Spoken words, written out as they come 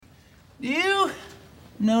Do you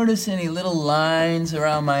notice any little lines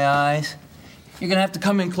around my eyes? You're gonna have to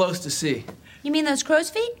come in close to see. You mean those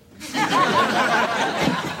crow's feet?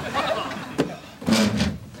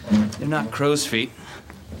 They're not crow's feet.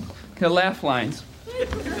 They're laugh lines.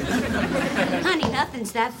 Honey,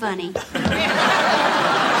 nothing's that funny.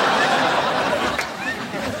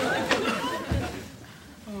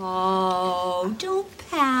 Oh, don't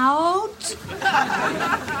pout.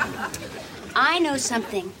 I know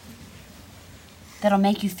something that'll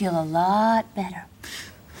make you feel a lot better.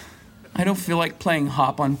 I don't feel like playing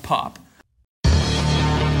hop on pop.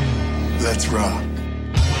 Let's rock.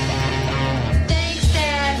 Thanks,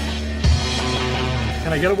 Dad.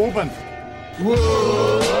 Can I get a open?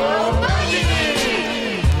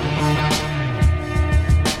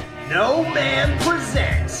 No Man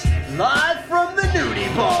presents, live from the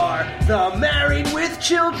nudie bar, the Married with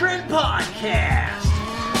Children podcast.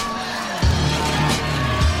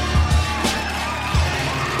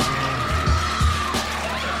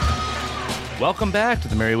 Welcome back to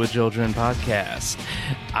the Married with Children podcast.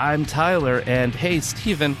 I'm Tyler, and hey,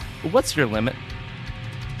 Steven, what's your limit?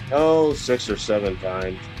 Oh, 6 or 7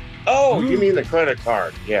 times. Oh, you mean the credit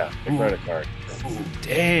card? Yeah, the credit card. Ooh,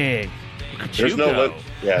 dang. There's no limit.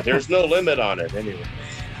 Yeah, there's no limit on it anyway.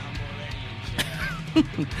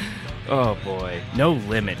 Oh boy, no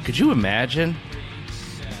limit. Could you imagine?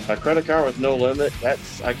 A credit card with no limit?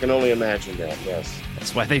 I can only imagine that. Yes.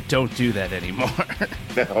 That's why they don't do that anymore.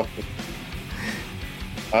 No.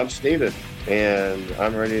 I'm Steven, and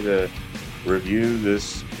I'm ready to review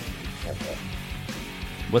this.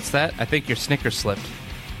 What's that? I think your Snickers slipped.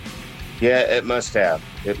 Yeah, it must have.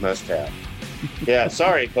 It must have. Yeah,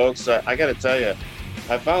 sorry, folks. I got to tell you,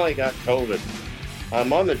 I finally got COVID.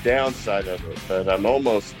 I'm on the downside of it, but I'm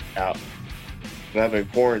almost out. I've been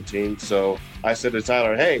quarantined, so I said to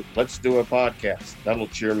Tyler, hey, let's do a podcast. That'll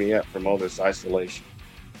cheer me up from all this isolation.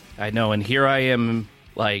 I know, and here I am,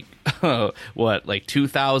 like,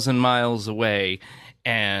 2,000 miles away,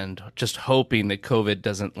 and just hoping that COVID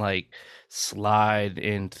doesn't, slide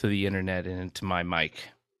into the internet and into my mic.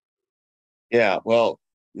 Yeah, well,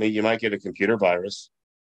 you might get a computer virus.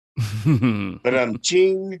 But I'm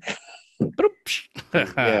ching.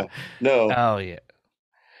 Yeah, no. Oh, yeah.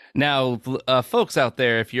 Now, folks out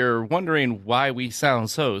there, if you're wondering why we sound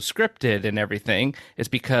so scripted and everything, it's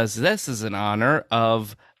because this is in honor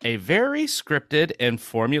of a very scripted and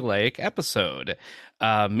formulaic episode.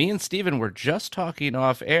 Me and Steven were just talking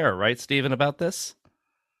off air, right, Steven, about this?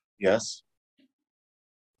 Yes.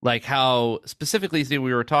 Like how, specifically, Steve,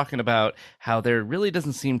 we were talking about how there really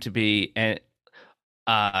doesn't seem to be a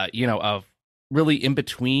really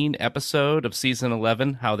in-between episode of season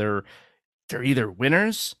 11, how they're either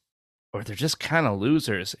winners or they're just kind of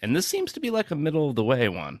losers. And this seems to be like a middle-of-the-way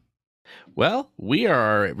one. Well, we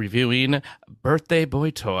are reviewing Birthday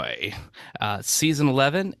Boy Toy, season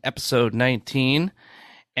 11, episode 19.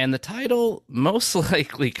 And the title most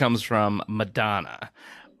likely comes from Madonna.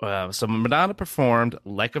 So Madonna performed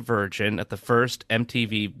Like a Virgin at the first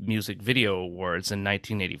MTV Music Video Awards in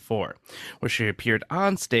 1984, where she appeared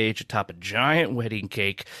on stage atop a giant wedding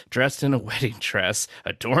cake, dressed in a wedding dress,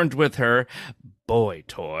 adorned with her boy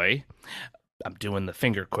toy. I'm doing the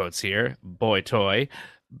finger quotes here. Boy toy,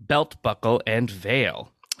 belt buckle, and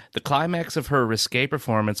veil. The climax of her risque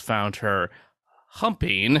performance found her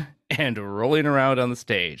humping and rolling around on the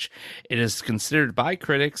stage. It is considered by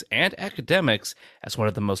critics and academics as one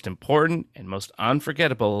of the most important and most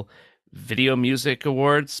unforgettable Video Music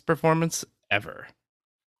Awards performance ever.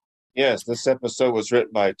 Yes, this episode was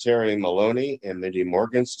written by Terry Maloney and Mindy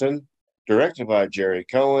Morgenstern, directed by Jerry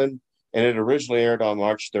Cohen, and it originally aired on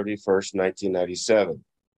March 31st, 1997.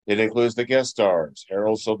 It includes the guest stars,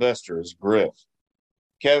 Harold Sylvester as Griff,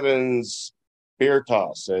 Kevin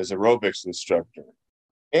Speartoss as aerobics instructor,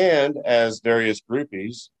 and as various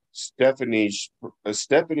groupies, Stephanie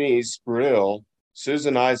Spurrill,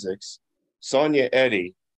 Susan Isaacs, Sonia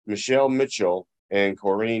Eddy, Michelle Mitchell, and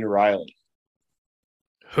Corinne Riley.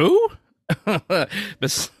 Who?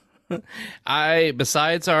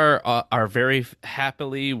 Besides our very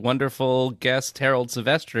happily wonderful guest Harold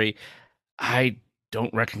Silvestri, I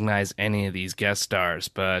don't recognize any of these guest stars,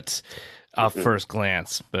 but off first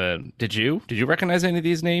glance. But did you recognize any of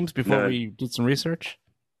these names before we did some research?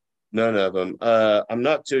 None of them. I'm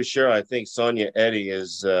not too sure. I think Sonia Eddy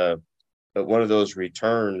is one of those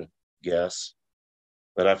return guests,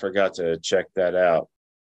 but I forgot to check that out.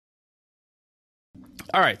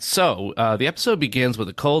 All right, so the episode begins with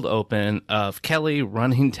a cold open of Kelly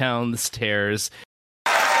running down the stairs.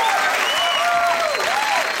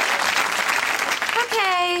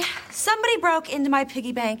 Okay, somebody broke into my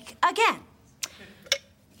piggy bank again.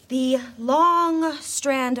 the long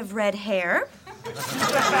strand of red hair.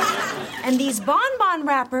 And these bonbon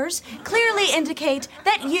wrappers clearly indicate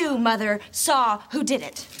that you, Mother, saw who did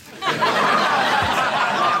it.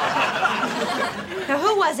 Now,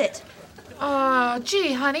 who was it?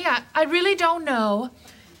 Gee, honey, I really don't know.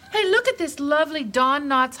 Hey, look at this lovely Don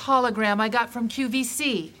Knotts hologram I got from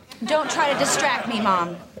QVC. Don't try to distract me,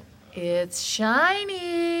 Mom. It's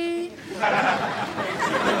shiny.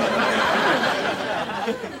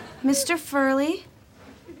 Mr. Furley,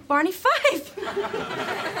 Barney Fife.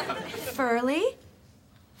 Furley,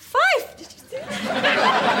 Fife. Did you see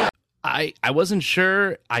that? I wasn't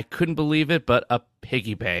sure. I couldn't believe it, but a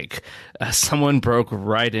piggy bank. Someone broke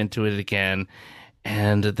right into it again,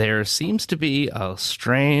 and there seems to be a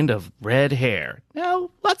strand of red hair.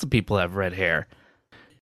 Now, lots of people have red hair.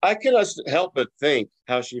 I cannot help but think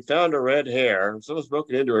how she found her red hair. Someone's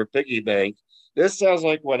broken into her piggy bank. This sounds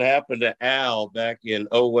like what happened to Al back in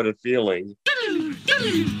Oh, What a Feeling.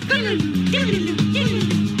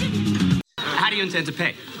 How do you intend to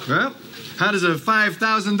pay? Well, how does a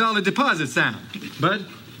 $5,000 deposit sound? Bud,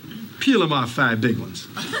 peel them off 5 big ones.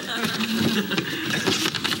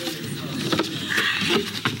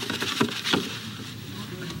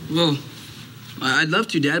 Well, I'd love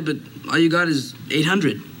to, Dad, but all you got is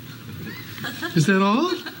 $800. Is that all?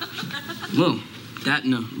 Well, that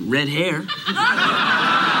and red hair.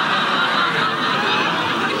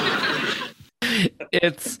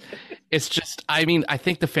 It's just, I mean, I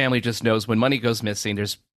think the family just knows when money goes missing,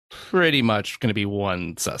 there's pretty much going to be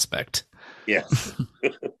one suspect. Yes.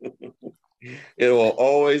 It will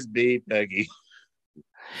always be Peggy.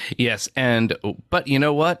 Yes, but you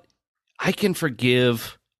know what? I can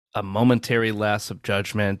forgive a momentary lapse of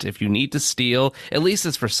judgment. If you need to steal, at least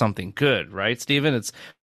it's for something good, right, Stephen? It's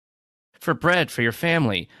for bread for your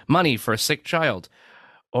family, money for a sick child,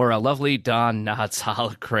 or a lovely Don Knotts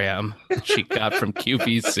hologram she got from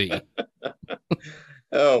QVC.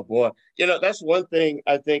 Oh, boy. You know, that's one thing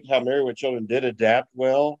I think how Married with Children did adapt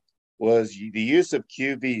well was the use of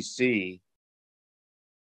QVC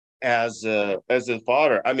as a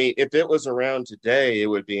fodder. I mean, if it was around today, it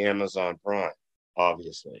would be Amazon Prime,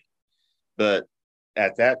 obviously. But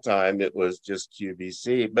at that time, it was just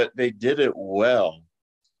QVC. But they did it well.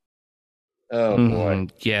 Oh, boy.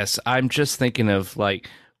 Yes, I'm just thinking of, like,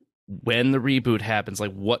 when the reboot happens,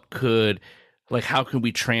 like, how can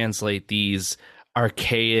we translate these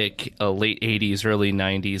archaic late 80s, early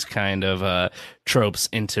 90s kind of tropes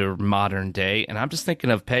into modern day? And I'm just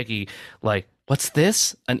thinking of Peggy, like, what's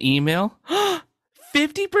this? An email?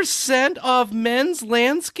 50% of men's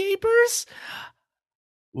landscapers?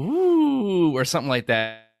 Ooh, or something like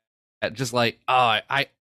that. Just like, I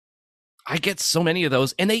get so many of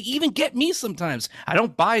those, and they even get me sometimes. I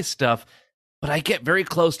don't buy stuff, but I get very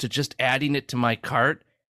close to just adding it to my cart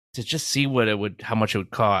to just see how much it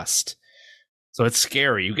would cost. So it's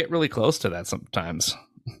scary. You get really close to that sometimes.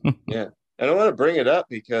 Yeah. And I want to bring it up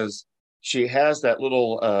because she has that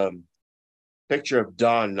little picture of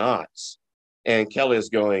Don Knotts, and Kelly is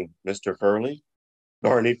going, Mr. Furley,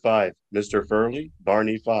 Barney Fife, Mr. Furley,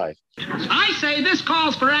 Barney Fife. I say this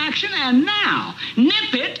calls for action, and now,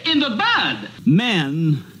 nip it in the bud.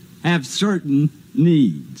 Men have certain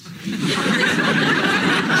needs.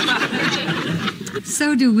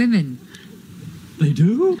 So do women. They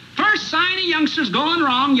do? First sign of youngsters going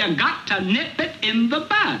wrong, you got to nip it in the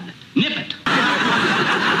bud. Nip it.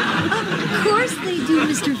 Of course they do,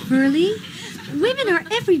 Mr. Furley. Women are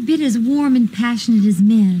every bit as warm and passionate as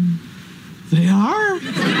men. They are?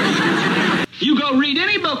 You go read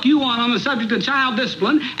any book you want on the subject of child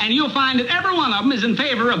discipline, and you'll find that every one of them is in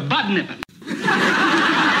favor of bud nipping.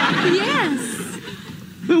 Yes.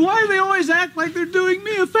 Then why do they always act like they're doing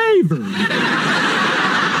me a favor?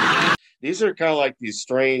 These are kind of like these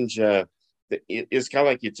strange, it's kind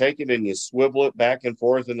of like you take it and you swivel it back and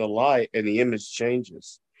forth in the light and the image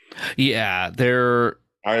changes. Yeah,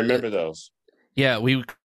 I remember those. Yeah, we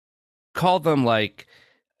call them like,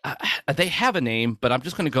 they have a name, but I'm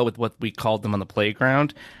just going to go with what we called them on the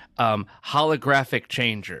playground, holographic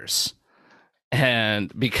changers.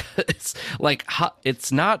 And because like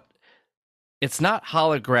it's not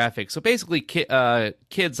holographic. So basically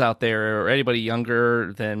kids out there or anybody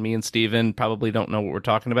younger than me and Steven probably don't know what we're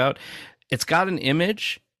talking about. It's got an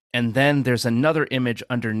image and then there's another image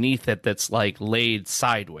underneath it that's like laid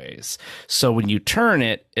sideways. So when you turn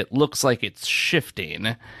it, it looks like it's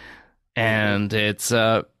shifting. And it's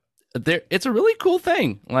a really cool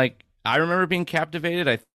thing. Like, I remember being captivated.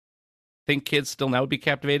 I think kids still now would be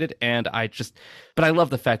captivated. But I love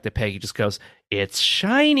the fact that Peggy just goes, it's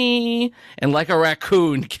shiny. And like a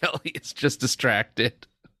raccoon, Kelly is just distracted.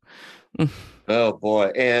 Oh,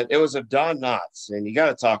 boy. And it was of Don Knotts. And you got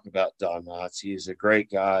to talk about Don Knotts. He's a great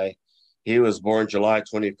guy. He was born July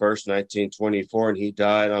 21st, 1924, and he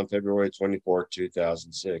died on February 24,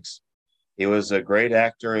 2006. He was a great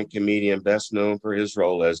actor and comedian, best known for his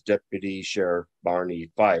role as Deputy Sheriff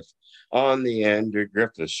Barney Fife on The Andy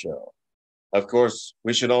Griffith Show. Of course,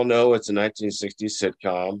 we should all know it's a 1960s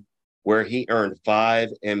sitcom where he earned 5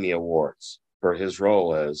 Emmy Awards for his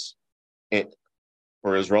role as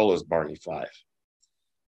Barney Fife.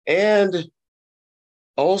 And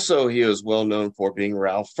also, he is well known for being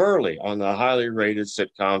Ralph Furley on the highly rated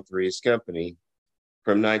sitcom Three's Company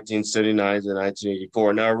from 1979 to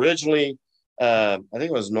 1984. Now, originally, I think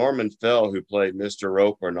it was Norman Fell who played Mr.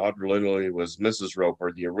 Roper, and Audra Lindley was Mrs.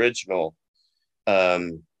 Roper, the original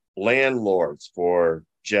landlords for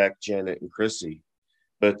Jack, Janet, and Chrissy.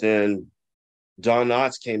 But then Don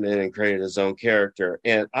Knotts came in and created his own character.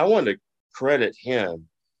 And I want to credit him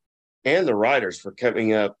and the writers for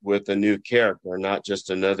coming up with a new character, not just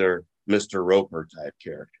another Mr. Roper type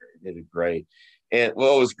character. They did great. And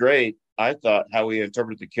what was great, I thought how he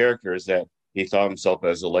interpreted the character is that he thought himself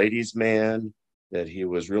as a ladies' man, that he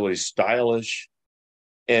was really stylish,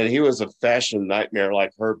 and he was a fashion nightmare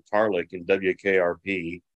like Herb Tarlick in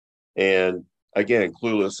WKRP, and again,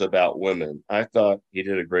 clueless about women. I thought he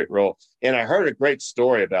did a great role. And I heard a great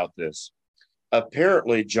story about this.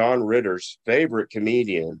 Apparently, John Ritter's favorite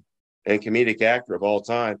comedian and comedic actor of all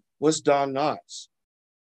time was Don Knotts.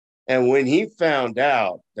 And when he found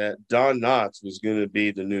out that Don Knotts was going to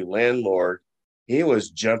be the new landlord, he was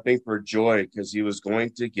jumping for joy because he was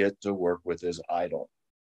going to get to work with his idol.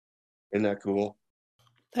 Isn't that cool?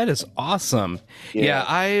 That is awesome. Yeah,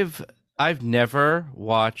 I've never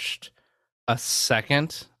watched a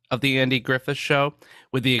second of the Andy Griffith Show,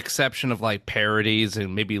 with the exception of like parodies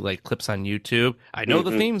and maybe like clips on YouTube. I know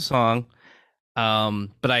the theme song,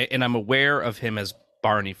 but I'm aware of him as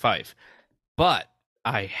Barney Fife. But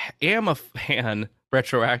I am a fan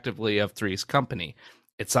retroactively of Three's Company.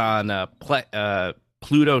 It's on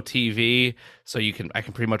Pluto TV, so I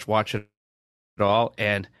can pretty much watch it all.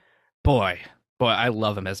 And boy, I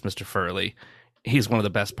love him as Mr. Furley. He's one of the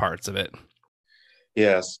best parts of it.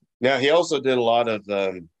 Yes. Now, he also did a lot of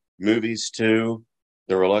movies, too.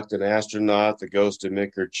 The Reluctant Astronaut, The Ghost of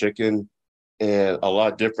Micker Chicken, and a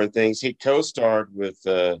lot of different things. He co-starred with,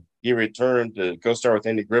 he returned to co-star with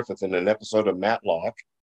Andy Griffith in an episode of Matlock.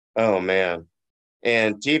 Oh, man.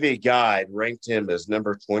 And TV Guide ranked him as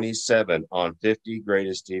number 27 on 50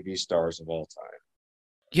 greatest TV stars of all time.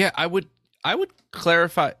 Yeah, I would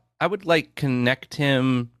clarify. I would like connect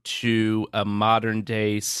him to a modern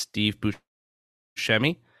day Steve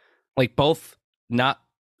Buscemi, like both not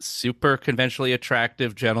super conventionally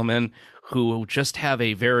attractive gentlemen who just have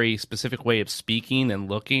a very specific way of speaking and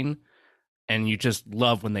looking, and you just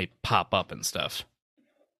love when they pop up and stuff.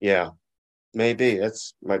 Yeah, maybe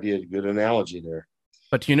that's might be a good analogy there.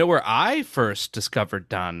 But you know where I first discovered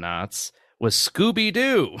Don Knotts was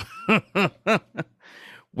Scooby-Doo,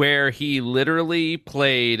 where he literally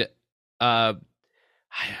played. They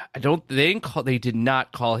did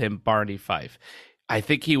not call him Barney Fife. I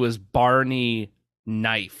think he was Barney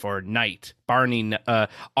Knife or Knight.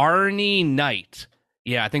 Arnie Knight.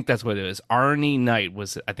 Yeah, I think that's what it is. Arnie Knight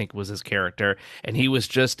was his character, and he was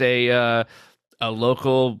just a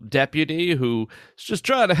local deputy who was just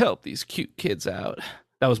trying to help these cute kids out.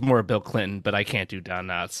 That was more Bill Clinton, but I can't do Don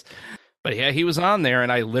Knotts. But yeah, he was on there,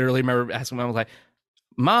 and I literally remember asking him, I was like,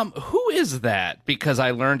 Mom, who is that? Because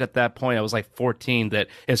I learned at that point, I was like 14, that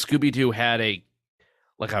if Scooby-Doo had a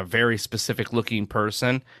very specific looking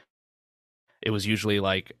person, it was usually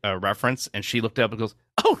like a reference. And she looked up and goes,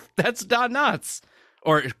 "Oh, that's Don Knotts."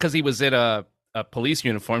 Or because he was in a police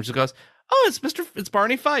uniform, she goes, "Oh, it's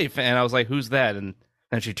Barney Fife." And I was like, "Who's that?" And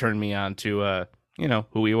then she turned me on to,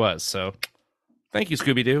 who he was. So thank you,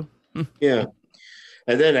 Scooby-Doo. Yeah.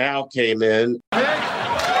 And then Al came in.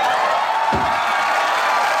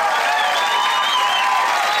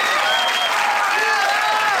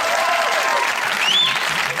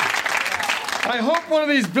 I hope one of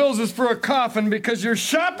these bills is for a coffin because your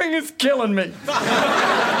shopping is killing me.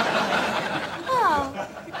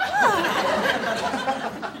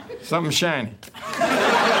 Something shiny.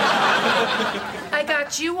 I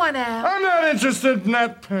got you one, Al. I'm not interested in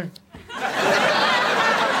that thing.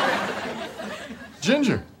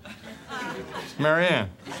 Ginger. Marianne.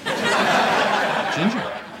 Ginger.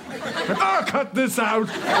 Oh, cut this out.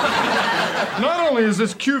 Not only is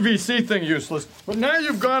this QVC thing useless, but now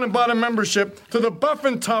you've gone and bought a membership to the Buff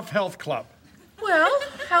and Tough Health Club. Well,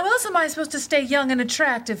 how else am I supposed to stay young and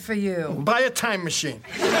attractive for you? Buy a time machine.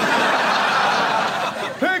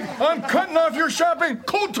 Pig, I'm cutting off your shopping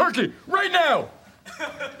cold turkey right now.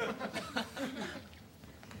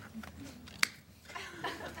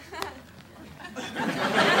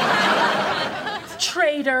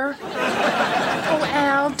 Traitor. Oh,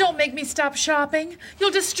 Al, don't make me stop shopping.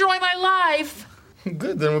 You'll destroy my life.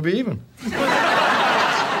 Good, then we'll be even.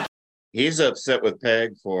 He's upset with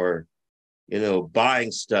Peg for,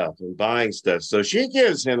 buying stuff. So she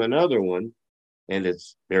gives him another one, and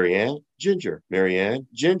it's Marianne, Ginger, Marianne,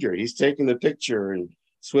 Ginger. He's taking the picture and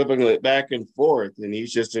swiveling it back and forth, and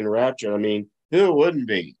he's just in rapture. I mean, who wouldn't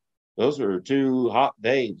be? Those were two hot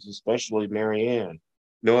babes, especially Marianne.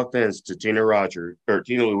 No offense to Tina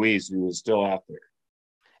Louise, who is still out there.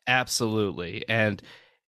 Absolutely. And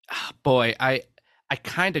boy, I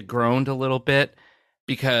kind of groaned a little bit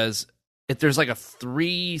because if there's like a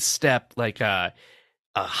 3-step, like a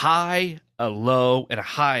high, a low, and a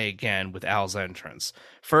high again with Al's entrance.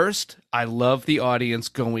 First, I love the audience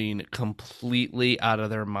going completely out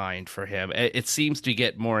of their mind for him. It seems to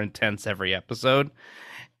get more intense every episode.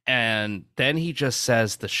 And then he just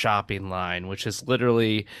says the shopping line, which is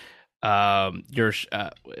literally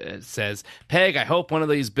it says, Peg, I hope one of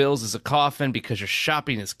these bills is a coffin because your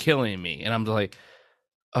shopping is killing me. And I'm like,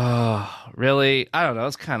 oh, really? I don't know.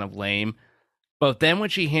 It's kind of lame. But then when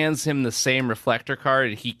she hands him the same reflector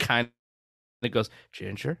card, he kind of goes,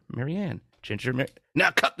 Ginger, Marianne, Ginger, now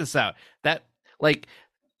cut this out. That, like,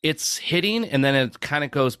 it's hitting and then it kind of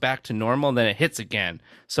goes back to normal and then it hits again.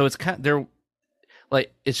 So it's kind of, they're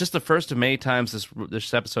like, it's just the first of many times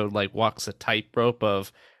this episode like walks a tightrope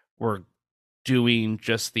of we're doing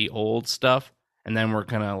just the old stuff and then we're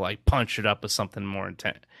gonna like punch it up with something more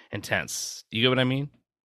intense. Do you get what I mean?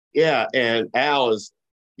 Yeah, and Al is,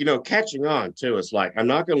 catching on too. It's like, I'm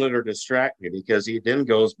not gonna let her distract me, because he then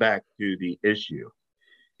goes back to the issue.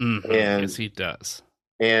 Mm-hmm, and yes, he does.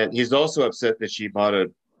 And he's also upset that she bought a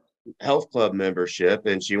health club membership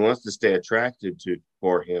and she wants to stay attracted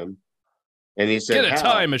for him. And he said, get a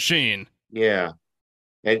time machine. Yeah.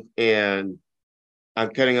 And I'm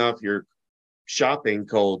cutting off your shopping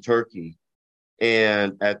cold turkey.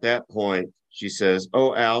 And at that point, she says,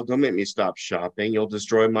 oh, Al, don't make me stop shopping. You'll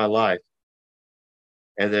destroy my life.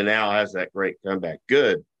 And then Al has that great comeback.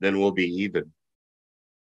 Good. Then we'll be even.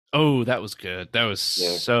 Oh, that was good. That was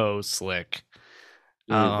so slick.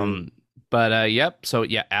 Mm-hmm. Yep. So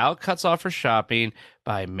yeah, Al cuts off her shopping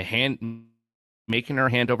by making her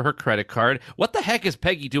hand over her credit card. What the heck is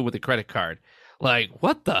Peggy doing with the credit card? Like,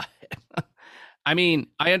 what the heck? I mean,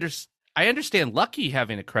 I understand Lucky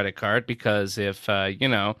having a credit card because if, Buck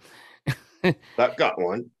got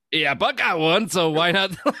one. Yeah, Buck got one, so why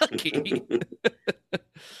not Lucky?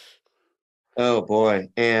 Oh, boy.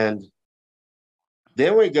 And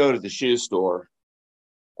then we go to the shoe store,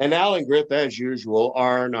 and Al and Griff, as usual,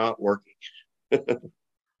 are not working.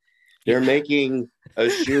 They're making a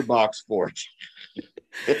shoebox for it.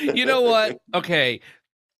 You know what? Okay.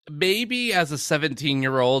 Maybe as a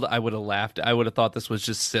 17-year-old, I would have laughed. I would have thought this was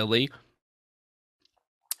just silly.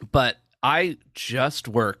 But I just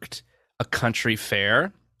worked a country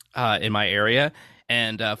fair in my area.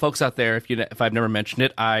 And folks out there, if I've never mentioned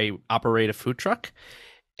it, I operate a food truck.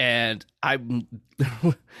 And I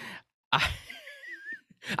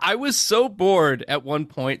was so bored at one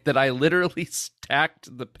point that I literally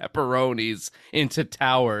stacked the pepperonis into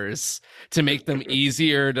towers to make them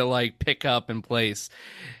easier to like pick up and place.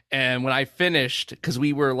 And when I finished, because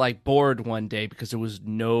we were like bored one day because there was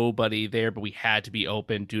nobody there, but we had to be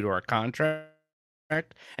open due to our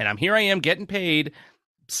contract. And here I am getting paid,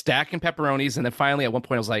 stacking pepperonis. And then finally at one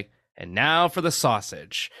point I was like, and now for the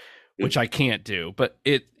sausage, which I can't do, but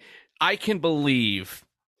I can believe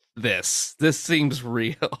this seems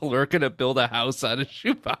real. We're gonna build a house out of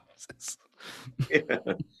shoeboxes. Yeah.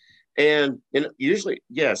 And usually,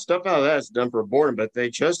 stuff out of that's done for boredom, but they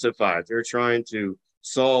justify it. They're trying to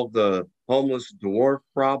solve the homeless dwarf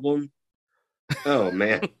problem. Oh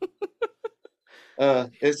man.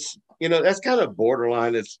 It's that's kind of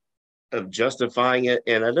borderline of justifying it,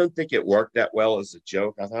 and I don't think it worked that well as a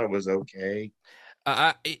joke. I thought it was okay.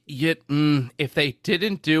 If they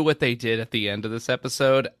didn't do what they did at the end of this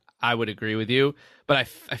episode, I would agree with you. But I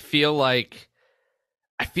feel like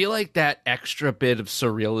that extra bit of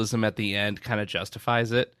surrealism at the end kind of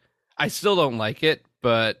justifies it. I still don't like it,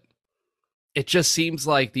 but it just seems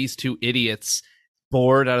like these two idiots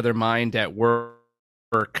bored out of their mind at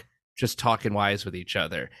work, just talking wise with each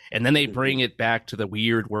other. And then they bring it back to the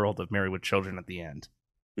weird world of Married with Children at the end.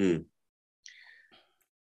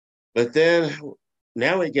 But then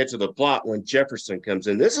now we get to the plot when Jefferson comes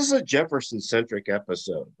in. This is a Jefferson-centric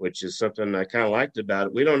episode, which is something I kind of liked about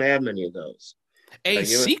it. We don't have many of those. A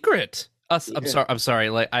secret I'm sorry.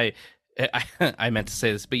 Like I meant to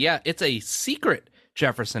say this, but yeah, it's a secret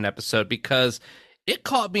Jefferson episode because it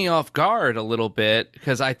caught me off guard a little bit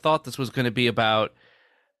because I thought this was going to be about,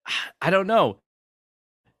 I don't know.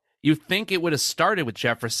 You think it would have started with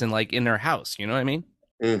Jefferson like in their house, you know what I mean?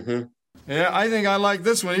 Mm-hmm. Yeah, I think I like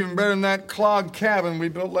this one even better than that clog cabin we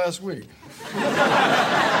built last week.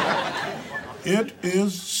 It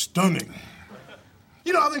is stunning.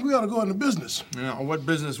 You know, I think we ought to go into business. Yeah, what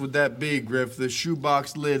business would that be, Griff? The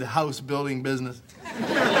shoebox lid house building business?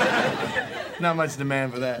 Not much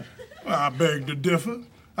demand for that. Well, I beg to differ.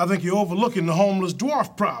 I think you're overlooking the homeless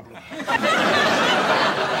dwarf problem.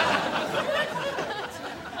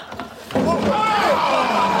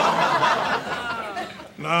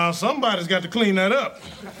 Now, somebody's got to clean that up.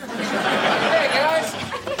 Hey, guys.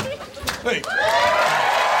 Hey.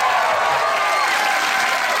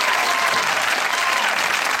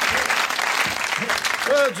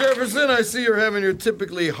 Well, Jefferson, I see you're having your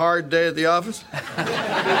typically hard day at the office.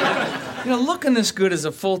 You know, looking this good is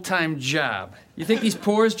a full-time job. You think these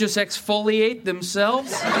pores just exfoliate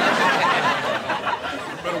themselves? Better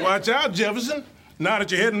watch out, Jefferson. Now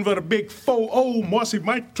that you're heading for the big 4-0, Marcy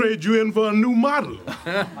might trade you in for a new model.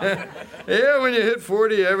 Yeah, when you hit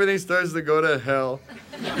 40, everything starts to go to hell.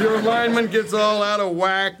 Your alignment gets all out of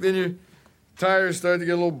whack, then your tires start to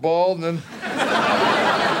get a little bald, and then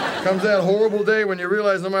comes that horrible day when you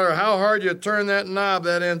realize no matter how hard you turn that knob,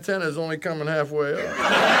 that antenna is only coming halfway up.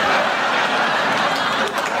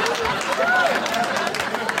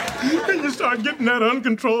 And you start getting that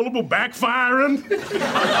uncontrollable backfiring.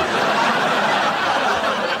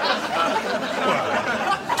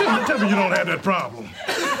 Tell me you don't have that problem.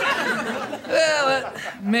 Well,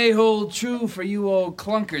 that may hold true for you old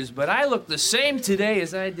clunkers, but I look the same today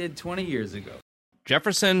as I did 20 years ago.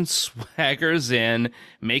 Jefferson swaggers in,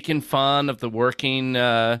 making fun of the working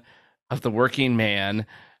man.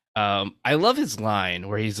 I love his line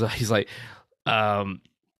where he's like, oh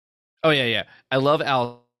yeah. I love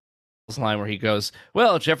Al's line where he goes,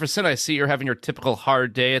 "Well, Jefferson, I see you're having your typical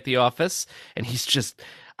hard day at the office," and he's just,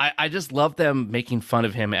 I just love them making fun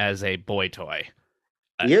of him as a boy toy.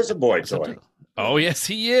 He is a boy toy. Oh yes,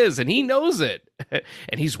 he is, and he knows it,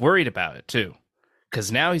 and he's worried about it too.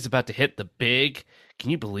 Because now he's about to hit the big, can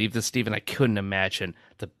you believe this, Stephen? I couldn't imagine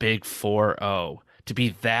the big 4-0 to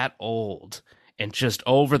be that old and just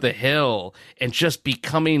over the hill and just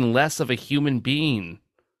becoming less of a human being.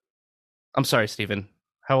 I'm sorry, Stephen.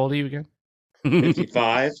 How old are you again?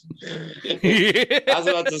 55. I was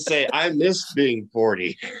about to say, I missed being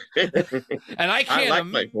 40. And I can't like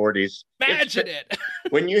my 40s. Imagine it.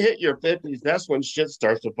 When you hit your 50s, that's when shit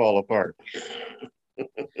starts to fall apart.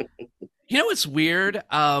 You know what's weird?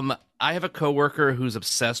 I have a coworker who's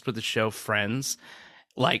obsessed with the show Friends,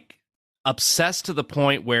 like obsessed to the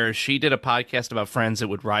point where she did a podcast about Friends that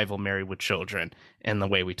would rival Married with Children in the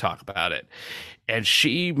way we talk about it. And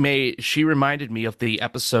she reminded me of the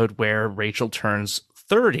episode where Rachel turns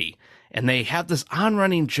 30, and they have this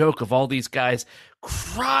on-running joke of all these guys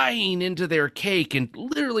crying into their cake and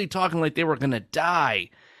literally talking like they were going to die.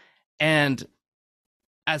 And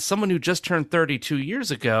as someone who just turned 32 years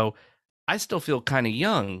ago, I still feel kind of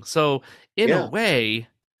young. So in a way,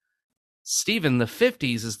 Stephen, the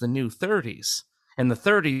 50s is the new 30s, and the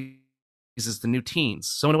 30s is the new teens.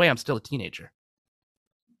 So in a way, I'm still a teenager.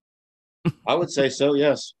 I would say so,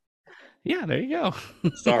 yes. Yeah, there you go.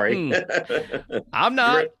 Sorry. I'm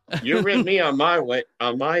not. You ripped me on my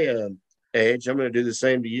age. I'm going to do the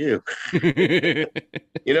same to you.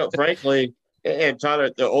 You know, frankly, and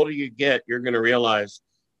Tyler, the older you get, you're going to realize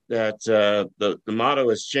that the motto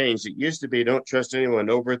has changed. It used to be, don't trust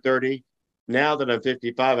anyone over 30. Now that I'm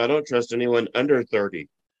 55, I don't trust anyone under 30.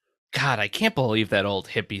 God, I can't believe that old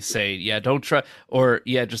hippies say, yeah, don't trust, or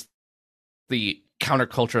yeah, just the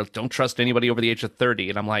counterculture, don't trust anybody over the age of 30.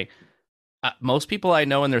 And I'm like, most people I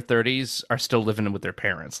know in their 30s are still living with their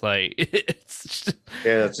parents. Like, it's just...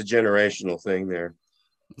 Yeah, it's a generational thing there.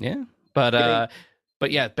 Yeah,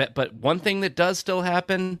 but one thing that does still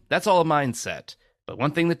happen, that's all a mindset. But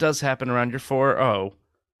one thing that does happen around your 4-0,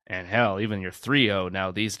 and hell, even your 3-0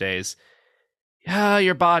 now these days, yeah,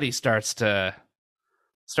 your body starts to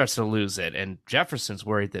lose it. And Jefferson's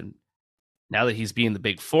worried that now that he's being the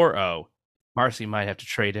big 4-0, Marcy might have to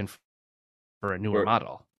trade in for a newer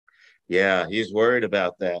model. Yeah, he's worried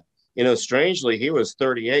about that. You know, strangely, he was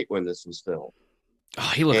 38 when this was filmed.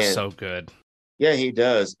 Oh, he looks so good. Yeah, he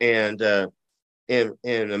does. And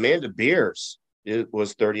Amanda Beers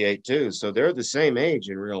was 38 too. So they're the same age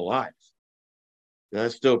in real life.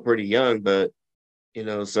 That's still pretty young, but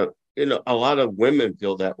a lot of women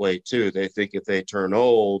feel that way too. They think if they turn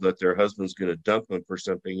old that their husband's going to dump them for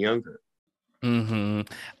something younger.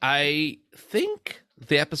 I think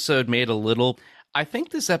the episode made a little... I think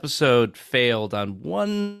this episode failed on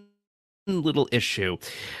one little issue.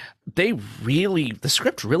 The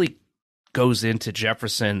script really goes into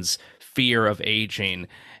Jefferson's fear of aging.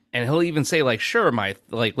 And he'll even say, like, sure,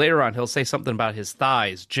 later on, he'll say something about his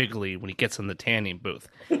thighs jiggly when he gets in the tanning booth.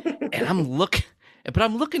 And I'm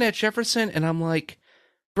looking at Jefferson and I'm like,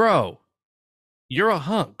 bro, you're a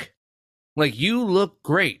hunk. Like, you look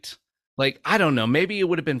great. Like, I don't know, maybe it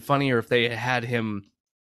would have been funnier if they had him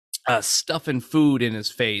stuffing food in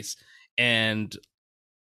his face. And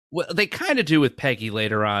they kind of do with Peggy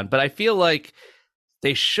later on, but I feel like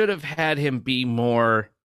they should have had him be more,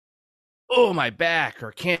 oh, my back,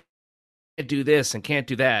 or can't do this and can't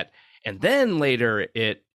do that. And then later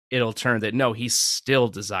it'll turn that, no, he's still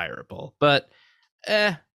desirable. But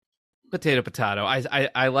potato.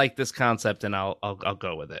 I like this concept, and I'll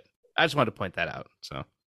go with it. I just wanted to point that out. So,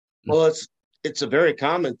 well, it's a very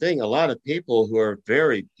common thing. A lot of people who are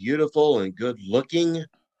very beautiful and good looking,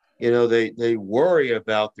 they worry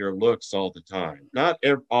about their looks all the time. Not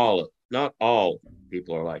all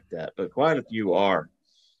people are like that, but quite a few are.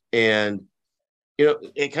 And,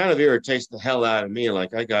 it kind of irritates the hell out of me.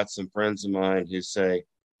 Like, I got some friends of mine who say,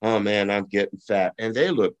 oh man, I'm getting fat. And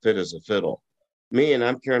they look fit as a fiddle. Me, and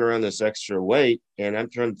I'm carrying around this extra weight, and I'm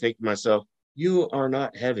trying to think to myself, you are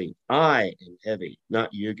not heavy. I am heavy,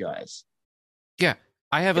 not you guys. Yeah.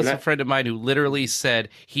 I have a friend of mine who literally said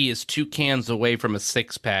he is 2 cans away from a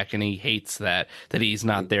 6-pack, and he hates that he's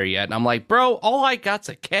not there yet. And I'm like, bro, all I got's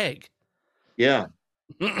a keg. Yeah.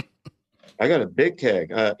 I got a big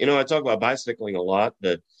keg. I talk about bicycling a lot,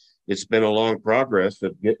 but it's been a long progress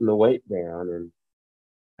of getting the weight down. And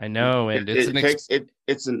I know, and it's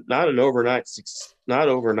not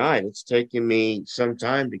overnight. It's taken me some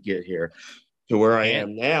time to get here to where I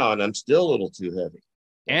am now, and I'm still a little too heavy.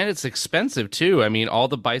 And it's expensive too. I mean, all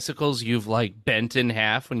the bicycles you've like bent in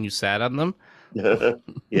half when you sat on them.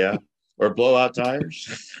 Yeah, or blowout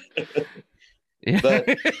tires.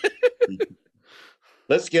 But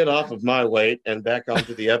let's get off of my weight and back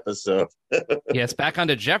onto the episode. Yes, back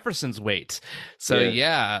onto Jefferson's weight. So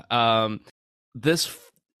this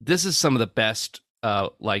is some of the best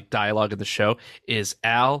dialogue in the show is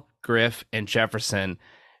Al, Griff, and Jefferson.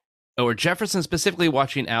 Or Jefferson specifically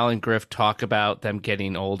watching Al and Griff talk about them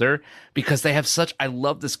getting older, because they have I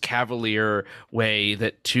love this cavalier way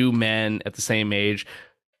that 2 men at the same age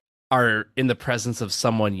are in the presence of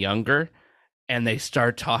someone younger, and they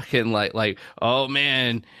start talking like, oh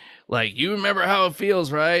man, like, you remember how it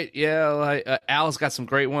feels, right? Yeah, like Al's got some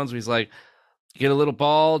great ones where he's like, you get a little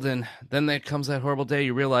bald, and then there comes that horrible day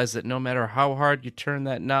you realize that no matter how hard you turn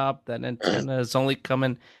that knob, that antenna is only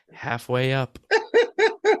coming halfway up.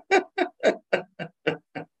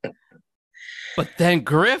 But then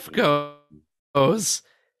Griff goes,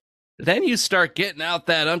 then you start getting out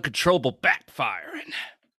that uncontrollable backfiring.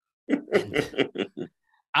 And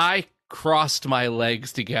I crossed my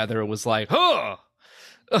legs together and was like, huh.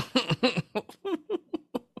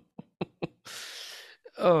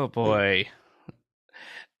 Oh boy.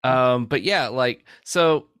 But yeah,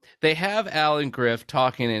 so they have Al and Griff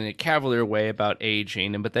talking in a cavalier way about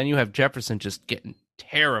aging, but then you have Jefferson just getting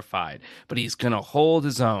terrified, but he's gonna hold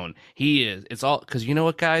his own. It's all because you know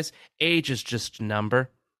what, guys, age is just a number.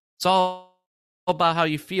 It's all about how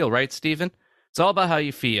you feel, right, Steven? It's all about how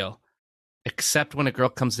you feel, except when a girl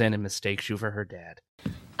comes in and mistakes you for her dad.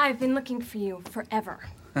 I've been looking for you forever.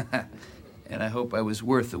 And I hope I was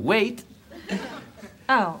worth the wait.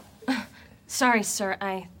 Oh, sorry, sir.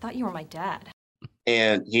 I thought you were my dad.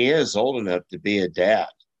 And he is old enough to be a dad.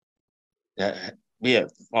 Be a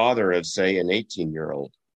father of, say, an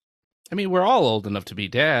 18-year-old. I mean, we're all old enough to be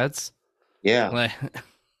dads. Yeah.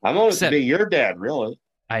 I'm old enough to be your dad, really.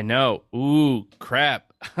 I know. Ooh,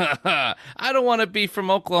 crap. I don't want to be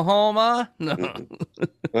from Oklahoma. No.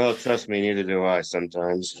 Well, trust me, neither do I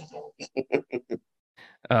sometimes.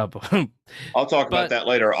 I'll talk about that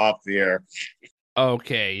later off the air.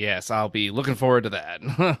 Okay, yes, I'll be looking forward to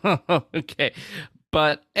that. Okay.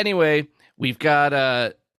 But anyway, we've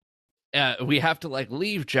got... we have to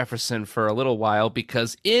leave Jefferson for a little while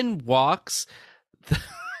because in walks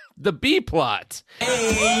the B-plot.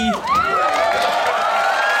 Hey!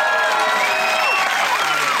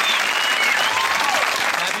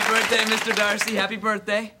 Happy birthday, Mr. Darcy. Happy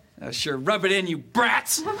birthday. Sure, rub it in, you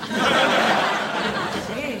brats.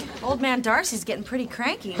 Hey, old man Darcy's getting pretty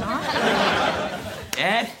cranky, huh?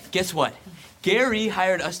 Ed, guess what? Gary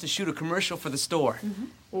hired us to shoot a commercial for the store. Mm-hmm.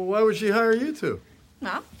 Well, why would she hire you two?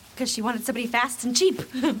 Well, because she wanted somebody fast and cheap.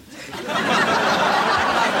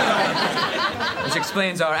 Which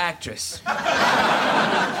explains our actress.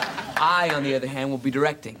 I, on the other hand, will be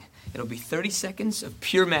directing. It'll be 30 seconds of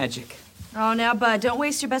pure magic. Oh, now, Bud, don't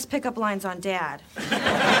waste your best pickup lines on Dad.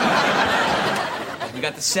 We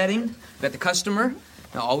got the setting, we got the customer.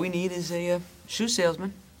 Now all we need is a shoe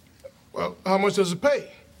salesman. Well, how much does it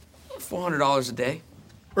pay? $400 a day.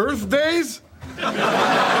 Earth days? Hey,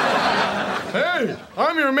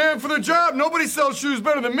 I'm your man for the job. Nobody sells shoes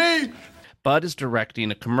better than me. Bud is directing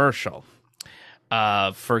a commercial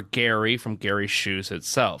for Gary from Gary's Shoes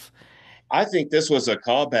itself. I think this was a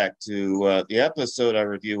callback to the episode I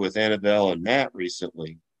reviewed with Annabelle and Matt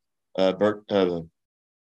recently. Not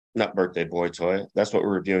Birthday Boy Toy. That's what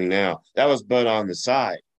we're reviewing now. That was Bud on the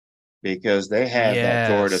Side because they had that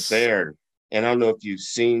torrid affair. And I don't know if you've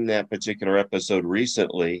seen that particular episode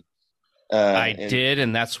recently. I did,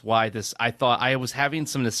 and that's why I thought I was having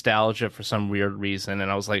some nostalgia for some weird reason, and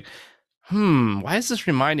I was like, why is this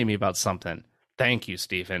reminding me about something? Thank you,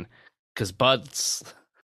 Stephen. Because Bud's...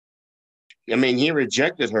 I mean, he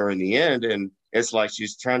rejected her in the end, and it's like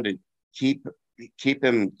she's trying to keep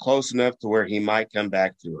him close enough to where he might come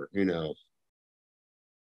back to her. Who knows?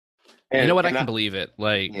 And, you know what? I can believe it.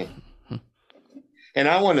 Like, yeah. And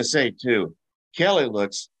I want to say too, Kelly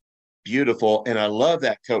looks beautiful, and I love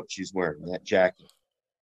that coat she's wearing, that jacket.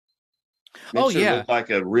 Makes her look like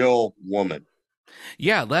a real woman.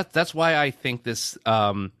 Yeah, that's why I think these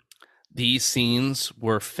scenes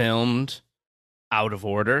were filmed out of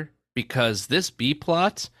order. Because this B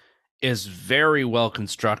plot is very well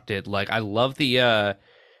constructed. Like I love the I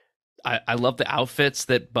love the outfits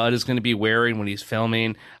that Bud is going to be wearing when he's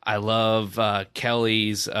filming. I love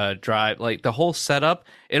Kelly's drive. Like the whole setup.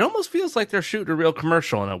 It almost feels like they're shooting a real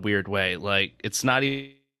commercial in a weird way. Like it's not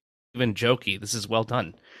even jokey. This is well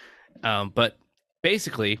done. But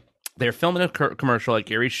basically, they're filming a commercial at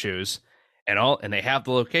Gary's Shoes, and they have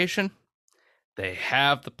the location, they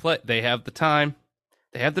have they have the time.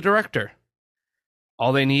 They have the director.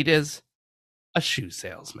 All they need is a shoe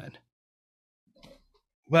salesman.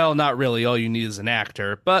 Well, not really. All you need is an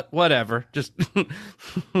actor, but whatever. Just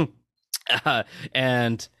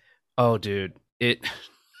and oh, dude,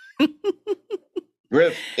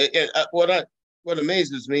 Griff. What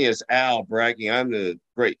amazes me is Al bragging, "I'm the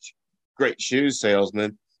great shoe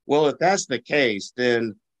salesman." Well, if that's the case,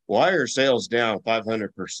 then why are sales down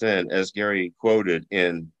 500%, as Gary quoted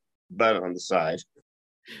in Bud on the Side?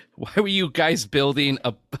 Why were you guys building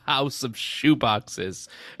a house of shoe boxes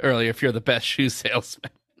earlier if you're the best shoe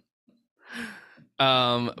salesman?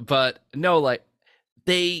 But no, like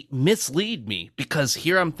they mislead me because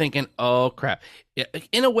here I'm thinking, oh crap.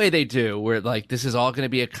 In a way they do, where like this is all going to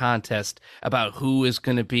be a contest about who is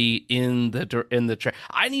going to be in the track.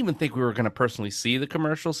 I didn't even think we were going to personally see the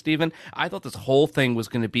commercial, Stephen. I thought this whole thing was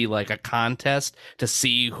going to be like a contest to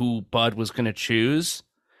see who Bud was going to choose.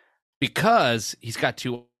 Because he's got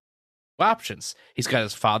two options. He's got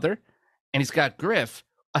his father, and he's got Griff,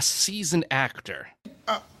 a seasoned actor.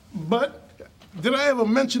 But did I ever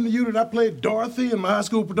mention to you that I played Dorothy in my high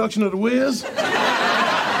school production of The Wiz?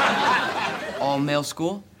 All-male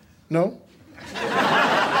school? No.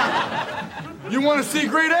 You want to see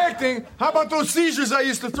great acting? How about those seizures I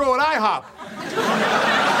used to throw at IHOP?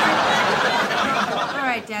 All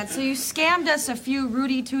right, Dad, so you scammed us a few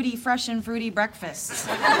Rudy Tooty fresh and fruity breakfasts.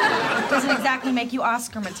 Doesn't exactly make you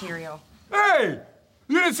Oscar material. Hey!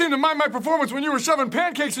 You didn't seem to mind my performance when you were shoving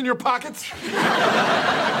pancakes in your pockets.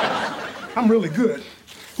 I'm really good.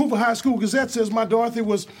 Hoover High School Gazette says my Dorothy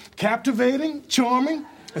was captivating, charming,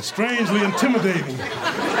 and strangely intimidating.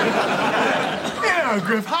 Yeah,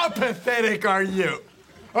 Griff, how pathetic are you?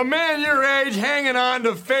 A man your age hanging on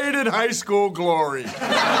to faded high school glory.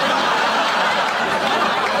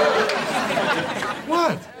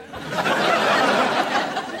 What?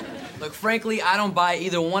 Look, frankly, I don't buy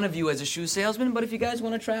either one of you as a shoe salesman, but if you guys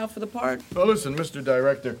want to try out for the part... Well, listen, Mr.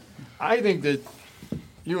 Director, I think that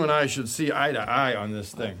you and I should see eye to eye on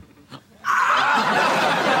this thing.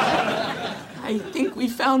 I think we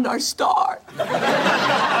found our star.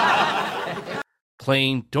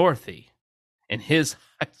 Playing Dorothy in his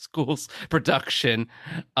high school's production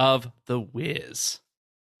of The Wiz.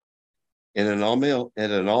 In an all-male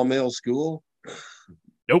school?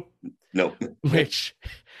 Nope. Nope. Which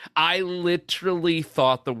I literally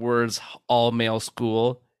thought the words all-male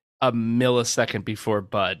school a millisecond before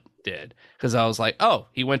Bud did. Because I was like, oh,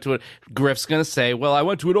 he went to it. Griff's going to say, well, I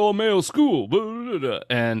went to an all-male school.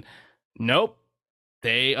 And nope.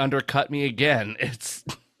 They undercut me again. It's...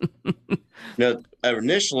 Now,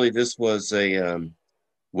 initially, this was a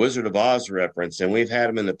Wizard of Oz reference, and we've had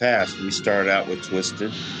them in the past. We started out with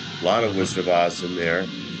Twisted, a lot of Wizard of Oz in there.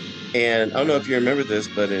 And I don't know if you remember this,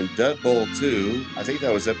 but in Dud Bowl 2, I think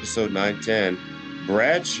that was episode 910,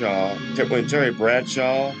 Bradshaw, when Terry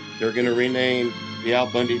Bradshaw, they're going to rename the Al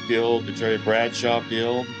Bundy Field the Terry Bradshaw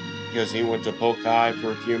Field because he went to Polk High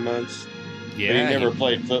for a few months. Yeah. But he never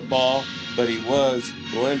played football, but he was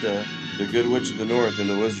Glinda, the Good Witch of the North, in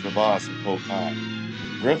The Wizard of Oz at Polk High.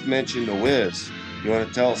 Griff mentioned The Wiz. You want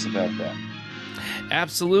to tell us about that?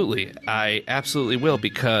 Absolutely. I absolutely will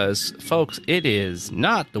because, folks, it is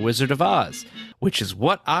not The Wizard of Oz, which is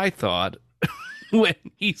what I thought when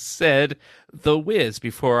he said The Wiz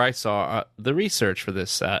before I saw the research for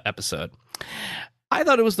this episode. I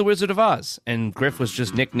thought it was The Wizard of Oz, and Griff was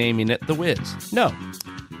just nicknaming it The Wiz. No.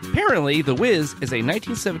 Apparently, The Wiz is a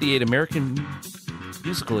 1978 American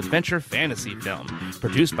musical adventure fantasy film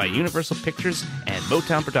produced by Universal Pictures and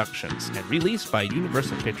Motown Productions and released by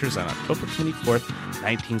Universal Pictures on October 24th,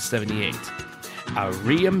 1978. A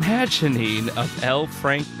reimagining of L.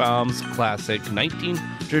 Frank Baum's classic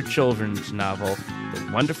 1900 children's novel, The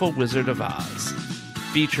Wonderful Wizard of Oz.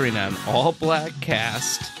 Featuring an all-black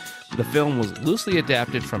cast, the film was loosely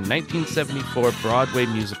adapted from 1974 Broadway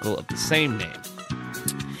musical of the same name.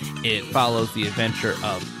 It follows the adventure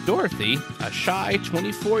of Dorothy, a shy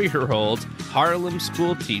 24-year-old Harlem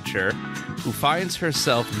school teacher who finds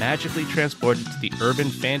herself magically transported to the urban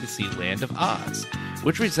fantasy land of Oz,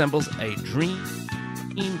 which resembles a dream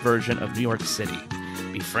version of New York City.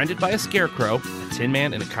 Befriended by a scarecrow, a tin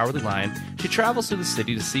man, and a cowardly lion, she travels through the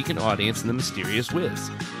city to seek an audience in the mysterious Wiz,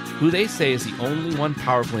 who they say is the only one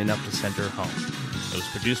powerful enough to send her home. It was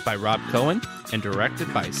produced by Rob Cohen and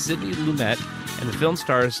directed by Sidney Lumet, and the film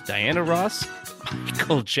stars Diana Ross,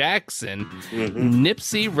 Michael Jackson,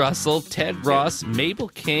 Nipsey Russell, Ted Ross, Mabel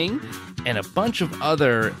King, and a bunch of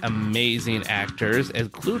other amazing actors,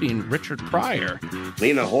 including Richard Pryor.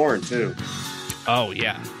 Lena Horne, too. Oh,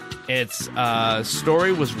 yeah. Its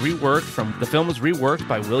story was reworked the film was reworked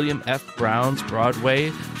by William F. Brown's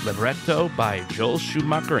Broadway libretto by Joel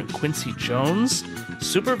Schumacher and Quincy Jones,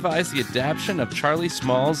 supervised the adaptation of Charlie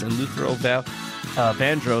Smalls and Luther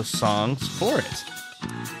Vandross songs for it.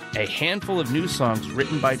 A handful of new songs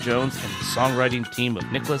written by Jones and the songwriting team of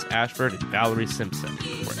Nicholas Ashford and Valerie Simpson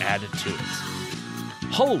were added to it.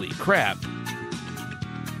 Holy crap.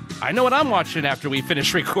 I know what I'm watching after we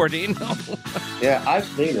finish recording. Yeah, I've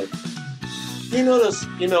seen it. You notice,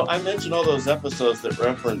 I mentioned all those episodes that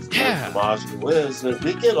reference Oz and Wiz, and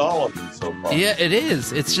we get all of them so far. Yeah, it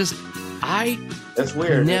is. It's just, That's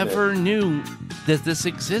weird. Never knew that this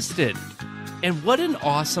existed. And what an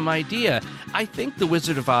awesome idea. I think The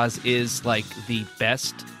Wizard of Oz is like the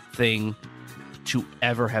best thing to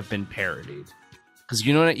ever have been parodied. Because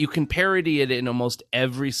you know what? You can parody it in almost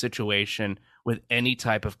every situation with any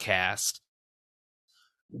type of cast.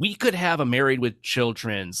 We could have a Married with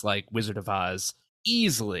Children's like Wizard of Oz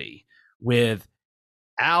easily with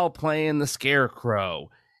Al playing the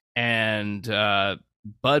Scarecrow and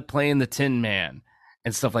Bud playing the Tin Man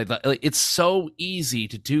and stuff like that. It's so easy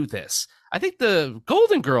to do this. I think the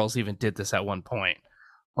Golden Girls even did this at one point.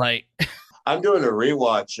 I'm doing a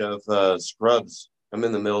rewatch of Scrubs. I'm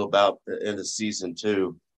in the middle about the end of season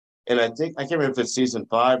 2. And I can't remember if it's season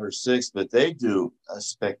 5 or 6, but they do a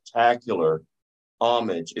spectacular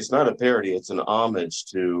homage. It's not a parody, it's an homage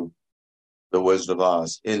to The Wizard of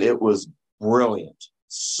Oz. And it was brilliant.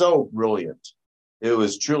 So brilliant. It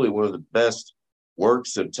was truly one of the best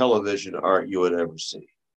works of television art you would ever see.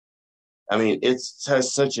 I mean, it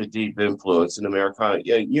has such a deep influence in Americana.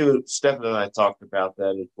 Yeah, Stephen and I talked about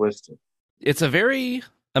that in Twisted. It's a very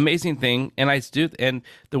amazing thing, and and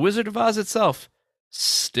The Wizard of Oz itself,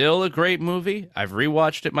 still a great movie. I've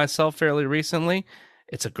rewatched it myself fairly recently.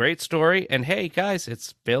 It's a great story, and hey, guys,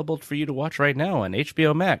 it's available for you to watch right now on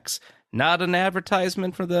HBO Max. Not an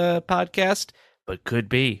advertisement for the podcast, but could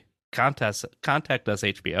be. Contact us,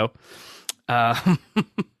 HBO.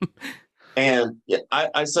 And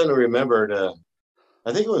I suddenly remembered,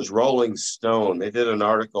 I think it was Rolling Stone. They did an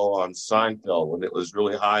article on Seinfeld when it was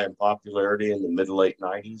really high in popularity in the mid-late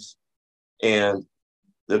 90s. And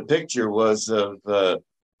the picture was of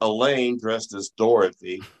Elaine dressed as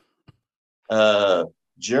Dorothy.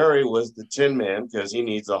 Jerry was the Tin Man because he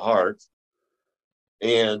needs a heart.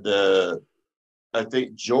 And I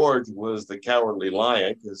think George was the Cowardly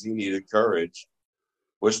Lion because he needed courage,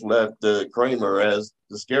 which left Kramer as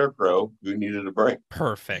the Scarecrow who needed a break.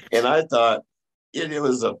 Perfect. And I thought it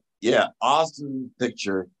was awesome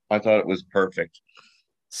picture. I thought it was perfect.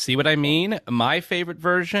 See what I mean? My favorite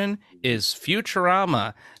version is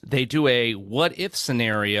Futurama. They do a what if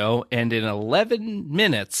scenario, and in 8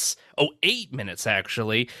 minutes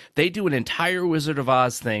actually, they do an entire Wizard of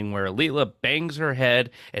Oz thing where Leela bangs her head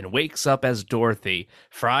and wakes up as Dorothy,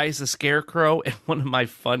 fries the Scarecrow, and one of my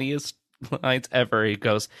funniest lines ever, he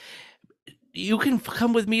goes, you can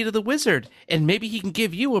come with me to the wizard, and maybe he can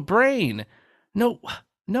give you a brain. No,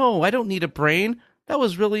 I don't need a brain. That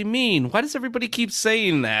was really mean. Why does everybody keep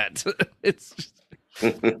saying that? It's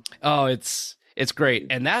it's great.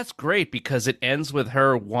 And that's great because it ends with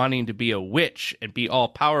her wanting to be a witch and be all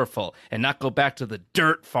powerful and not go back to the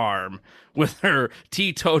dirt farm with her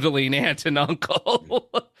teetotaling aunt and uncle.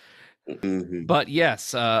 But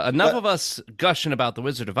yes, enough of us gushing about the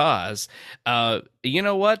Wizard of Oz. You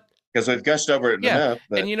know what? Because we've gushed over it enough.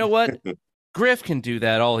 But... And you know what? Griff can do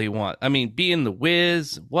that all he wants. I mean, be in the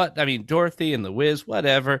Wiz, Dorothy and the Wiz,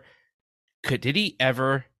 whatever. Did he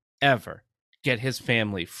ever get his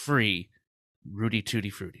family free Rudy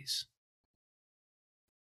Tooty Fruities?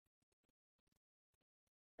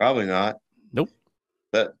 Probably not. Nope.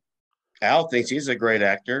 But Al thinks he's a great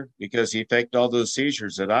actor because he faked all those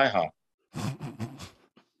seizures at IHOP.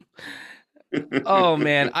 Oh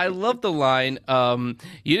man, I love the line.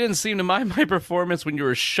 You didn't seem to mind my performance when you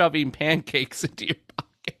were shoving pancakes into your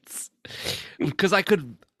pockets. Because I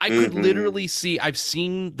could literally see. I've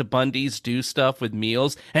seen the Bundys do stuff with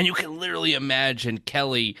meals, and you can literally imagine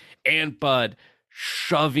Kelly and Bud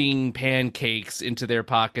shoving pancakes into their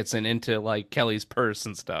pockets and into like Kelly's purse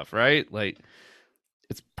and stuff. Right? Like,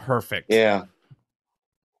 it's perfect. Yeah.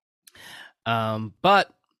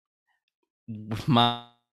 But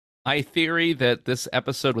my theory that this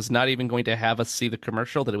episode was not even going to have us see the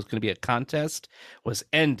commercial, that it was going to be a contest, was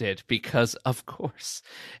ended because, of course,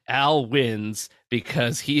 Al wins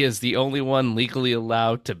because he is the only one legally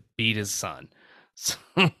allowed to beat his son.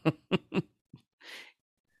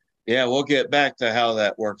 Yeah, we'll get back to how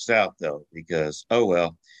that works out, though, because, oh,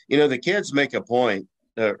 well, the kids make a point,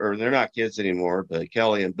 or they're not kids anymore, but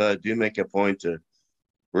Kelly and Bud do make a point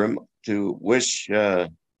to wish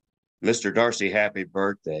Mr. Darcy happy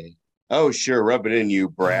birthday. Oh, sure, rub it in, you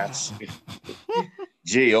brats.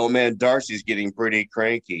 Gee, old man Darcy's getting pretty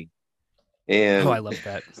cranky. And I love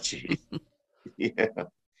that. Gee, yeah.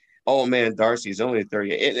 Old man Darcy's only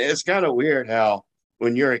 38. It's kind of weird how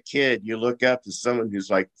when you're a kid, you look up to someone who's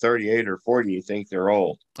like 38 or 40 and you think they're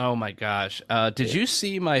old. Oh my gosh. Did you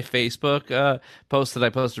see my Facebook post that I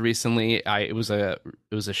posted recently? It was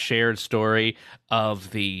a shared story of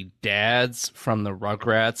the dads from the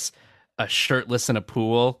Rugrats shirtless in a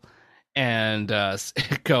pool and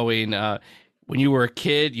going, when you were a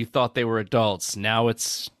kid, you thought they were adults. Now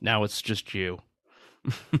it's just you.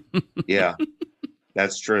 Yeah,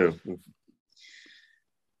 that's true.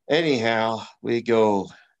 Anyhow, we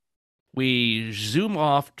zoom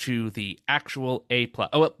off to the actual A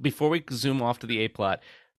plot. Oh, well, before we zoom off to the A plot,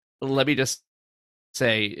 let me just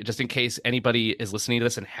say, just in case anybody is listening to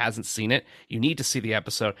this and hasn't seen it, you need to see the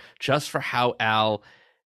episode just for how Al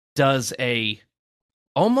does a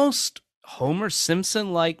almost Homer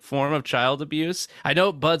Simpson-like form of child abuse. I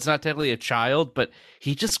know Bud's not technically a child, but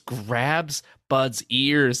he just grabs Bud's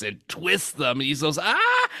ears and twists them, and he goes,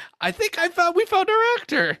 I think we found our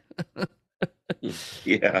actor.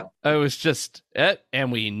 Yeah. I was just,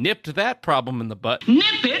 and we nipped that problem in the butt.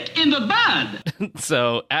 Nip it in the bud.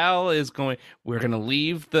 So Al is we're going to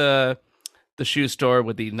leave the shoe store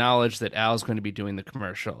with the knowledge that Al's going to be doing the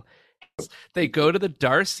commercial. They go to the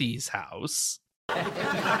Darcy's house.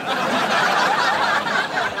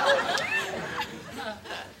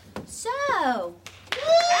 So,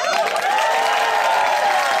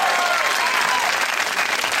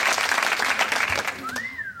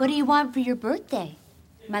 what do you want for your birthday,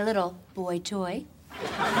 my little boy toy?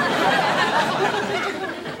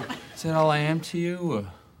 Is that all I am to you, a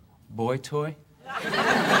boy toy?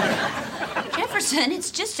 Jefferson,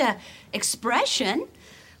 it's just a expression,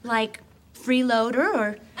 like freeloader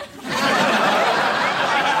or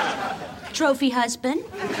trophy husband.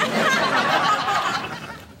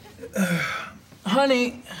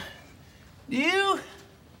 Honey, do you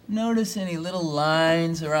notice any little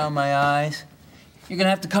lines around my eyes? You're gonna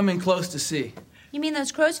have to come in close to see. You mean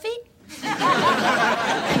those crow's feet?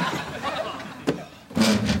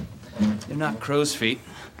 They're not crow's feet.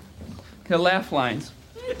 They're laugh lines.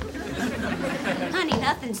 Honey,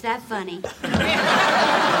 nothing's that funny.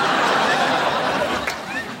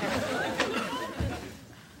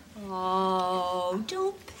 Oh,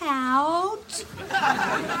 don't pout.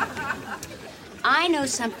 I know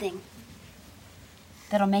something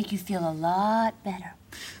that'll make you feel a lot better.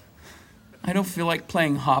 I don't feel like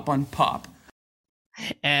playing hop on pop.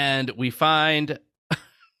 And we find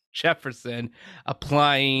Jefferson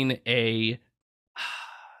applying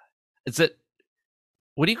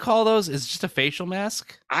what do you call those? Is it just a facial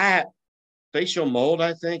mask? Facial mold,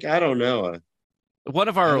 I think. I don't know. One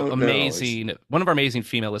of our amazing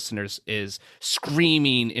female listeners is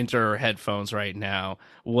screaming into her headphones right now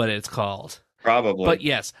what it's called. Probably. But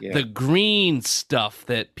yes, the green stuff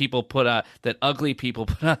that people put on, that ugly people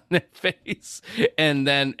put on their face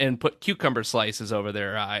and put cucumber slices over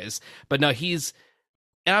their eyes. But no,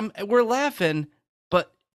 we're laughing,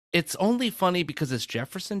 but it's only funny because it's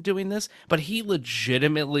Jefferson doing this, but he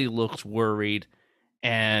legitimately looks worried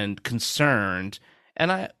and concerned.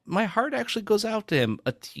 And my heart actually goes out to him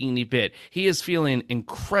a teeny bit. He is feeling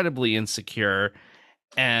incredibly insecure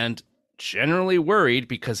and generally worried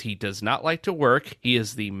because he does not like to work. He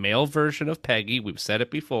is the male version of Peggy. We've said it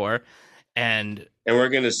before. And we're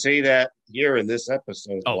going to see that here in this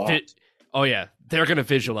episode a lot. Yeah. They're going to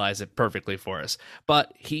visualize it perfectly for us.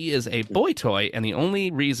 But he is a boy toy, and the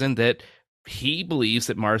only reason that he believes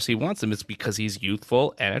that Marcy wants him is because he's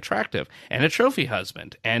youthful and attractive and a trophy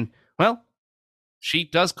husband. And, well, she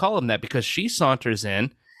does call him that because she saunters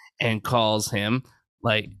in and calls him,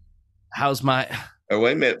 like, how's my... Oh,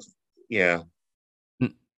 wait a minute. Yeah.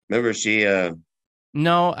 Remember she...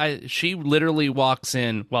 No, she literally walks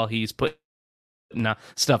in while he's putting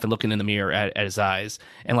stuff and looking in the mirror at his eyes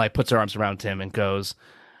and, like, puts her arms around him and goes,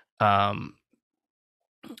 so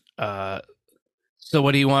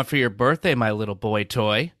what do you want for your birthday, my little boy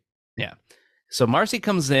toy? Yeah. So Marcy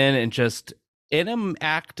comes in and just... in an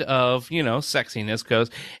act of, sexiness goes,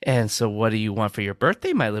 and so what do you want for your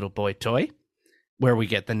birthday, my little boy toy? Where we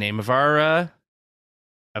get the name of our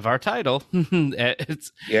title. And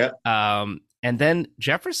then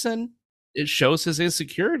Jefferson shows his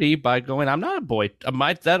insecurity by going, I'm not a boy. Am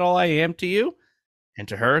that all I am to you? And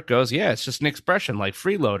to her it goes, yeah, it's just an expression like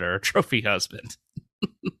freeloader or trophy husband.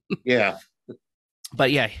 Yeah.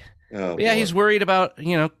 But yeah. Oh, yeah, he's worried about,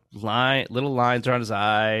 little lines around his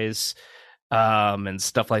eyes. And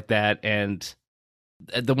stuff like that. And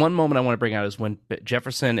the one moment I want to bring out is when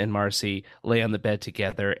Jefferson and Marcy lay on the bed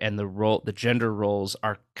together, and the gender roles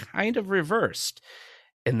are kind of reversed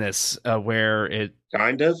in this, where it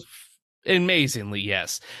kind of amazingly,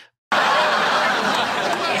 yes. No,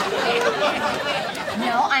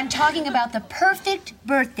 I'm talking about the perfect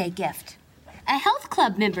birthday gift. A health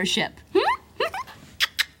club membership.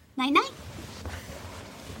 Night-night.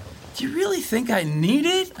 Do you really think I need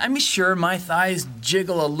it? I mean, sure, my thighs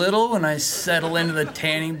jiggle a little when I settle into the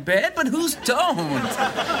tanning bed, but whose don't?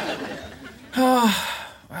 Oh,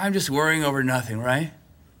 I'm just worrying over nothing, right?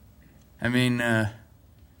 I mean, I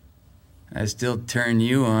still turn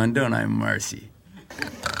you on, don't I, Marcy?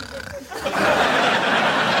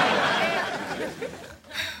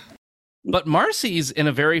 But Marcy's in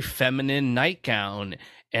a very feminine nightgown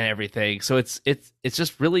and everything, so it's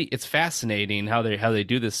just really, it's fascinating how they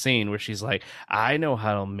do this scene where she's like, I know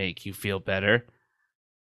how to make you feel better,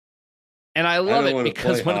 and I love it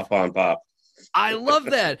because Hop on Pop. I love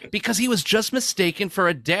that because he was just mistaken for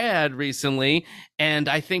a dad recently, and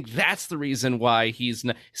I think that's the reason why it's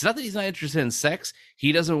not that he's not interested in sex.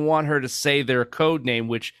 He doesn't want her to say their code name,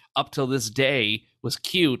 which up till this day was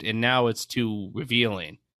cute, and now it's too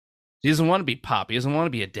revealing. He doesn't want to be Pop. He doesn't want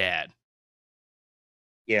to be a dad.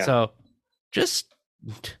 Yeah. So, just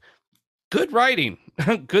good writing,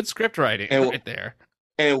 good script writing right there.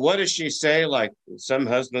 And what does she say? Like some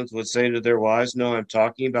husbands would say to their wives, no, I'm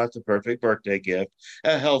talking about the perfect birthday gift,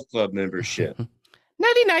 a health club membership.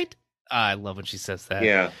 Nighty night. I love when she says that.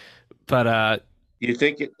 Yeah. But you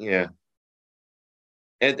think it, yeah.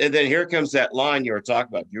 And then here comes that line you were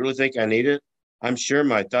talking about. You really think I need it? I'm sure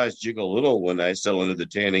my thighs jiggle a little when I settle into the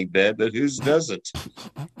tanning bed, but whose doesn't?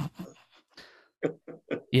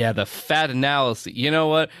 Yeah, the fat analysis. You know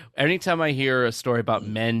what? Anytime I hear a story about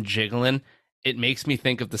men jiggling, it makes me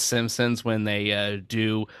think of The Simpsons when they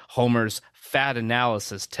do Homer's fat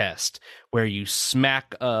analysis test, where you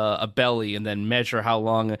smack a belly and then measure how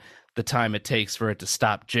long the time it takes for it to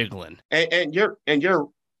stop jiggling. And you're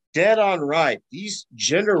dead on right. These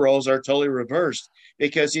gender roles are totally reversed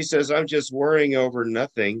because he says, I'm just worrying over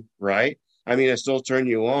nothing, right? I mean, I still turn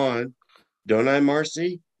you on. Don't I,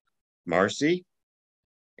 Marcy? Marcy?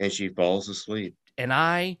 And she falls asleep. And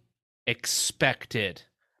I expected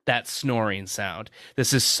that snoring sound.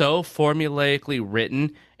 This is so formulaically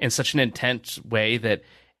written in such an intense way that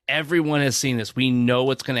everyone has seen this. We know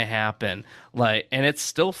what's going to happen. Like, and it's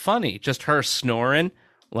still funny. Just her snoring.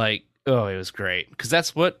 Like, oh, it was great. Because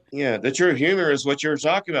that's what... Yeah, the true humor is what you're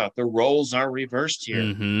talking about. The roles are reversed here.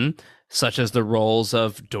 Mm-hmm. Such as the roles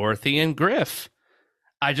of Dorothy and Griff.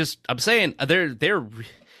 I'm saying, they're...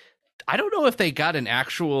 I don't know if they got an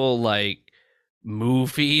actual, like,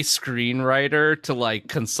 movie screenwriter to, like,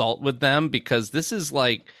 consult with them, because this is,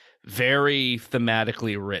 like, very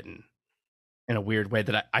thematically written. in a weird way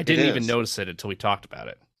that I didn't even notice it until we talked about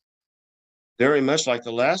it. Very much like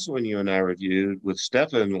the last one you and I reviewed with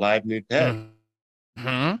Stefan, Live Nude Pet.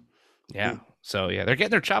 Mm-hmm. Yeah. So yeah, they're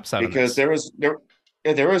getting their chops out because there was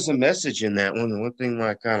a message in that one. And one thing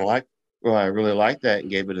I kind of like, well, I really liked that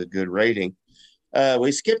and gave it a good rating.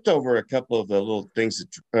 We skipped over a couple of the little things.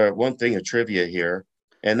 One thing of trivia here,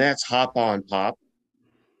 and that's Hop on Pop.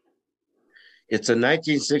 It's a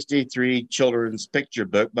 1963 children's picture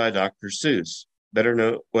book by Dr. Seuss. Better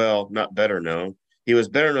known, well, not better known. He was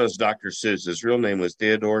better known as Dr. Seuss. His real name was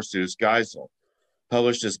Theodore Seuss Geisel.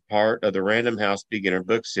 Published as part of the Random House Beginner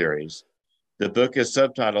book series. The book is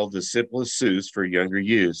subtitled The Simplest Seuss for Younger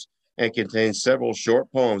Use and contains several short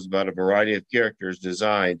poems about a variety of characters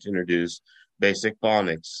designed to introduce basic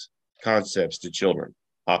phonics concepts to children.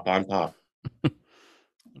 Hop on Pop.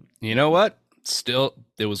 You know what? Still,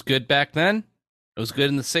 it was good back then. It was good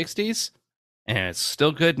in the 60s, and it's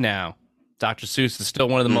still good now. Dr. Seuss is still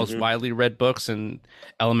one of the most widely read books in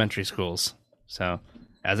elementary schools. So,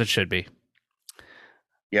 as it should be.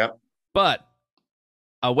 Yep. But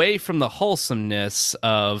away from the wholesomeness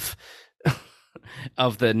of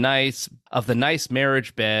the nice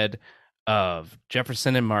marriage bed of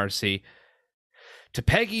Jefferson and Marcy, to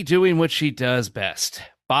Peggy doing what she does best,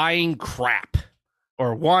 buying crap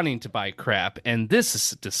or wanting to buy crap. And this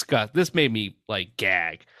is disgusting. This made me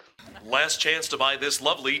gag. Last chance to buy this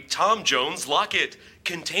lovely Tom Jones locket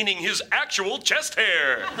containing his actual chest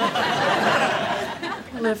hair.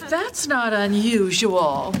 Well, if that's not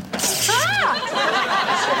unusual.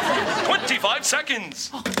 25 seconds.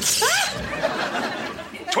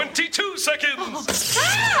 22 seconds.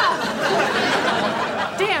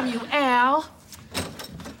 Damn you, Al.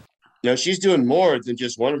 No, she's doing more than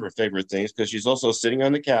just one of her favorite things because she's also sitting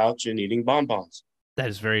on the couch and eating bonbons. That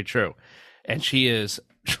is very true. And she is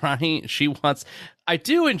trying, I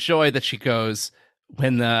do enjoy that she goes,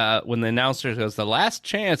 when the announcer goes, the last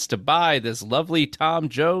chance to buy this lovely Tom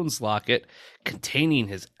Jones locket containing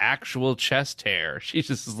his actual chest hair. She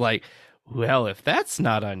just is like, well, if that's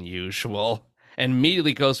not unusual, and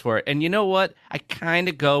immediately goes for it. And you know what? I kind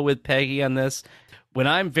of go with Peggy on this. When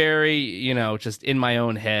I'm very, just in my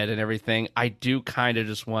own head and everything, I do kind of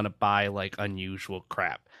just want to buy unusual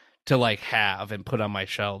crap to have and put on my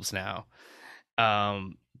shelves now.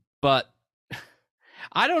 But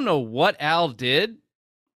I don't know what Al did,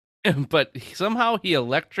 but somehow he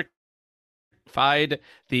electrified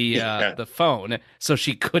the phone so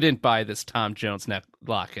she couldn't buy this Tom Jones neck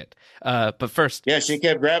locket. But first, yeah, she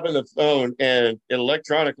kept grabbing the phone and it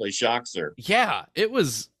electronically shocks her. Yeah, it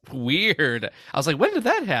was weird. I was like, when did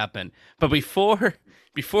that happen? But before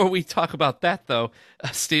we talk about that, though,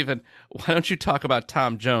 Stephen, why don't you talk about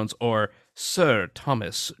Tom Jones, or Sir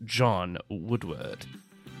Thomas John Woodward?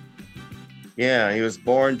 Yeah, he was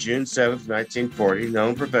born June 7th, 1940,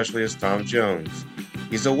 known professionally as Tom Jones.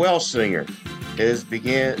 He's a Welsh singer.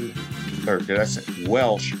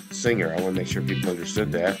 Welsh singer. I want to make sure people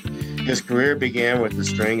understood that. His career began with a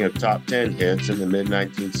string of top 10 hits in the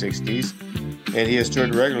mid-1960s, and he has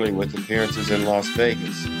toured regularly with appearances in Las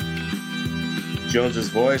Vegas. Jones's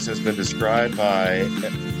voice has been described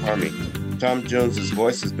Tom Jones's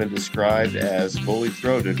voice has been described as fully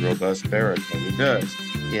throated, robust baritone. He does.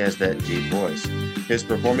 He has that deep voice. His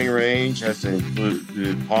performing range has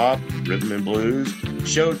included pop, rhythm and blues,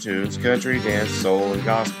 show tunes, country, dance, soul, and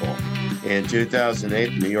gospel. In 2008,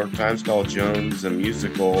 the New York Times called Jones a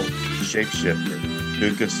musical shapeshifter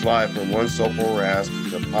who could slide from one soulful rasp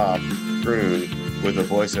to pop croon with a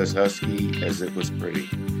voice as husky as it was pretty.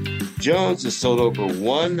 Jones has sold over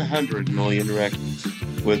 100 million records,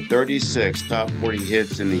 with 36 top 40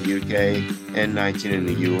 hits in the UK and 19 in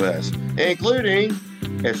the US, including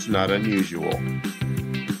It's Not Unusual,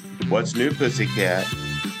 What's New Pussycat,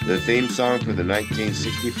 the theme song for the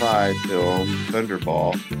 1965 film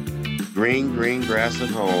Thunderball, Green Green Grass at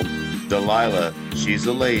Home, Delilah, She's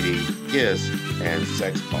a Lady, Kiss, and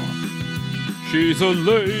Sex Bomb. She's a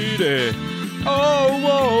lady. Oh,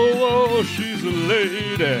 whoa, whoa, she's a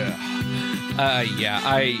lady.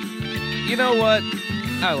 You know what?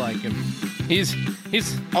 I like him. He's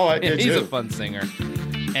a fun singer.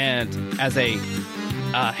 And as a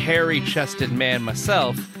hairy-chested man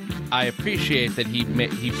myself, I appreciate that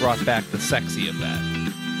he brought back the sexy of that.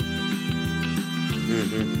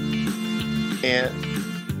 Mm-hmm.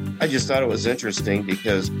 And I just thought it was interesting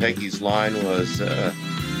because Peggy's line was,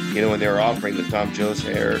 when they were offering the Tom Jones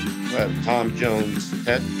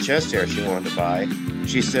chest hair she wanted to buy,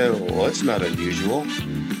 she said, well, it's not unusual.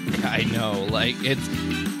 I know,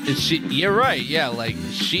 you're right, yeah,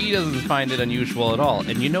 she doesn't find it unusual at all.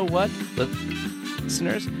 And you know what?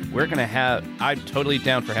 listeners, I'm totally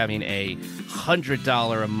down for having a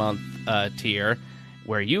 $100 a month tier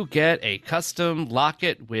where you get a custom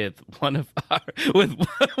locket with one of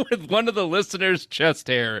the listeners' chest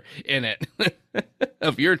hair in it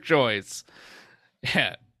of your choice.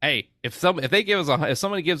 Yeah. Hey, if somebody gives us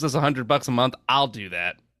 $100 a month, I'll do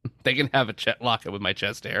that. They can have a locket with my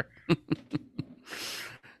chest hair.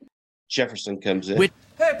 Jefferson comes in. Hey,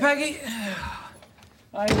 Peggy.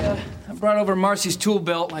 I brought over Marcy's tool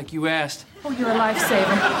belt like you asked. Oh, you're a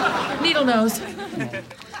lifesaver. Needle nose.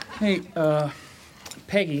 Hey,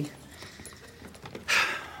 Peggy,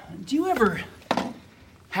 do you ever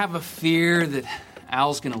have a fear that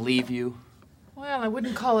Al's gonna leave you? Well, I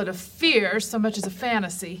wouldn't call it a fear so much as a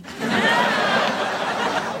fantasy.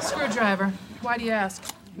 Screwdriver, why do you ask?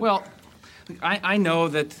 Well, I know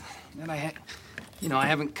that I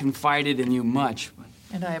haven't confided in you much.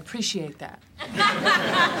 And I appreciate that.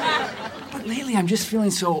 But lately I'm just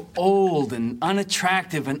feeling so old and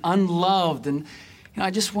unattractive and unloved, and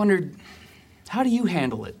I just wondered, how do you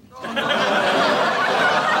handle it?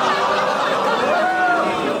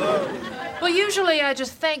 Well, usually I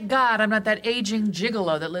just thank God I'm not that aging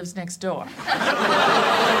gigolo that lives next door.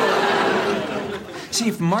 See,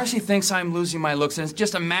 if Marcy thinks I'm losing my looks, and it's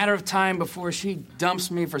just a matter of time before she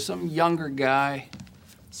dumps me for some younger guy.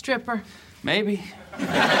 Stripper. Maybe. With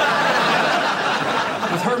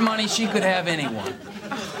her money, she could have anyone.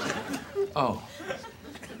 Oh.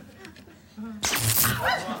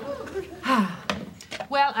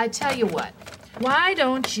 Well, I tell you what. Why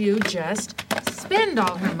don't you just spend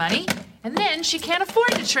all her money, and then she can't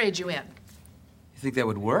afford to trade you in? You think that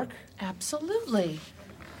would work? Absolutely.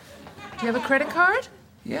 Do you have a credit card?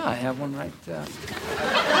 Yeah, I have one right there.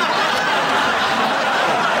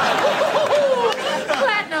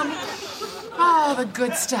 Platinum. Oh, the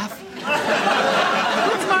good stuff.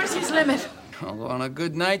 What's Marcy's limit? Oh, on a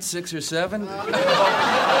good night, 6 or 7. A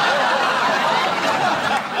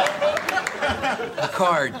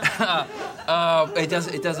card. It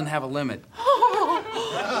doesn't have a limit.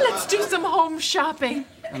 Oh, let's do some home shopping.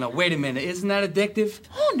 Oh, no, wait a minute. Isn't that addictive?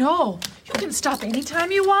 Oh, no. You can stop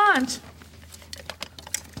anytime you want.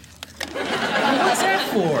 What's that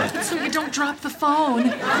for? So you don't drop the phone.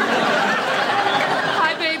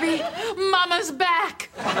 Hi, baby. Mama's back.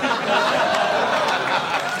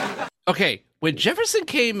 Okay, when Jefferson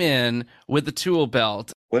came in with the tool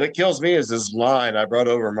belt. What it kills me is his line, I brought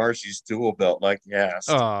over Marcy's tool belt like you asked.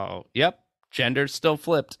 Oh, yep. Gender's still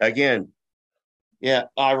flipped. Again. Yeah,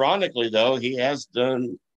 ironically, though, he has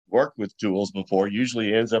done work with tools before. Usually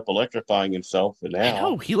he ends up electrifying himself. And now, I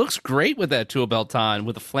know, he looks great with that tool belt on,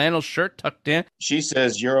 with a flannel shirt tucked in. She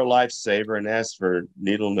says, you're a lifesaver, and asks for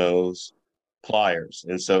needle nose pliers.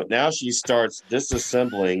 And so now she starts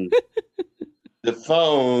disassembling the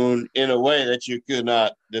phone in a way that you could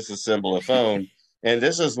not disassemble a phone. And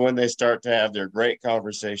this is when they start to have their great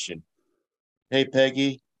conversation. Hey,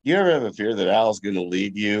 Peggy, you ever have a fear that Al's going to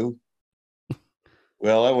leave you?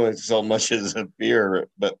 Well, I wouldn't so much as a fear,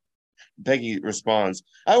 but Peggy responds,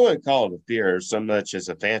 I wouldn't call it a fear so much as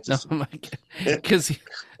a fantasy. Oh my God. Because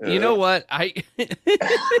you know what? I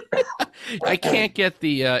can't get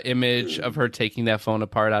the image of her taking that phone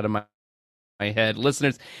apart out of my head.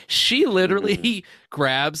 Listeners, she literally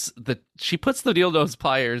she puts the needle nose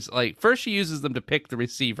pliers, like, first she uses them to pick the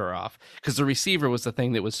receiver off, because the receiver was the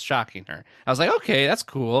thing that was shocking her. I was like, okay, that's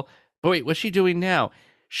cool. But wait, what's she doing now?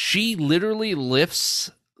 She literally lifts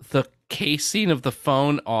the casing of the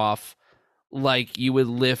phone off like you would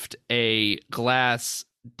lift a glass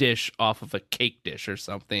dish off of a cake dish or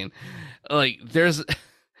something. Like, there's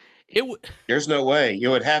no way.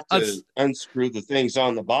 You would have to unscrew the things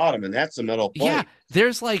on the bottom, and that's a metal plate. Yeah,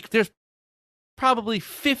 there's probably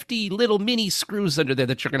 50 little mini screws under there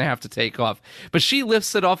that you're going to have to take off. But she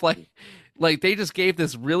lifts it off like they just gave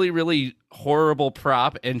this really, really horrible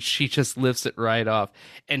prop, and she just lifts it right off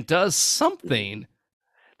and does something.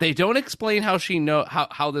 They don't explain how she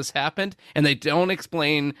how this happened, and they don't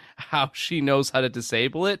explain how she knows how to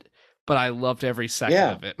disable it, but I loved every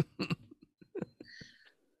second of it.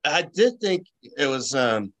 I did think it was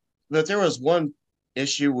that there was one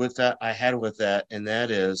issue with that I had with that, and that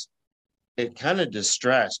is it kind of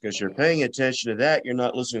distracts, because you're paying attention to that. You're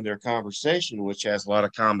not listening to their conversation, which has a lot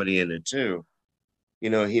of comedy in it too. You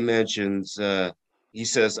know, he mentions, he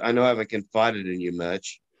says, I know I haven't confided in you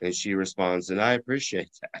much. And she responds, and I appreciate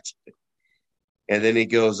that. And then he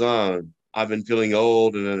goes on, I've been feeling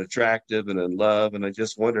old and unattractive and in love. And I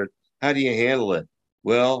just wondered, how do you handle it?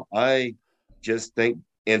 Well, I just thank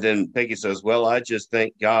And then Peggy says, well, I just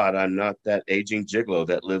thank God I'm not that aging gigolo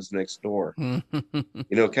that lives next door. Kind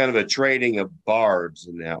of a trading of barbs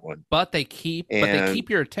in that one. But they keep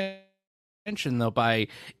your attention though by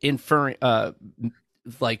inferring,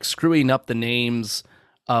 like screwing up the names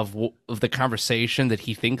of the conversation that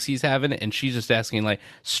he thinks he's having, and she's just asking like,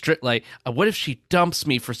 what if she dumps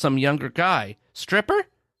me for some younger guy? Stripper?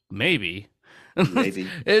 Maybe.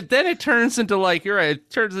 Then it turns into like, you're right. It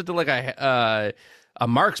turns into like a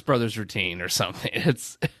Marx Brothers routine or something.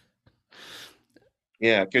 It's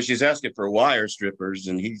because she's asking for wire strippers,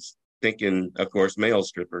 and he's thinking, of course, male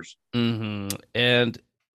strippers. Mm-hmm.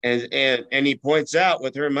 And he points out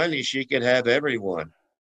with her money, she could have everyone,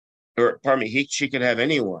 or pardon me, she could have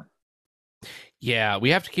anyone. Yeah, we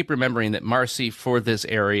have to keep remembering that Marcy, for this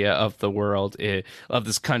area of the world, of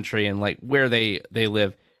this country, and like where they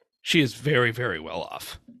live, she is very, very well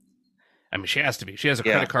off. I mean, she has to be. She has a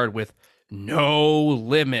credit card with no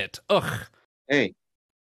limit. Ugh. Hey,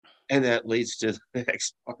 and that leads to the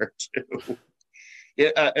next part too.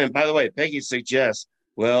 And by the way, Peggy suggests,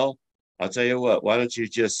 well, I'll tell you what, why don't you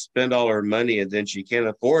just spend all her money and then she can't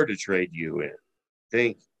afford to trade you in?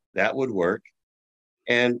 Think that would work.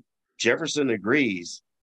 And Jefferson agrees.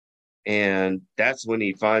 And that's when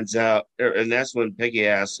he finds out, and that's when Peggy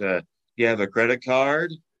asks, do you have a credit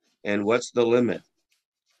card? And what's the limit?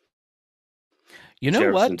 You know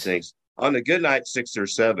Jefferson what? thinks, on a good night, 6 or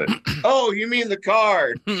 7. Oh, you mean the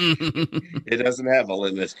card? It doesn't have a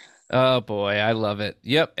limit. Oh boy, I love it.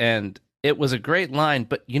 Yep, and it was a great line.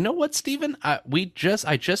 But you know what, Stephen? I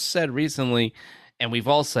just said recently, and we've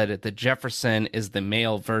all said it, that Jefferson is the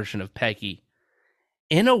male version of Peggy.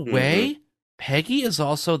 In a way, Peggy is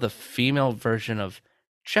also the female version of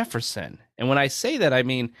Jefferson. And when I say that, I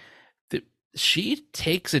mean she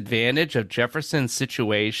takes advantage of Jefferson's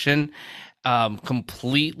situation,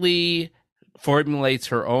 completely formulates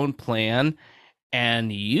her own plan,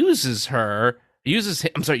 and uses him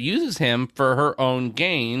for her own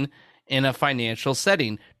gain in a financial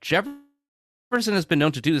setting. Jefferson has been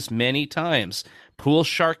known to do this many times. Pool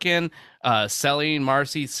sharking, selling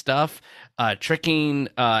Marcy's stuff, tricking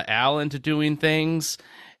Al into doing things.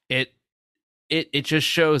 It just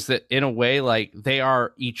shows that in a way, like, they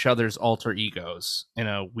are each other's alter egos in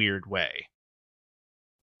a weird way.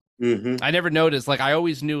 I never noticed, like, I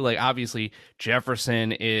always knew, like, obviously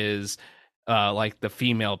Jefferson is like the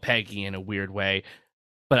female Peggy in a weird way,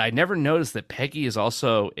 but I never noticed that Peggy is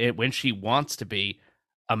also, when she wants to be,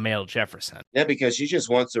 a male Jefferson. Yeah, because she just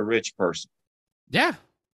wants a rich person. Yeah.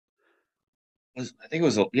 I think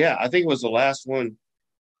it was the last one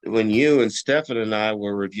when you and Stefan and I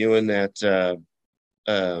were reviewing that the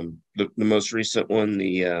most recent one,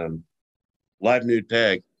 the Live Nude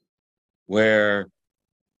Peg, where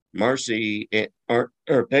Marcy or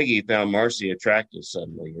Peggy found Marcy attractive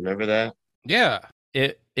suddenly. Remember that? Yeah.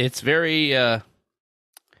 It's very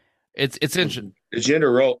it's interesting. The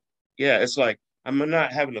gender role. Yeah, it's like I'm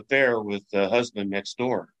not having an affair with the husband next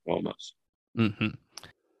door almost. Mm-hmm.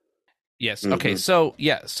 Yes. Okay. So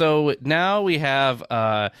now we have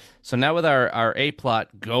now with our A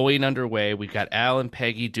plot going underway, we've got Al and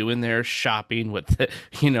Peggy doing their shopping with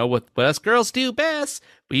what us girls do best.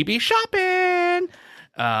 We be shopping.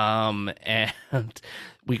 And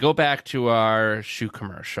we go back to our shoe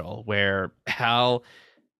commercial where Al,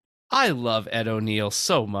 I love Ed O'Neill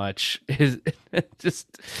so much.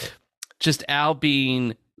 Just Al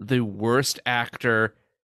being the worst actor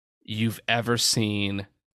you've ever seen.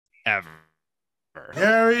 Ever.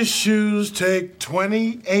 Gary's shoes take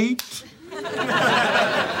 28.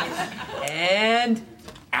 And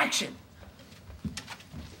action.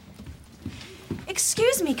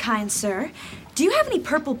 Excuse me, kind sir. Do you have any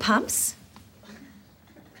purple pumps?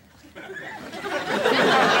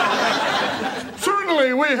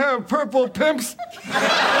 Certainly, we have purple pimps.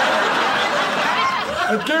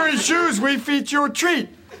 At Gary's Shoes, we feature your treat.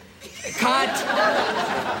 Cut.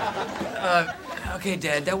 Okay,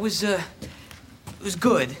 Dad, that was, it was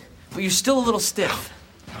good, but you're still a little stiff.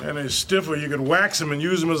 And he's stiffer, you could wax him and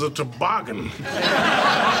use him as a toboggan.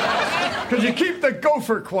 Because you keep the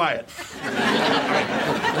gopher quiet.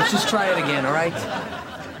 Let's just try it again, all right?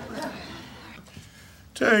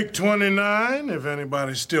 Take 29, if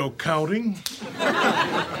anybody's still counting.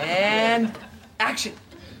 And action.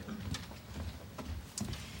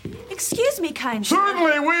 Excuse me, kind sir.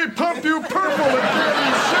 Certainly, we pump you purple at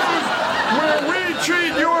Gary's Shoes, where we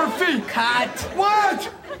treat your feet. Cut. What?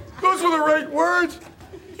 Those were the right words?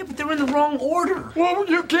 Yeah, but they're in the wrong order. Well,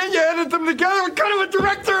 you can't. You edit them together. What kind of a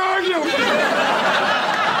director are you?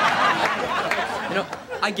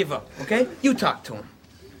 I give up, okay? You talk to him.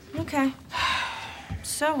 Okay.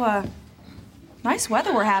 So, Nice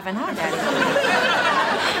weather we're having, huh, Daddy?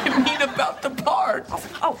 I mean about the part.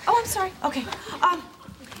 Oh, I'm sorry. Okay.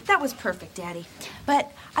 That was perfect, Daddy.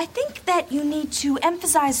 But I think that you need to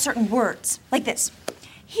emphasize certain words, like this.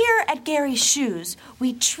 Here at Gary's Shoes,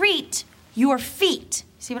 we treat your feet.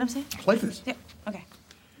 See what I'm saying? Like this. Yeah. Okay.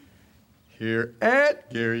 Here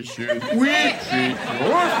at Gary's Shoes, we treat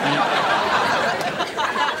your feet.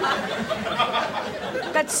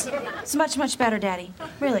 That's much, much better, Daddy.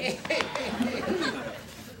 Really.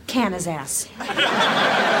 Can his ass.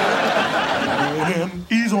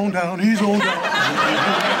 Ease on down, ease on down.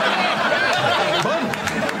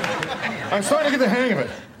 I'm starting to get the hang of it.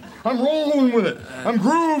 I'm rolling with it. I'm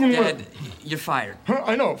grooving with it. Dad, you're fired. Huh,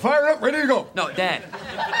 I know. Fire up, ready to go. No, Dad.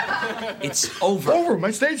 It's over. Over.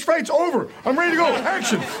 My stage fright's over. I'm ready to go.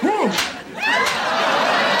 Action. Woo.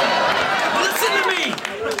 Listen to me.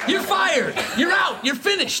 You're fired. You're out. You're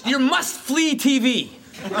finished. You're must-flee TV.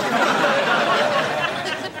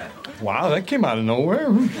 Wow, that came out of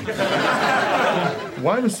nowhere.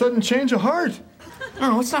 Why the sudden change of heart?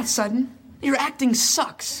 No, it's not sudden. Your acting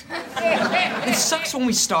sucks. It sucks when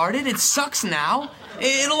we started. It sucks now.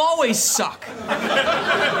 It'll always suck.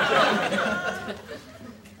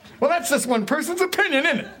 Well, that's just one person's opinion,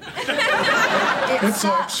 isn't it? It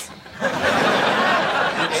sucks.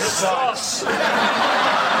 It sucks.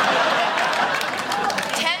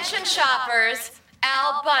 Attention shoppers,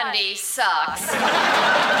 Al Bundy sucks.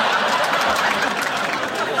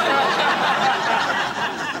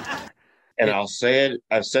 And I'll say it,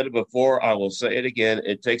 I've said it before, I will say it again.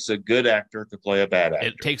 It takes a good actor to play a bad actor.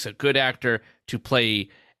 It takes a good actor to play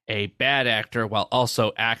a bad actor while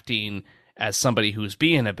also acting as somebody who's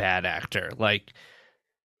being a bad actor. Like,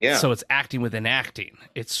 yeah. So it's acting within acting.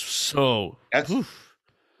 It's so...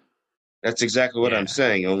 That's exactly what I'm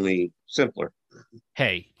saying, only simpler.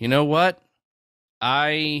 Hey, you know what?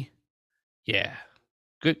 Good.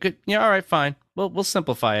 Yeah, all right, fine. We'll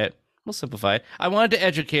simplify it. We'll simplify it. I wanted to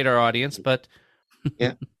educate our audience, but...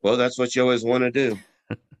 Yeah, well, that's what you always want to do.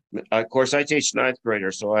 Of course, I teach ninth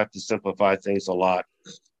graders, so I have to simplify things a lot.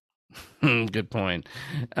 Good point.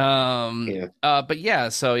 But yeah,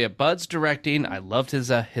 so yeah, Bud's directing. I loved his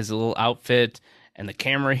little outfit and the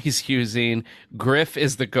camera he's using. Griff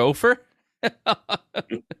is the gopher.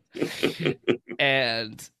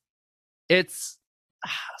 And it's...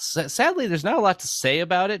 Sadly, there's not a lot to say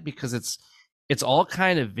about it because it's all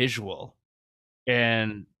kind of visual,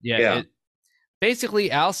 and basically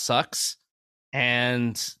Al sucks,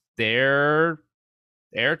 and they're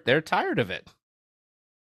tired of it.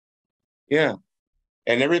 Yeah,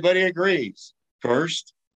 and everybody agrees.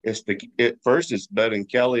 First, it's Bud and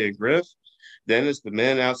Kelly and Griff, then it's the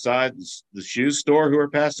men outside the shoe store who are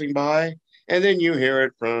passing by, and then you hear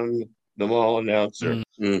it from the mall announcer.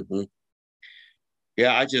 Mm-hmm.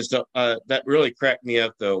 Yeah, I just that really cracked me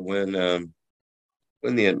up though when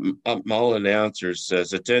the mall announcer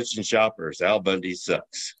says, "Attention shoppers, Al Bundy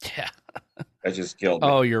sucks." Yeah, that just killed me.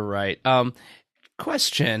 Oh, you're right.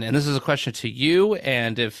 Question, and this is a question to you,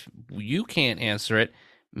 and if you can't answer it,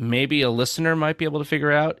 maybe a listener might be able to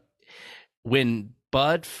figure out when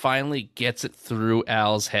Bud finally gets it through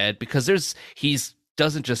Al's head, because he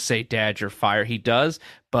doesn't just say, "Dad, you're fired." He does,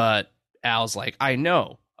 but Al's like, "I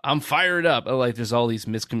know. I'm fired up." Like there's all these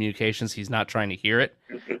miscommunications. He's not trying to hear it.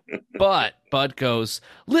 But Bud goes,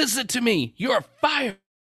 "Listen to me. You're fired.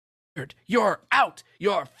 You're out.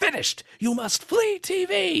 You're finished. You must flee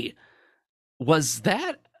TV." Was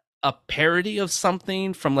that a parody of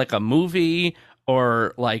something from like a movie,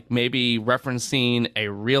 or like maybe referencing a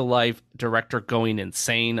real life director going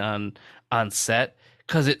insane on set?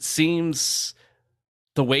 Because it seems...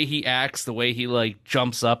 the way he acts, the way he like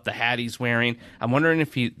jumps up, the hat he's wearing. I'm wondering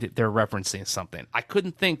if they're referencing something. I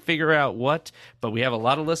couldn't figure out what, but we have a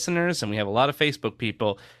lot of listeners and we have a lot of Facebook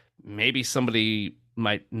people. Maybe somebody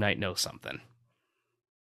might know something.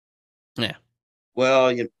 Yeah.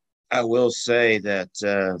 Well, I will say that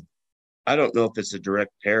I don't know if it's a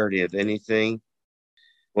direct parody of anything.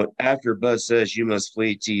 But after Bud says you must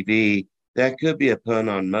flee TV, that could be a pun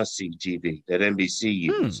on Must See TV that NBC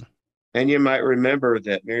used. And you might remember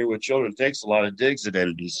that Married with Children takes a lot of digs at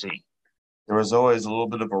NBC. There was always a little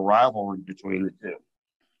bit of a rivalry between the two.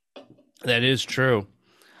 That is true.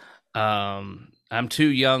 I'm too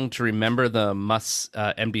young to remember the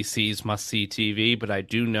NBC's Must See TV, but I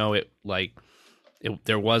do know it.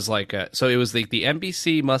 There was like a... So it was the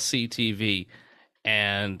NBC Must See TV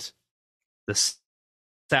and the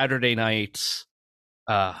Saturday night...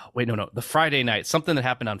 the Friday night, something that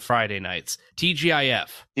happened on Friday nights. TGIF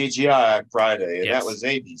Friday, and yes. That was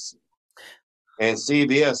ABC. And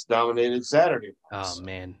CBS dominated Saturday nights. Oh,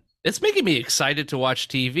 man. It's making me excited to watch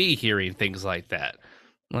TV hearing things like that.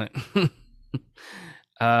 Like, Believe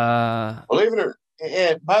it or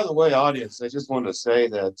and by the way, audience, I just want to say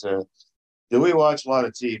that do we watch a lot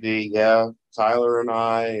of TV? Yeah, Tyler and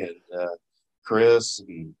I and Chris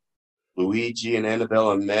and Luigi and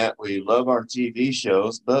Annabelle and Matt, we love our TV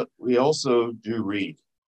shows, but we also do read.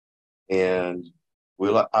 And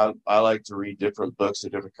I like to read different books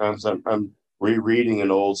at different times. I'm rereading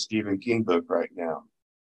an old Stephen King book right now.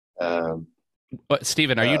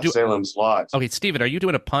 Stephen, are you doing Salem's Lot? Okay, Stephen, are you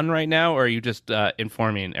doing a pun right now, or are you just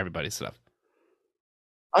informing everybody stuff?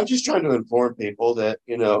 I'm just trying to inform people that,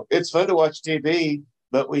 it's fun to watch TV,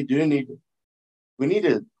 but we need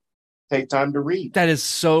to take time to read. That is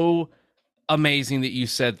so amazing that you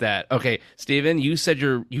said that. Okay, Stephen, you said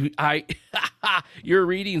you're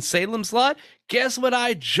reading Salem's Lot. Guess what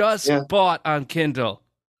I just bought on Kindle?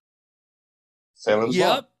 Salem's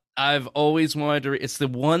Lot. I've always wanted to read. It's the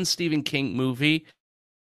one Stephen King movie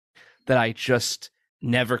that I just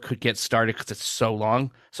never could get started because it's so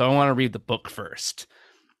long. So I want to read the book first.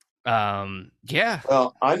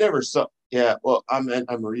 Well, I never saw. Yeah, well, I'm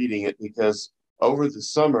reading it because over the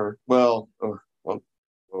summer. Well,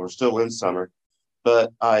 we're still in summer,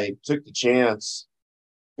 but I took the chance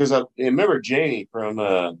because I remember Janie from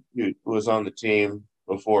who was on the team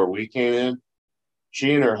before we came in.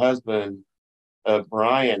 She and her husband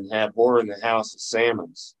Brian had War in the House of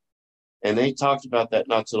Salmons, and they talked about that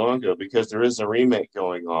not so long ago because there is a remake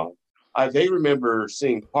going on. They remember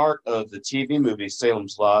seeing part of the TV movie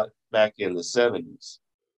Salem's Lot back in the 70s,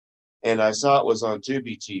 and I saw it was on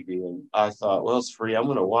Tubi TV, and I thought, well, it's free. I'm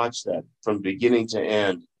going to watch that from beginning to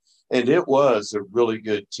end, and it was a really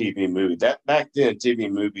good TV movie. That back then, TV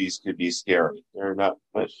movies could be scary. They're not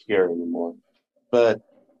much scary anymore, but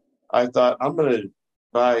I thought I'm going to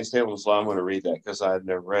buy Salem's Lot. I'm going to read that because I've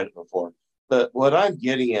never read it before. But what I'm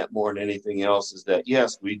getting at more than anything else is that,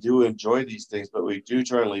 yes, we do enjoy these things, but we do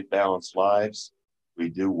try and lead balanced lives. We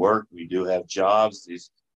do work. We do have jobs.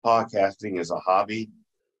 Podcasting is a hobby.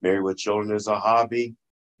 Married with Children is a hobby.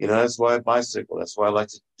 That's why I bicycle. That's why I like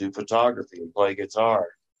to do photography and play guitar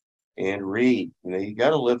and read. You got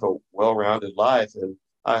to live a well-rounded life. And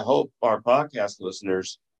I hope our podcast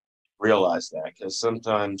listeners realize that, because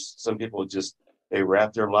sometimes some people they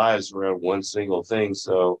wrap their lives around one single thing.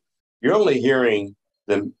 So you're only hearing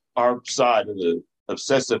our side of the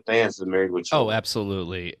obsessive fans of Married with Children. Oh,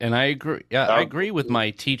 absolutely. And I agree. I agree with my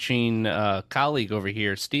teaching colleague over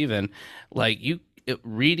here, Stephen. Like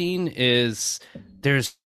reading there's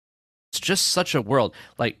just such a world.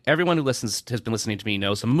 Like everyone who has been listening to me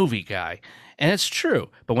knows I'm a movie guy. And it's true.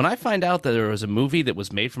 But when I find out that there was a movie that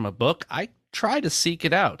was made from a book, I try to seek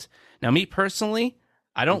it out. Now, me personally,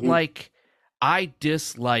 I don't I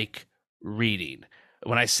dislike reading.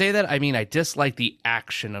 When I say that, I mean I dislike the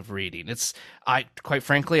action of reading. Quite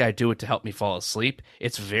frankly, I do it to help me fall asleep.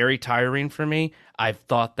 It's very tiring for me. I've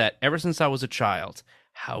thought that ever since I was a child.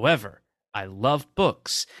 However, I love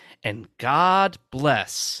books, and God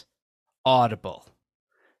bless Audible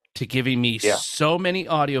to giving me so many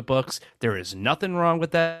audiobooks. There is nothing wrong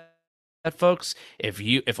with that, folks.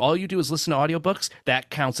 If all you do is listen to audiobooks,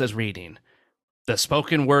 that counts as reading. The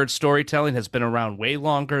spoken word storytelling has been around way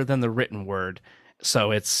longer than the written word. So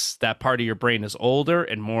it's that part of your brain is older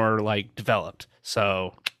and more developed.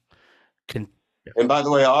 So and by the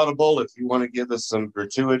way, Audible, if you want to give us some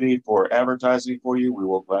gratuity for advertising for you, we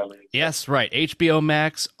will gladly. Yes, right. HBO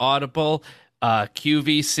Max, Audible,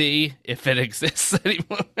 QVC, if it exists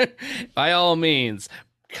anymore, by all means,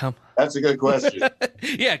 come. That's a good question.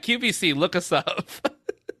 Yeah, QVC, look us up.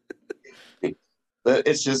 But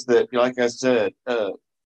it's just that, like I said,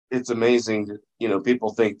 it's amazing.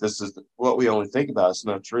 People think this is what we only think about. It's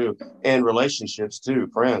not true. And relationships too,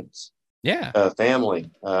 friends,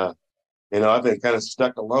 family. I've been kind of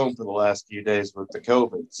stuck alone for the last few days with the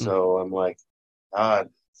COVID. So I'm like, God,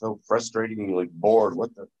 so frustratingly bored.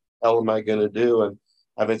 What the hell am I going to do? And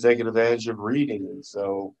I've been taking advantage of reading. And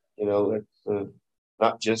so, it's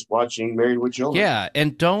not just watching Married with Children. Yeah,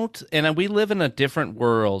 and we live in a different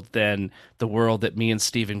world than the world that me and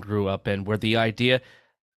Stephen grew up in, where the idea,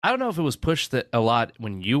 I don't know if it was pushed a lot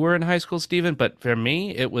when you were in high school, Stephen, but for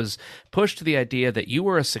me, it was pushed to the idea that you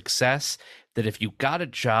were a success, that if you got a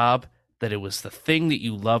job, that it was the thing that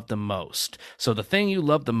you loved the most. So the thing you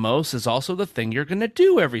love the most is also the thing you're going to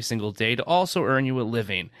do every single day to also earn you a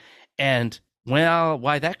living. And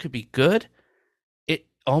why that could be good,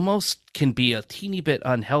 almost can be a teeny bit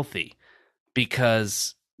unhealthy,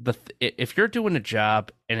 because if you're doing a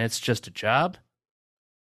job and it's just a job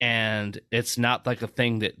and it's not like a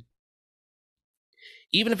thing that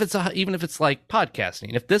even if it's like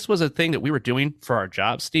podcasting, if this was a thing that we were doing for our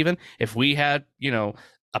jobs, Stephen, if we had, a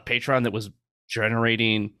Patreon that was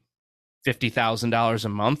generating $50,000 a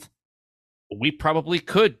month, we probably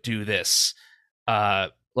could do this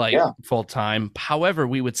full time. However,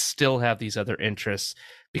 we would still have these other interests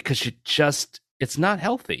because it's not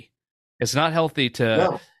healthy. It's not healthy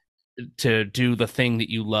to do the thing that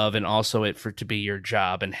you love and also it for to be your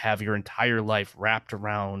job and have your entire life wrapped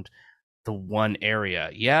around the one area.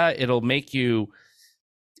 Yeah, it'll make you,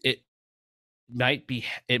 it might be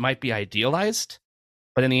idealized,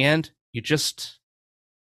 but in the end, you just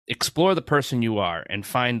explore the person you are and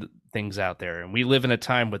find things out there. And we live in a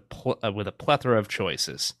time with a plethora of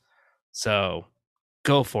choices. So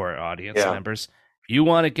go for it, audience members. If you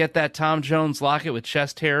want to get that Tom Jones locket with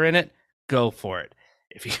chest hair in it, go for it.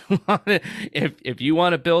 If you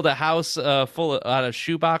want to build a house full out of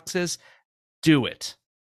shoe boxes, do it.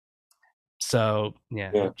 So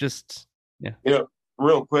just.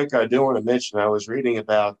 Real quick, I do want to mention I was reading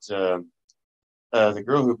about the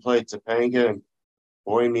girl who played Topanga in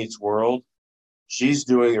Boy Meets World. She's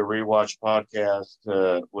doing a rewatch podcast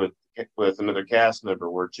with another cast member,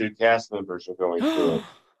 where two cast members are going through it.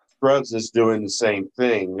 Scrubs is doing the same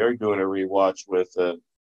thing. They're doing a rewatch with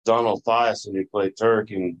Donald Faison, who played Turk,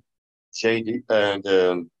 and JD,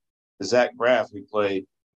 and Zach Braff, who played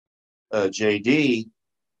JD.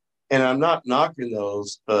 And I'm not knocking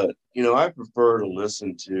those, but I prefer to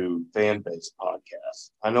listen to fan-based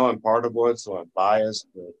podcasts. I know I'm part of one, so I'm biased,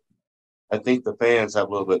 but I think the fans have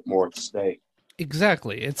a little bit more at stake.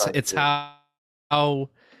 Exactly. It's how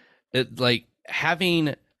it, like,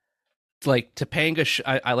 having like Topanga.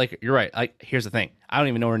 I like it. You're right. Here's the thing. I don't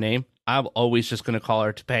even know her name. I'm always just going to call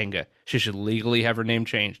her Topanga. She should legally have her name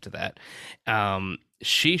changed to that.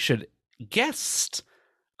 She should guest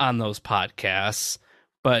on those podcasts,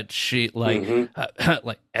 but she like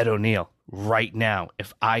Ed O'Neill. Right now,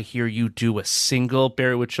 if I hear you do a single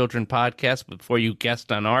Buried with Children podcast before you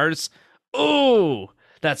guest on ours, oh,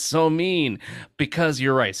 that's so mean. Because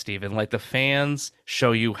you're right, Stephen. Like, the fans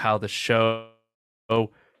show you how the show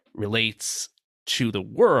relates to the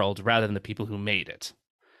world rather than the people who made it.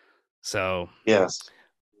 So yes,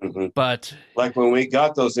 but like when we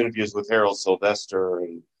got those interviews with Harold Sylvester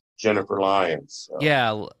and Jennifer Lyons. So.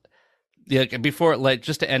 Yeah. Before, like,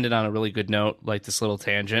 just to end it on a really good note, like this little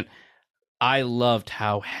tangent. I loved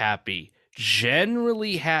how happy,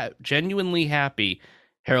 genuinely happy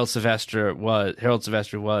Harold Sylvester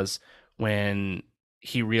was when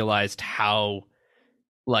he realized how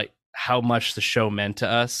much the show meant to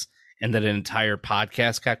us, and that an entire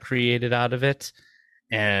podcast got created out of it,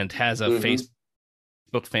 and has a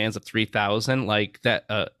Facebook fans of 3,000 like that,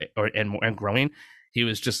 and growing. He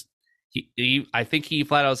was just I think he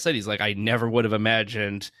flat out said, he's like, I never would have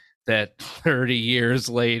imagined that 30 years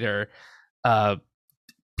later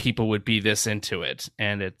people would be this into it,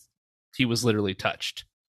 and he was literally touched.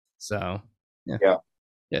 So yeah.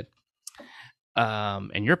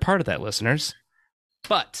 And you're part of that, listeners.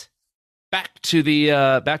 But back to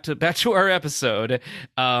our episode.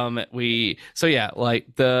 So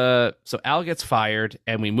Al gets fired,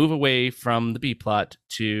 and we move away from the B plot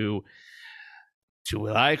to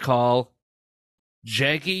what I call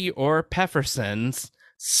Jaggy or Pefferson's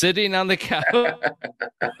sitting on the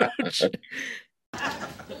couch.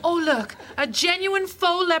 Oh, look, a genuine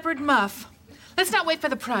faux leopard muff. Let's not wait for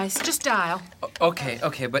the price. Just dial.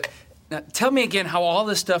 Okay, but now tell me again how all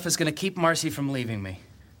this stuff is going to keep Marcy from leaving me.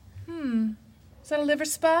 Is that a liver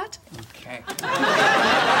spot? Okay.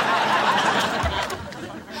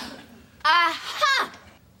 Aha!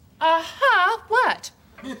 Aha! What?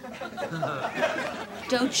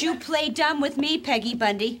 Don't you play dumb with me, Peggy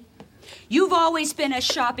Bundy. You've always been a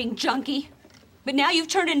shopping junkie, but now you've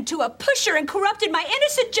turned into a pusher and corrupted my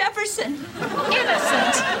innocent Jefferson.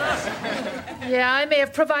 Innocent? Yeah, I may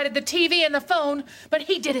have provided the TV and the phone, but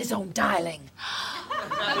he did his own dialing.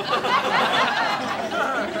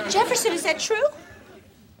 Jefferson, is that true?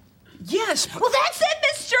 Yes. But... Well, that's it,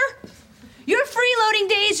 mister. Your freeloading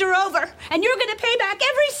days are over, and you're going to pay back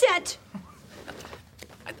every cent.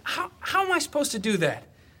 How am I supposed to do that?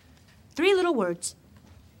 3 little words.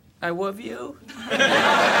 I love you.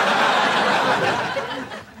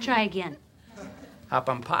 Try again. Hop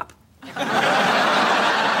on pop.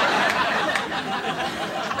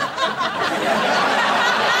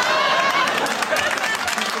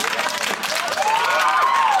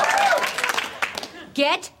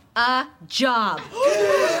 Get a job.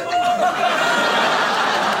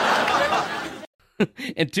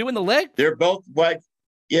 And doing the leg? They're both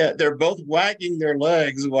they're both wagging their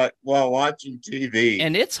legs while watching TV.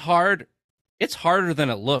 And it's hard it's harder than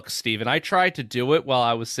it looks, Steven. I tried to do it while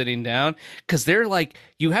I was sitting down because they're like,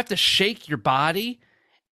 you have to shake your body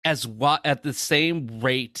at the same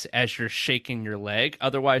rate as you're shaking your leg.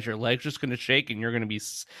 Otherwise, your leg's just going to shake and you're going to be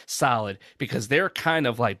solid because they're kind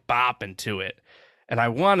of like bopping to it. And I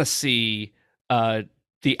want to see the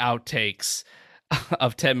outtakes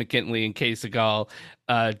of Ted McKinley and Kay Segal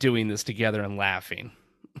doing this together and laughing.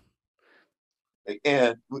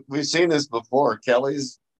 And we've seen this before.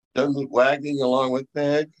 Kelly's done the wagging along with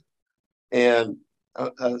Peg. And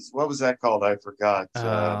what was that called? I forgot.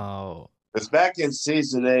 It was back in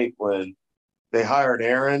season 8 when they hired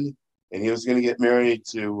Aaron and he was going to get married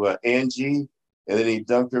to Angie, and then he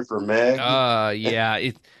dumped her for Meg.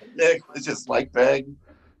 Yeah. Meg was just like Peg.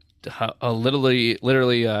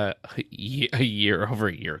 Literally a year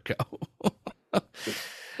ago.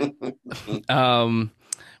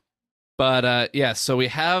 But yeah, so we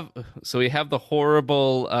have the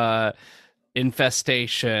horrible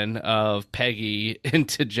infestation of Peggy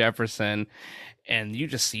into Jefferson, and you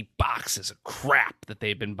just see boxes of crap that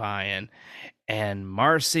they've been buying, and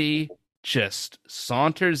Marcy just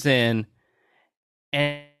saunters in,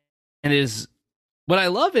 and is what I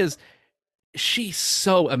love is she's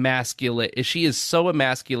so emasculate. She is so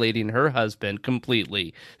emasculating her husband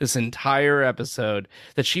completely this entire episode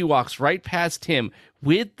that she walks right past him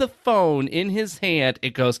with the phone in his hand.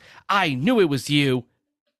 It goes, "I knew it was you,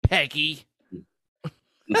 Peggy."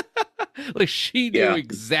 Like she knew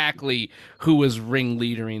exactly who was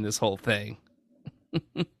ringleadering this whole thing.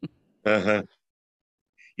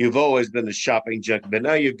 You've always been a shopping junkie, but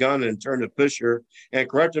now you've gone and turned a pusher and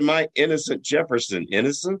corrupted my innocent Jefferson.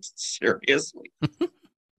 Innocent? Seriously?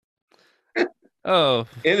 Oh,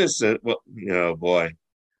 innocent. Well, oh boy,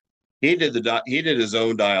 he did his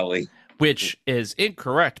own dialing, which is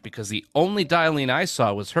incorrect because the only dialing I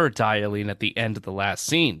saw was her dialing at the end of the last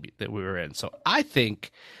scene that we were in. So I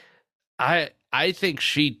think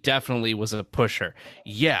she definitely was a pusher.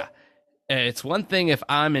 Yeah. It's one thing if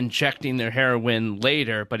I'm injecting their heroin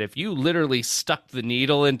later, but if you literally stuck the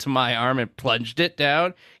needle into my arm and plunged it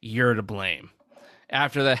down, you're to blame.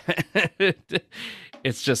 After that,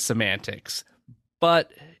 it's just semantics.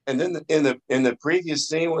 But and then in the previous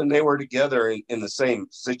scene when they were together in the same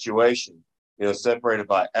situation, separated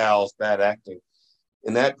by Al's bad acting,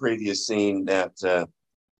 in that previous scene that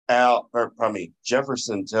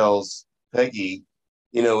Jefferson tells Peggy,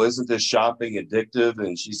 isn't this shopping addictive?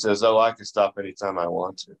 And she says, "Oh, I can stop anytime I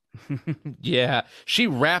want to." Yeah, she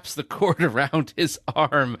wraps the cord around his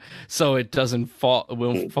arm so it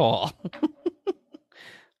won't fall.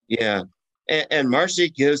 Yeah, and Marcy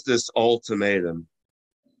gives this ultimatum.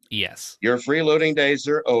 Yes. Your freeloading days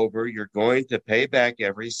are over. You're going to pay back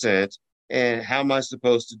every cent. And how am I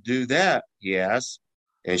supposed to do that? He asks.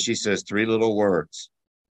 And she says 3 little words.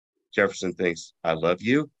 Jefferson thinks, "I love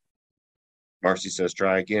you." Marcy says,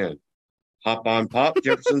 "Try again." "Hop on pop,"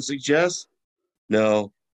 Jefferson suggests.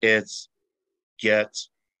 "No, it's get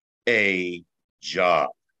a job."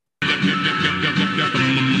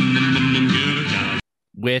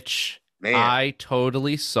 Which I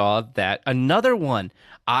totally saw that. Another one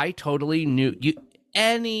I totally knew.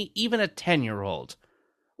 Even a 10-year-old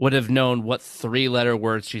would have known what 3-letter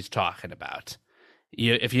words she's talking about.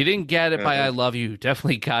 If you didn't get it by "I love you," you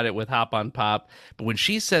definitely got it with "hop on pop." But when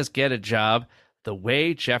she says "get a job," the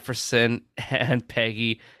way Jefferson and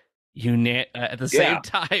Peggy at the same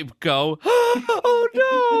time go, "Oh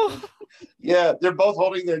no!" Yeah, they're both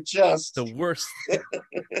holding their chest. The worst.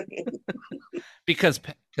 because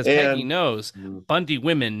Peggy knows Bundy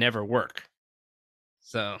women never work.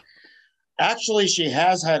 So actually, she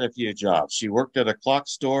has had a few jobs. She worked at a clock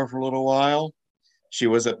store for a little while. She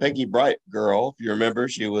was a Peggy Bright girl. If you remember,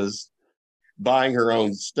 she was buying her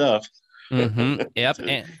own stuff. Mm-hmm. Yep.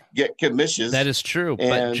 And get commissions. That is true.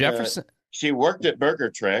 But Jefferson... she worked at Burger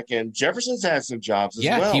Trek, and Jefferson's had some jobs as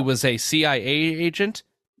well. Yeah, he was a CIA agent.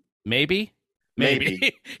 Maybe.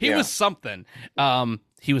 He was something.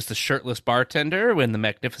 He was the shirtless bartender in The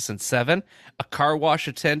Magnificent Seven, a car wash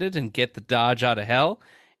attendant in Get the Dodge Out of Hell,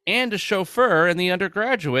 and a chauffeur in The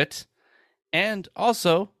Undergraduate, and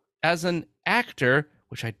also as an actor,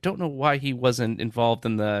 which I don't know why he wasn't involved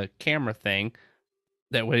in the camera thing.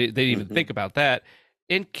 That way they didn't even think about that.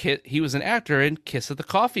 He was an actor in Kiss of the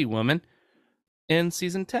Coffee Woman in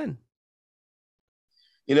season 10.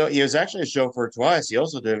 He was actually a chauffeur twice. He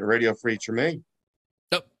also did a Radio Free Tremaine.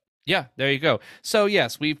 Oh, yeah, there you go. So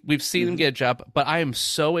yes, we've seen him get a job, but I am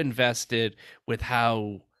so invested with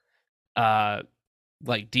how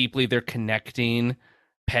deeply they're connecting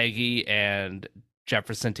Peggy and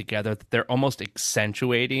Jefferson together that they're almost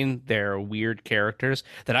accentuating their weird characters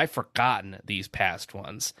that I've forgotten these past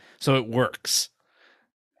ones. So it works.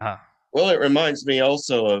 Well, it reminds me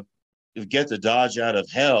also of Get the Dodge Out of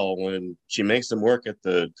Hell when she makes them work at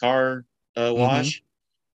the car wash.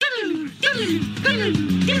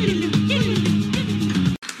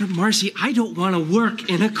 But Marcy, I don't want to work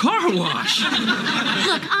in a car wash.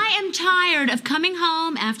 Look, I am tired of coming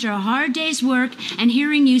home after a hard day's work and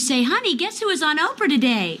hearing you say, honey, guess who was on Oprah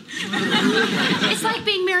today? It's like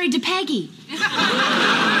being married to Peggy.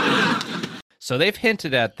 So they've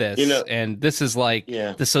hinted at this, and this is like,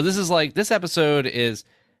 this episode is,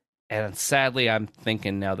 and sadly, I'm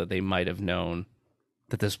thinking now that they might have known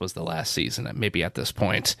that this was the last season, maybe at this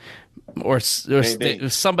point, or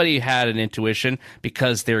somebody had an intuition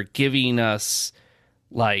because they're giving us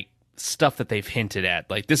like stuff that they've hinted at.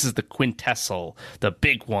 Like this is the quintessel, the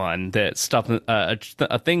big one, that stuff, a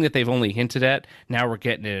thing that they've only hinted at. Now we're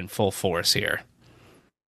getting it in full force here.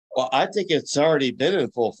 Well, I think it's already been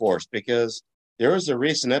in full force because there was a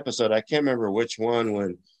recent episode, I can't remember which one,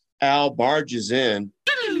 when Al barges in.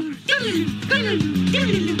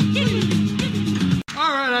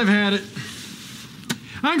 All right, I've had it.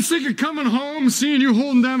 I'm sick of coming home, seeing you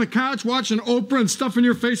holding down the couch, watching Oprah and stuffing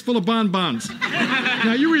your face full of bonbons.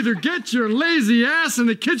 Now, you either get your lazy ass in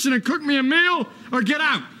the kitchen and cook me a meal, or get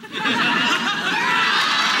out.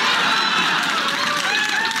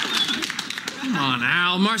 Come on,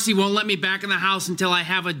 Al. Marcy won't let me back in the house until I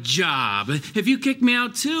have a job. If you kick me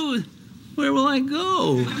out, too, where will I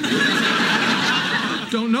go?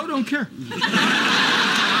 Don't know, don't care.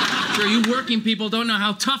 Sure, you working people don't know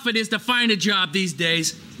how tough it is to find a job these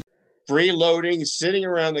days. Freeloading, sitting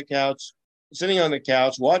on the couch,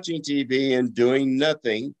 watching TV and doing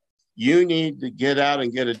nothing. You need to get out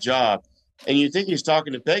and get a job. And you think he's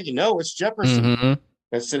talking to Peggy. No, it's Jefferson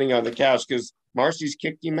that's sitting on the couch because Marcy's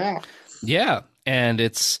kicked him out. Yeah, and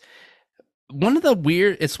it's one of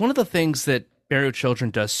the things that Married with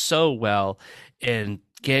Children does so well in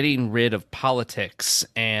getting rid of politics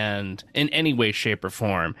and in any way, shape, or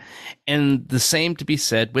form. And the same to be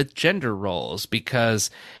said with gender roles,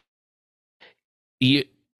 because you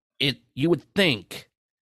would think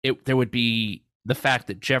there would be the fact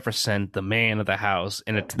that Jefferson, the man of the house,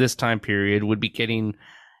 and at this time period would be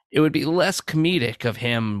less comedic of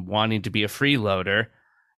him wanting to be a freeloader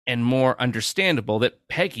and more understandable that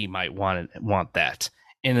Peggy might want that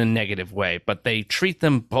in a negative way, but they treat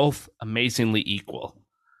them both amazingly equal.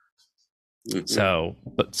 So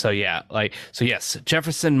yes,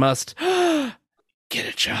 Jefferson must get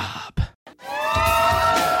a job.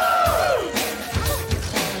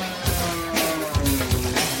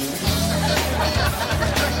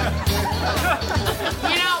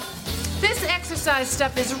 This exercise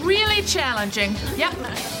stuff is really challenging. Yep.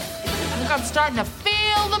 I think I'm starting to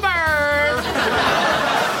feel the burn.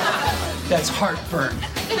 That's heartburn.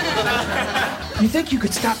 You think you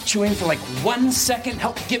could stop chewing for like 1 second,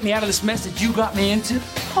 help get me out of this mess that you got me into?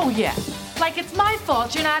 Oh, yeah. Like it's my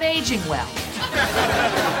fault you're not aging well.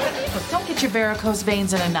 Look, don't get your varicose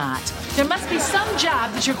veins in a knot. There must be some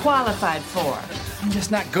job that you're qualified for. I'm just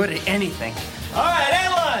not good at anything. All right,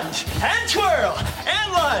 and lunge, and twirl,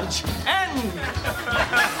 and lunge, and...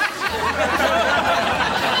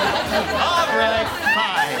 All right,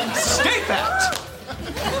 fine. Escape out.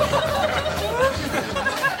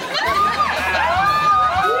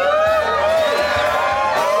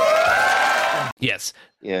 Yes.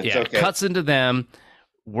 Yeah, it's okay. Cuts into them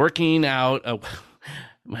working out.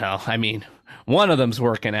 Well, I mean, one of them's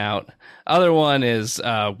working out. Other one is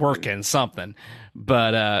working something.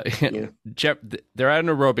 But they're at an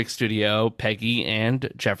aerobic studio, Peggy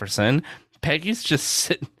and Jefferson. Peggy's just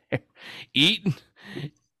sitting there eating.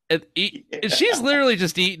 She's literally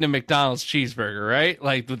just eating a McDonald's cheeseburger, right?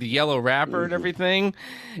 Like with the yellow wrapper and everything.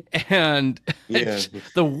 And it's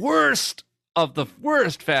the worst of the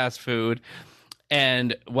worst fast food.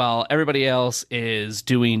 And while everybody else is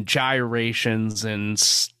doing gyrations and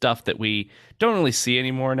stuff that we don't really see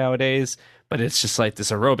anymore nowadays, but it's just like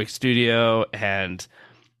this aerobic studio, and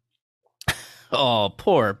oh,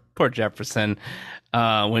 poor Jefferson.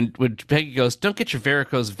 When Peggy goes, "Don't get your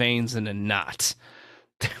varicose veins in a knot."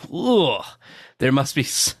 Ugh, there must be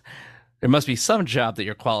some job that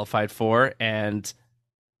you're qualified for, and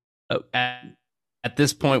at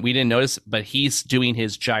this point, we didn't notice, but he's doing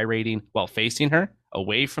his gyrating while facing her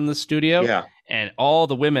away from the studio. Yeah. And all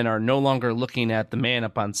the women are no longer looking at the man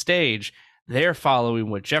up on stage. They're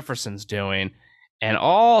following what Jefferson's doing and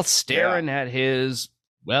all staring at his,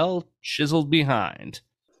 chiseled behind.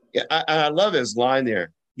 Yeah, I love his line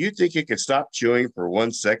there. You think you could stop chewing for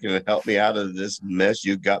 1 second and help me out of this mess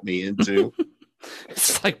you got me into?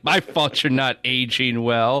 It's like my fault you're not aging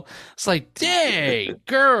well. It's like, dang,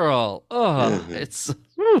 girl. Oh, it's.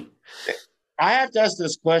 I have to ask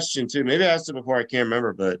this question too. Maybe I asked it before. I can't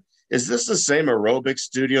remember, but is this the same aerobic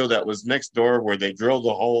studio that was next door where they drilled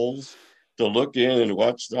the holes to look in and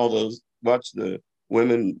watch the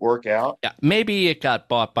women work out? Yeah, maybe it got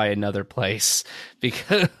bought by another place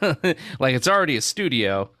because, like, it's already a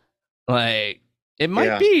studio. Like, it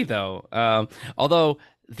might be though. Although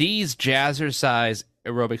these jazzercise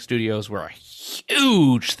aerobic studios were a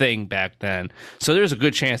huge thing back then, so there's a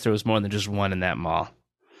good chance there was more than just one in that mall.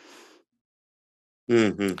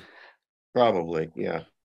 Probably, yeah.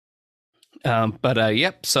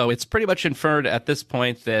 Yep. So it's pretty much inferred at this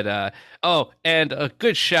point that and a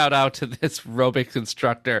good shout out to this aerobics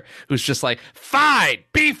instructor who's just like, fine,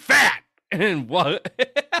 be fat, and what?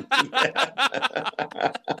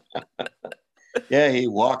 Yeah, he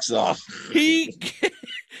walks off. he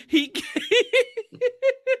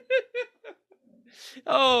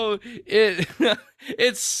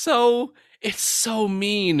it's so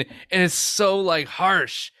mean and it's so like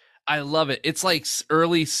harsh. I love it. It's like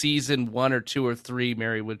early season 1 or 2 or 3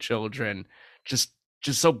 Married with Children. Just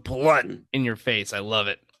so blunt in your face. I love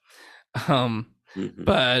it.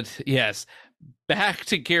 But yes, back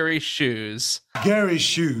to Gary's Shoes. Gary's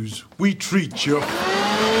Shoes, we treat you.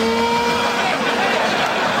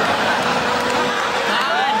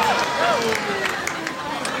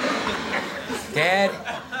 Dad,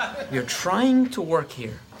 you're trying to work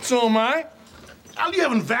here. So am I. You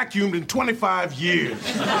haven't vacuumed in 25 years.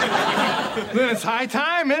 Then it's high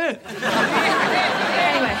time, isn't it?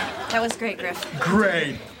 Anyway, that was great, Griff.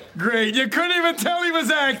 Great. You couldn't even tell he was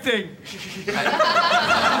acting.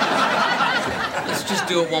 Let's just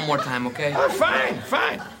do it one more time, okay? Oh,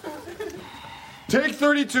 fine. Take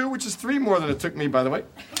 32, which is 3 more than it took me, by the way.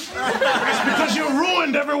 It's because you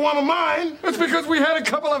ruined every one of mine. It's because we had a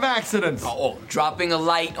couple of accidents. Oh, dropping a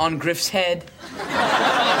light on Griff's head.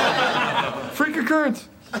 Freak occurrence.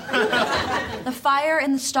 The fire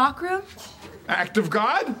in the stockroom? Act of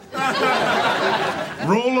God?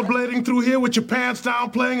 Rollerblading through here with your pants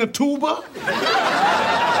down playing a tuba?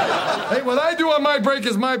 Hey, what I do on my break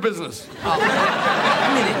is my business. Oh,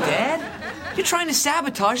 a minute, Dad. You're trying to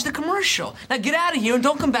sabotage the commercial. Now get out of here and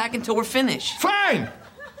don't come back until we're finished. Fine.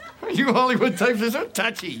 You Hollywood types are so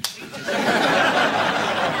touchy.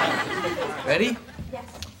 Ready?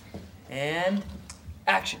 Yes. And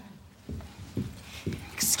action.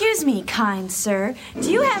 Excuse me, kind sir.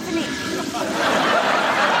 Do you have any...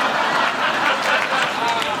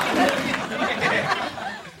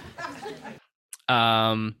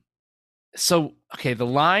 So, okay, the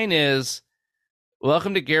line is,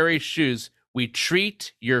 welcome to Gary's Shoes. We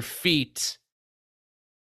treat your feet,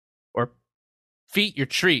 or feet your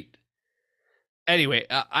treat. Anyway,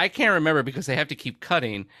 I can't remember because they have to keep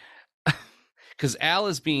cutting. Because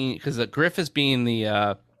Griff is being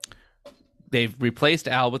the, they've replaced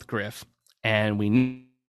Al with Griff, and we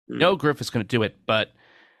know Griff is going to do it, but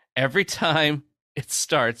every time it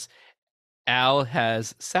starts, Al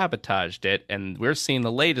has sabotaged it, and we're seeing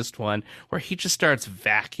the latest one where he just starts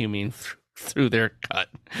vacuuming through their cut,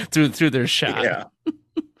 through their shot. Yeah.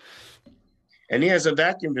 And he hasn't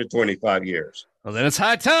vacuumed in 25 years. Well, then it's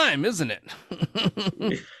high time, isn't it?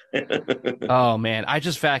 Oh man, I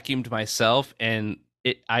just vacuumed myself, and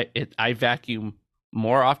I vacuum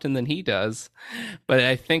more often than he does, but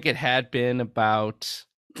I think it had been about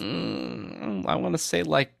I want to say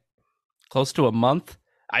like close to a month.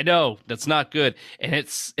 I know that's not good, and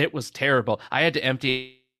it was terrible. I had to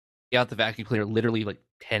empty out the vacuum cleaner literally like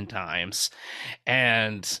 10 times,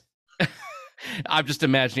 and I'm just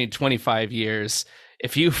imagining 25 years.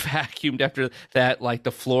 If you vacuumed after that, like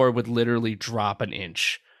the floor would literally drop an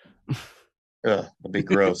inch. That'd be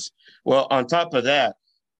gross. Well, on top of that,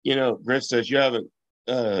 Griff says you haven't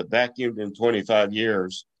vacuumed in 25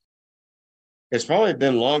 years. It's probably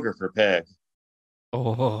been longer for Peg.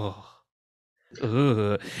 Oh.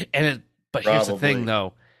 Ugh. But here's the thing,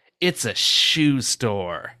 though. It's a shoe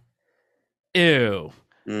store. Ew.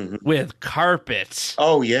 Mm-hmm. With carpet.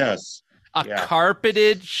 Oh, yes. A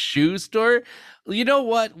carpeted shoe store? You know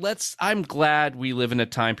what? I'm glad we live in a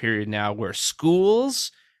time period now where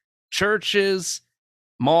schools, churches,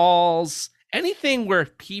 malls, anything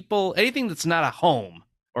that's not a home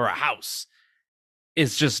or a house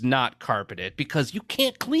is just not carpeted, because you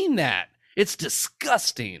can't clean that. It's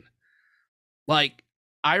disgusting. Like,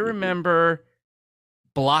 I remember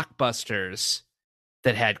Blockbusters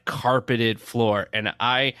that had carpeted floor, and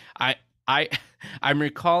I'm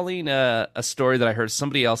recalling a story that I heard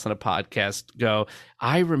somebody else on a podcast go,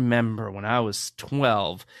 I remember when I was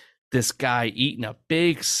 12, this guy eating a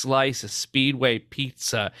big slice of Speedway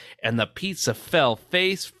pizza, and the pizza fell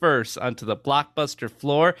face first onto the Blockbuster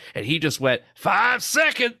floor, and he just went 5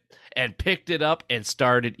 seconds and picked it up and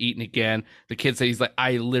started eating again. The kid said he's like,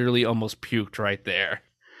 I literally almost puked right there.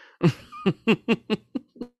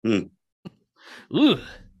 Ooh.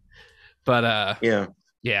 But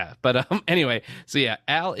yeah. But anyway, so yeah,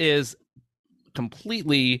 Al is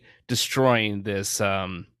completely destroying this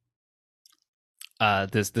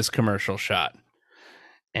this commercial shot,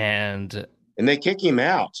 and they kick him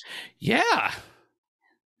out. Yeah,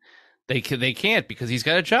 they can't because he's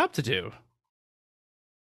got a job to do.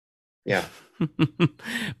 Yeah.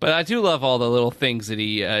 But I do love all the little things that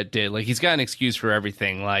he did. Like, he's got an excuse for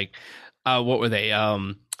everything. Like, what were they?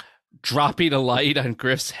 Dropping a light on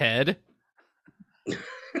Griff's head.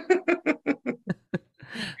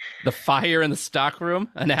 The fire in the stockroom,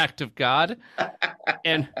 an act of God.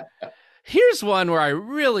 And here's one where I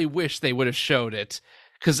really wish they would have showed it,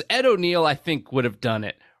 because Ed O'Neill, I think, would have done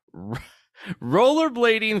it.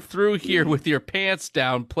 Rollerblading through here with your pants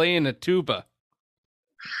down, playing a tuba.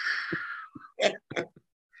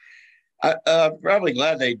 I'm probably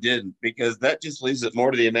glad they didn't, because that just leaves it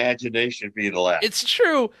more to the imagination for you to laugh. It's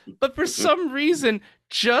true, but for some reason,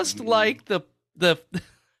 just like the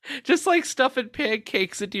just like stuffing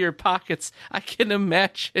pancakes into your pockets, I can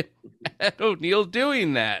imagine Ed O'Neill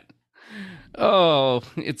doing that. Oh,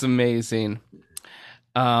 it's amazing.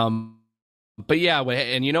 But yeah,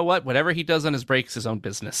 and you know what? Whatever he does on his breaks, his own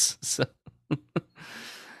business. So.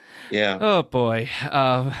 Yeah. Oh boy.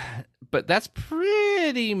 But that's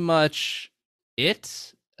pretty much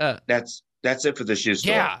it. That's it for the shoe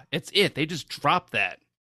store. Yeah, it's it. They just dropped that.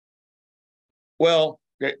 Well,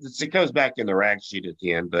 it comes back in the rag sheet at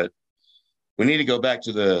the end, but we need to go back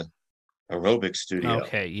to the aerobic studio.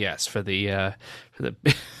 Okay, yes, for the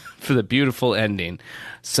for the beautiful ending.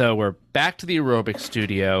 So we're back to the aerobic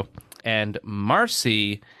studio, and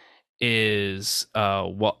Marcy is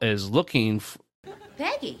looking.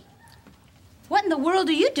 Peggy, what in the world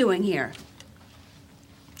are you doing here?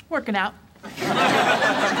 Working out.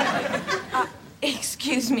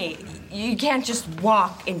 Excuse me, you can't just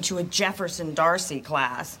walk into a Jefferson Darcy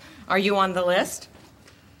class. Are you on the list?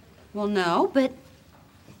 Well, no, but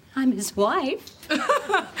I'm his wife.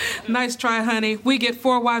 Nice try, honey. We get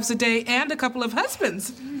 4 wives a day and a couple of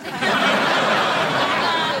husbands.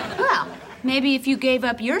 Well, maybe if you gave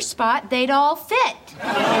up your spot, they'd all fit.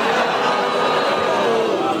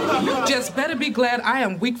 You just better be glad I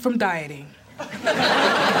am weak from dieting. There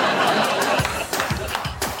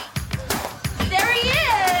he is!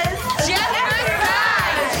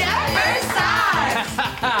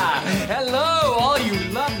 Hello, all you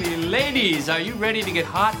lovely ladies. Are you ready to get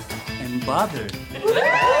hot and bothered?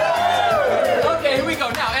 Okay, here we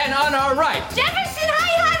go now. And on our right. Jefferson,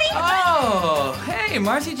 hi, honey! Oh, hey,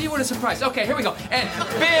 Marcy G, what a surprise. Okay, here we go. And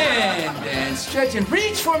bend and stretch and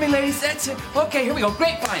reach for me, ladies. That's it. Okay, here we go.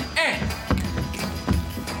 Grapevine. And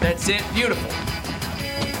that's it. Beautiful.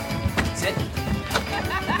 That's it.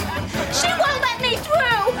 She won't let me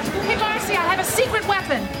through! Hey, Marcy, I have a secret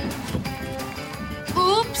weapon.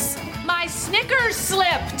 Oops, my Snickers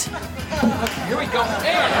slipped. Okay, here we go.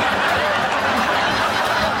 And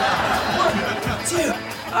 1, 2.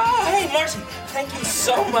 Oh, hey, Marcy. Thank you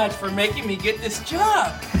so much for making me get this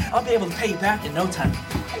job. I'll be able to pay you back in no time.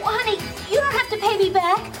 Oh, honey, you don't have to pay me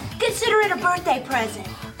back. Consider it a birthday present.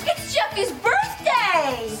 It's Jeffy's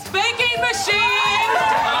birthday! Spanking machine!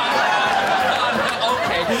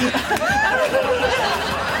 Okay.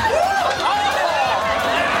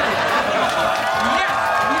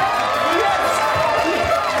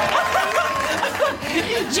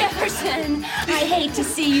 Jefferson, I hate to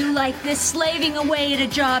see you like this, slaving away at a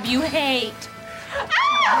job you hate.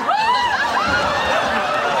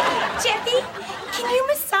 Jeffy, can you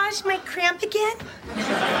massage my cramp again?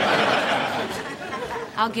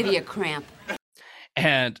 I'll give you a cramp.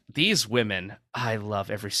 And these women, I love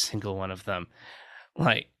every single one of them.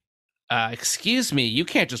 Like, excuse me, you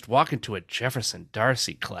can't just walk into a Jefferson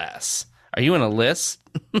Darcy class. Are you in a list?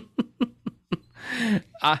 And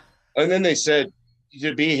then they said,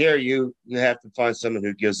 to be here, you have to find someone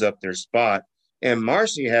who gives up their spot. And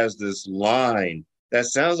Marcy has this line that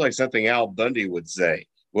sounds like something Al Bundy would say.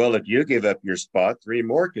 Well, if you give up your spot, 3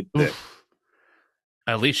 more could fit.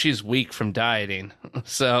 At least she's weak from dieting.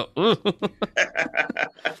 So,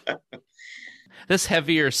 this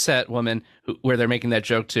heavier set woman where they're making that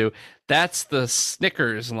joke to, that's the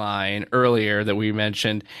Snickers line earlier that we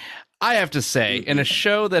mentioned. I have to say, in a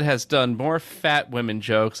show that has done more fat women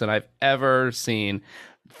jokes than I've ever seen,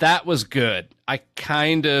 that was good. I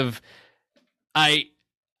kind of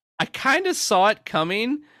saw it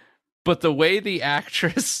coming, But the way the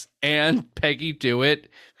actress and Peggy do it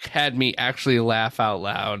had me actually laugh out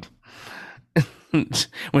loud.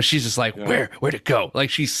 When she's just like, where'd it go? Like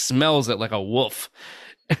she smells it like a wolf.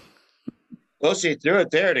 Well, she threw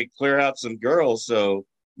it there to clear out some girls so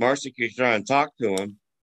Marcy could try and talk to him.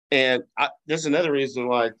 And there's another reason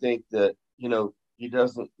why I think that, he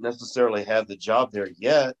doesn't necessarily have the job there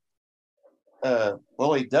yet.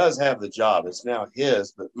 Well, he does have the job. It's now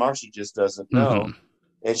his, but Marcy just doesn't know. Mm-hmm.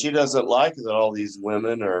 And she doesn't like that all these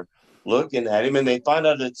women are looking at him, and they find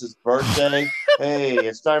out it's his birthday. Hey,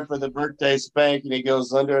 it's time for the birthday spank, and he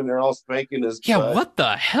goes under, and they're all spanking his butt. What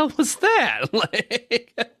the hell was that?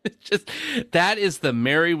 Like, that is the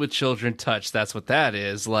Married with Children touch. That's what that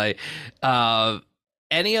is. Like,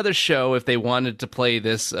 any other show, if they wanted to play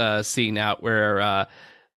this scene out where,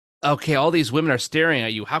 okay, all these women are staring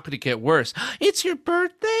at you, how could it get worse? It's your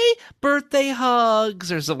birthday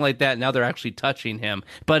hugs, or something like that. Now they're actually touching him,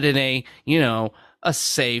 but in a, a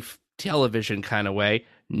safe television kind of way.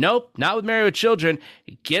 Nope, not with Married with Children.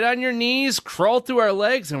 Get on your knees, crawl through our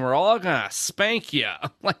legs, and we're all gonna spank you. I'm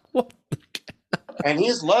like, what? And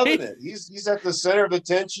he's loving it. He's at the center of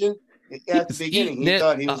attention. At the beginning, he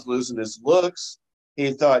thought he was losing his looks.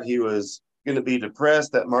 He thought he was going to be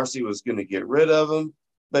depressed, that Marcy was going to get rid of him.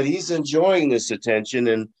 But he's enjoying this attention,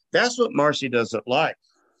 and that's what Marcy doesn't like.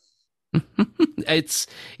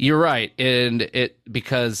 You're right, and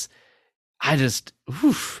because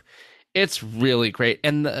it's really great.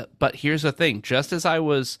 But here's the thing: just as I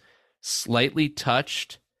was slightly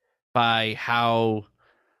touched by how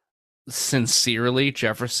sincerely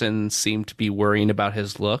Jefferson seemed to be worrying about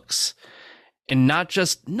his looks, and not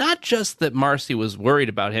just that Marcy was worried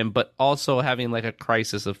about him, but also having like a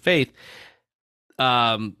crisis of faith,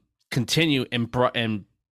 continue and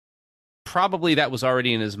probably that was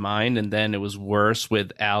already in his mind, and then it was worse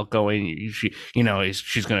with Al going,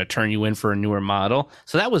 she's going to turn you in for a newer model.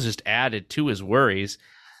 So that was just added to his worries.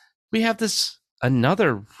 We have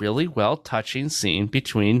another really well touching scene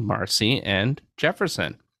between Marcy and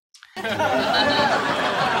Jefferson.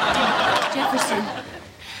 Jefferson,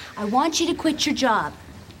 I want you to quit your job.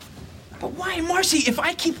 But why, Marcy? If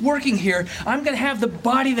I keep working here, I'm going to have the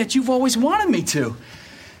body that you've always wanted me to.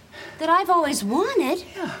 That I've always wanted?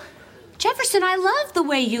 Yeah. Jefferson, I love the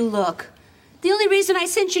way you look. The only reason I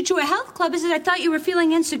sent you to a health club is that I thought you were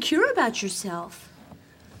feeling insecure about yourself.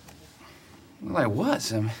 Well, I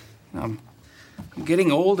was. I'm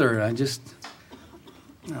getting older. I thought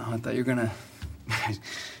you were going to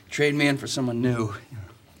trade me in for someone new.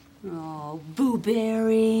 Oh, Boo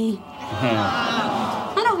Berry.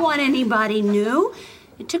 I don't want anybody new.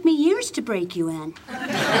 It took me years to break you in.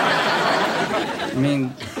 I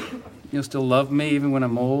mean, you'll still love me even when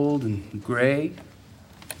I'm old and gray?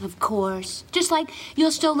 Of course. Just like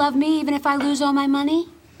you'll still love me even if I lose all my money?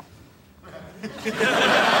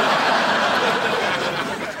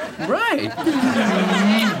 Right.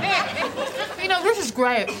 This is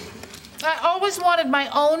great. I always wanted my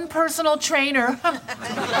own personal trainer.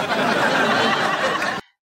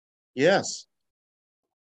 Yes.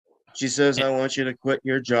 She says, I want you to quit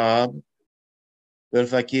your job. But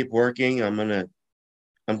if I keep working, I'm gonna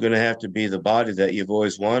have to be the body that you've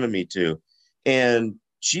always wanted me to. And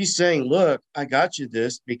she's saying, look, I got you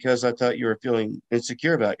this because I thought you were feeling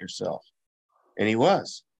insecure about yourself. And he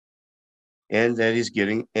was. And that he's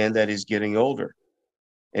getting older.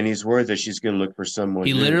 And he's worried that she's going to look for someone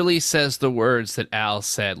new. He literally says the words that Al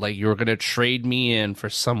said, like, you're going to trade me in for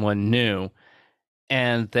someone new.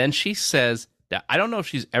 And then she says, I don't know if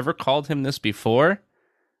she's ever called him this before,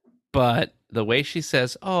 but the way she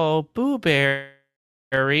says, oh, Boo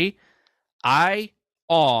Berry, I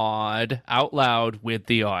awed out loud with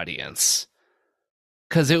the audience.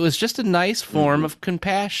 Because it was just a nice form of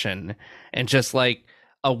compassion. And just like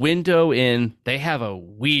a window in, they have a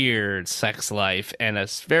weird sex life and a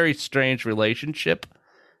very strange relationship.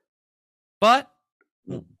 But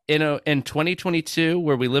in 2022,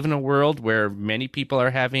 where we live in a world where many people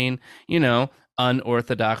are having,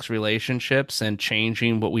 unorthodox relationships and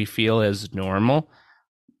changing what we feel as normal,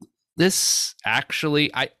 this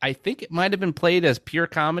actually, I think it might have been played as pure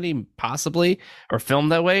comedy, possibly, or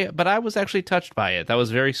filmed that way, but I was actually touched by it. That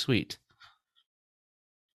was very sweet.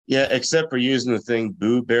 Yeah, except for using the thing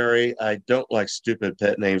Boo Berry. I don't like stupid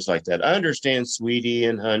pet names like that. I understand Sweetie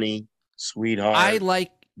and Honey, Sweetheart.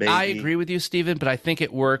 I agree with you, Stephen, but I think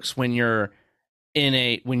it works when you're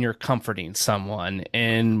comforting someone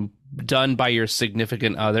and done by your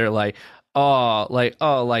significant other, like blah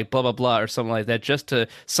blah blah or something like that, just to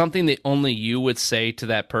something that only you would say to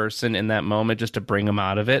that person in that moment, just to bring them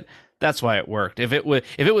out of it. That's why it worked. If it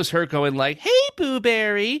was her going like, "Hey, Boo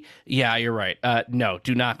Berry," yeah, you're right. No,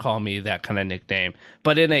 do not call me that kind of nickname.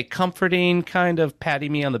 But in a comforting kind of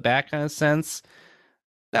patting me on the back kind of sense,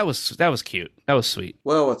 that was cute. That was sweet.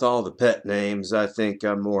 Well, with all the pet names, I think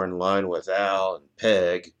I'm more in line with Al and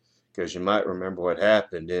Peg, because you might remember what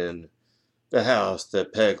happened in the house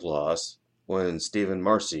that Peg lost when Steve and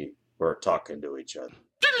Marcy were talking to each other.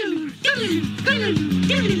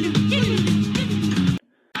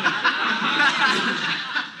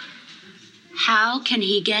 How can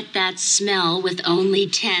he get that smell with only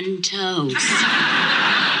 10 toes?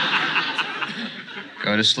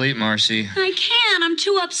 Go to sleep, Marcy. I can't. I'm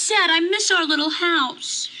too upset. I miss our little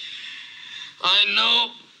house. I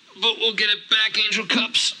know, but we'll get it back, Angel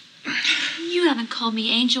Cups. You haven't called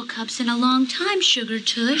me Angel Cups in a long time, Sugar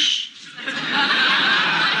Tush.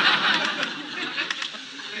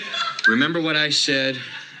 Remember what I said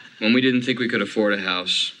when we didn't think we could afford a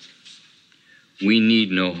house? We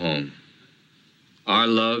need no home. Our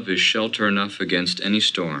love is shelter enough against any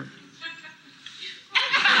storm.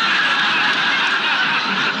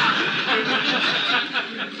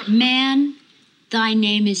 Man, thy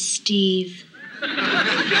name is Steve.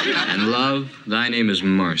 And love, thy name is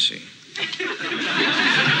Marcy.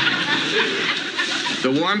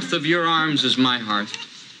 The warmth of your arms is my hearth.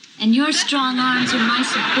 And your strong arms are my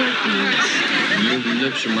support beams. And your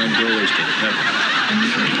lips are my doorways to heaven. And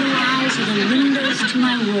your blue eyes are the windows to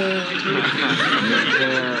my world.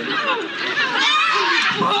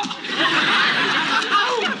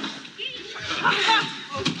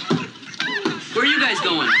 Where are you guys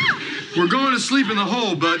going? We're going to sleep in the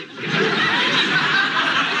hole, bud. Good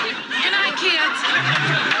night, kids.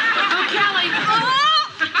 Oh, Kelly.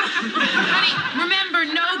 Honey, remember,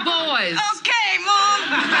 no boys. Okay, Mom.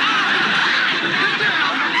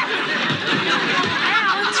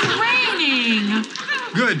 Al, it's raining.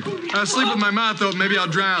 Good. I'll sleep with my mouth open. Maybe I'll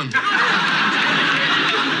drown.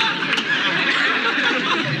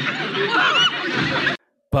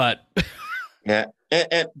 But Yeah.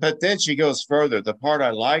 But then she goes further. The part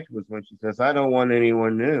I liked was when she says, "I don't want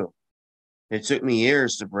anyone new. It took me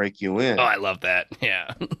years to break you in." Oh, I love that.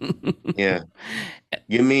 Yeah. Yeah.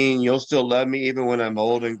 You mean you'll still love me even when I'm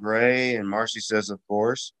old and gray? And Marcy says, "Of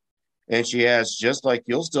course." And she adds, "Just like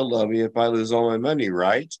you'll still love me if I lose all my money,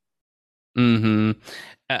 right?" Mm-hmm.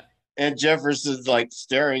 And Jefferson's like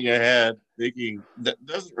staring ahead, thinking,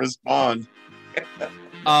 doesn't respond.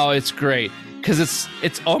 Oh, it's great because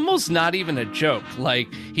it's almost not even a joke. Like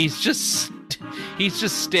he's just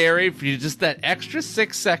staring for you, just that extra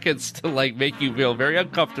 6 seconds to like make you feel very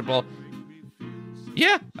uncomfortable.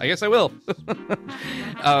 Yeah, I guess I will.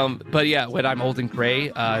 But yeah, when I'm old and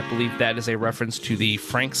gray, I believe that is a reference to the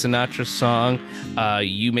Frank Sinatra song,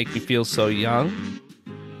 "You Make Me Feel So Young."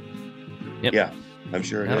 Yep. Yeah, I'm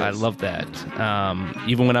sure it is. I love that.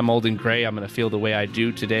 Even when I'm old and gray, I'm going to feel the way I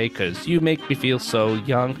do today because you make me feel so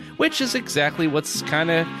young, which is exactly what's kind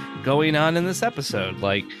of going on in this episode.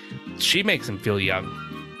 Like, she makes him feel young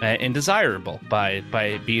and desirable by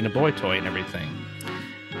being a boy toy and everything.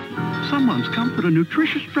 Someone's come for a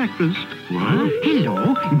nutritious breakfast. What?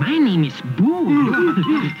 Hello, my name is Boo.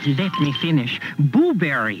 Let me finish.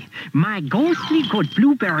 Booberry. My ghostly good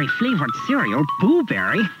blueberry-flavored cereal,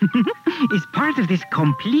 Booberry, is part of this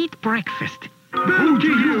complete breakfast. Boo to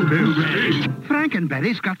you, Booberry.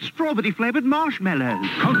 Frankenberry's got strawberry-flavored marshmallows.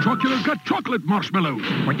 Count Chocula's got chocolate marshmallows.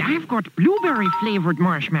 But I've got blueberry-flavored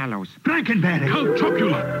marshmallows. Frankenberry. Count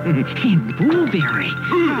Chocula. And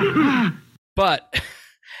Booberry. But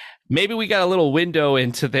maybe we got a little window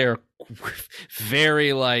into their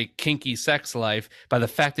very like kinky sex life by the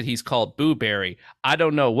fact that he's called Booberry. I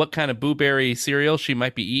don't know what kind of Booberry cereal she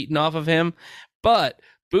might be eating off of him, but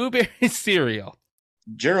Booberry cereal.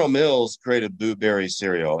 General Mills created Blueberry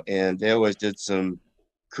cereal, and they always did some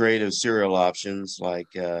creative cereal options. Like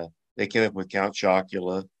they came up with Count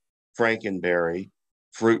Chocula, Frankenberry,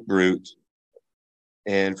 Fruit Brute,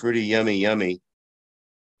 and Fruity Yummy Yummy,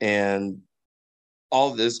 and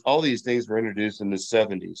all these things were introduced in the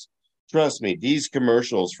 70s. Trust me, these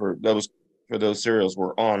commercials for those cereals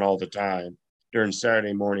were on all the time during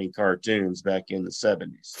Saturday morning cartoons back in the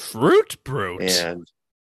 70s. Fruit Brute. And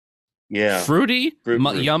yeah. Fruity?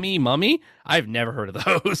 Yummy Mummy? I've never heard of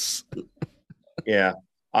those. Yeah.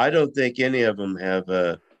 I don't think any of them have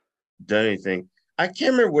done anything. I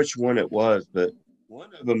can't remember which one it was, but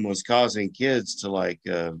one of them was causing kids to like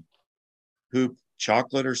poop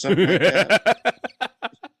chocolate or something like that.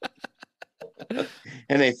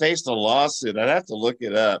 And they faced a lawsuit. I'd have to look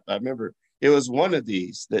it up. I remember it was one of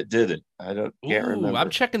these that did it. Can't remember. I'm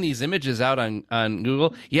checking these images out on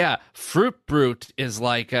Google. Yeah, Fruit Brute is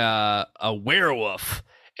like a werewolf,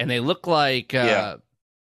 and they look like Yeah.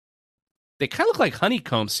 they kind of look like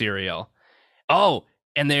honeycomb cereal. Oh,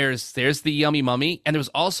 and there's the Yummy Mummy, and there's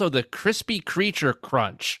also the Crispy Creature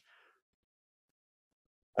Crunch.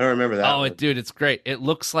 I don't remember that. Oh, one. dude, it's great. It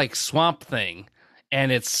looks like Swamp Thing,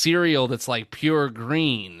 and it's cereal that's like pure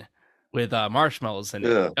green with marshmallows in it.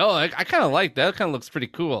 Yeah. Oh, I kind of like that. It kind of looks pretty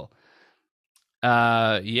cool.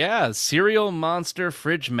 Yeah, cereal monster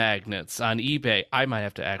fridge magnets on eBay. I might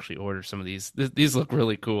have to actually order some of these. These look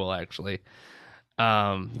really cool, actually.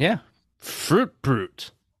 Yeah, Fruit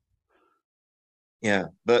Brute. Yeah,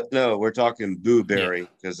 but no, we're talking Boo Berry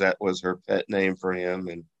because that was her pet name for him,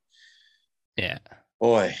 and yeah,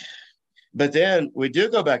 boy. But then we do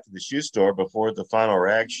go back to the shoe store before the final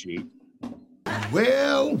rag sheet.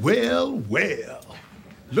 Well, well, well.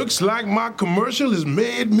 Looks like my commercial has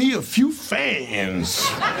made me a few fans.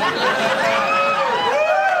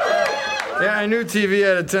 Yeah, I knew TV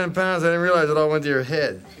added 10 pounds. I didn't realize it all went to your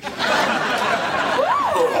head.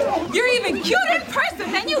 You're even cute in person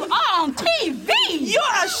than you are on TV. You're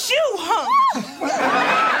a shoe hunk.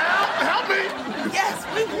 Help me. Yes.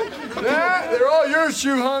 Yeah, they're all your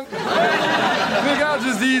shoe hunk. I think I'll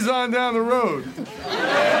just ease on down the road.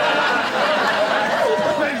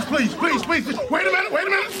 Ladies, please. Wait a minute.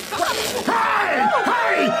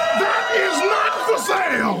 Hey, that is not for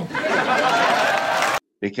sale.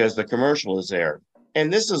 Because the commercial is aired.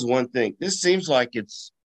 And this is one thing. This seems like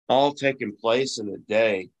it's all taking place in a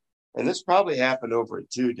day. And this probably happened over a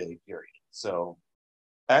 2-day period. So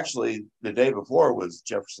actually, the day before was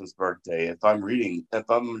Jefferson's birthday, if I'm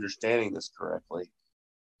understanding this correctly.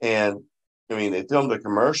 And I mean, they filmed a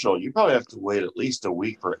commercial. You probably have to wait at least a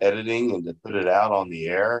week for editing and to put it out on the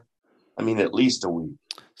air. I mean, at least a week.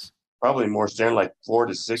 Probably more standard, like 4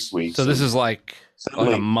 to 6 weeks. So this is like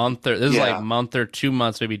a month or like a month or 2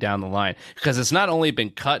 months maybe down the line, because it's not only been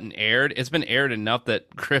cut and aired, it's been aired enough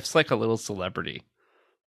that Griff's like a little celebrity.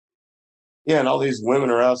 Yeah, and all these women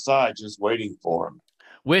are outside just waiting for him.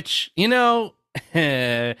 Which,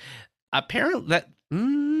 apparently that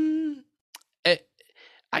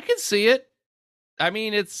I can see it. I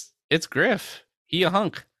mean, it's Griff. He a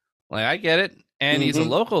hunk. Like, I get it. And he's a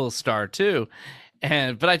local star too.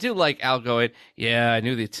 But I do like Al going, yeah, I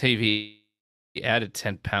knew the TV added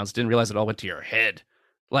 10 pounds. Didn't realize it all went to your head.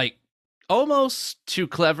 Like, almost too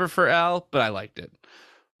clever for Al, but I liked it.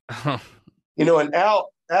 And Al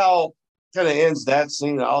kind of ends that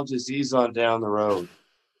scene. I'll just ease on down the road.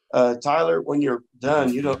 Tyler, when you're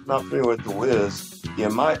done, not familiar with The Wiz, you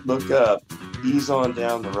might look up Ease on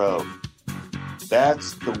Down the Road.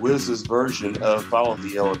 That's The Wiz's version of Follow the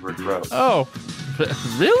Yellow Brick Road. Oh,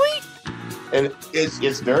 really? And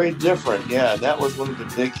it's very different. Yeah, that was one of the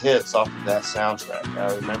big hits off of that soundtrack.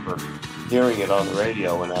 I remember hearing it on the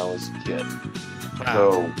radio when I was a kid. Wow.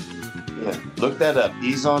 So, yeah, look that up.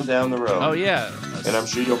 Ease on Down the Road. Oh, yeah. And I'm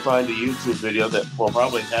sure you'll find a YouTube video that will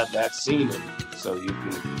probably have that scene in it, so you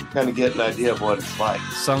can kind of get an idea of what it's like.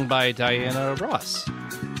 Sung by Diana Ross.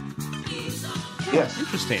 Yes.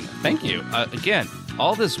 Interesting. Thank you. Again,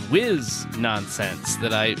 all this Wiz nonsense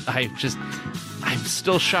that I'm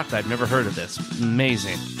still shocked I've never heard of this.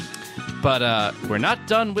 Amazing. But we're not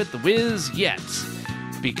done with The Wiz yet,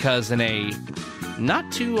 because in a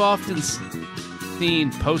not too often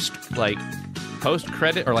seen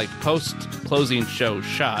post-credit or like post-closing show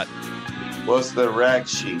shot. What's the rag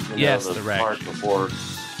sheet? Yes, the rag part before.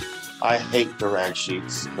 I hate the rag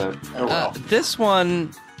sheets, but oh well. This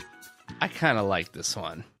one, I kind of like this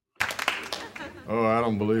one. Oh, I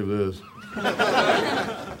don't believe this.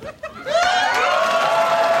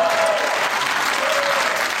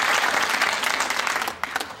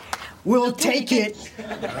 We'll take it.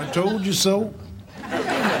 I told you so.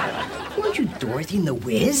 Weren't you Dorothy in The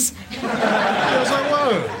Wiz? Yes, I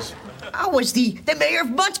was. I was the mayor of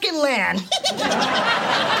Munchkinland.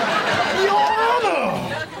 Your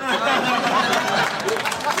Honor!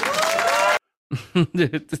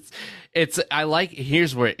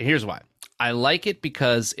 Here's why. I like it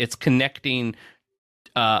because it's connecting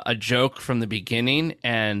a joke from the beginning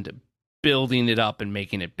and building it up and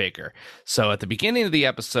making it bigger. So at the beginning of the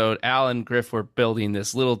episode, Al and Griff were building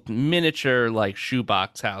this little miniature like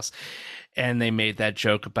shoebox house, and they made that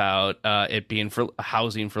joke about it being for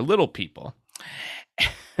housing for little people.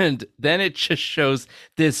 And then it just shows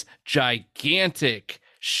this gigantic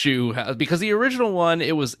shoe house, because the original one,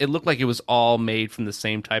 it looked like it was all made from the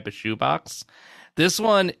same type of shoebox. This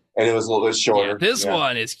one, and it was a little bit shorter. Yeah, this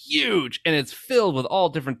one is huge, and it's filled with all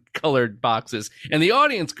different colored boxes, and the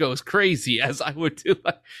audience goes crazy, as I would do.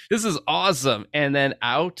 This is awesome. And then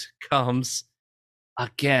out comes,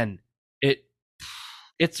 again,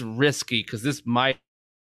 it's risky, because this might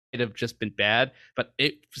have just been bad, but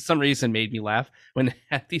it for some reason made me laugh when they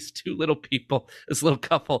had these two little people, this little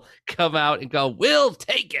couple, come out and go, "We'll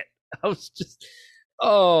take it." I was just,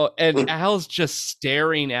 and Al's just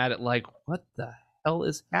staring at it like, what the hell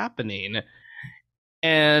is happening?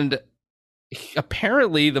 And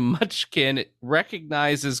apparently the Munchkin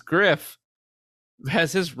recognizes Griff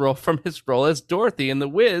as his role as Dorothy in The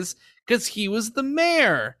Wiz because he was the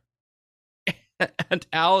mayor. And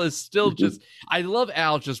Al is still just, I love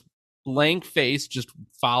Al just blank face, just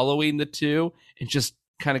following the two and just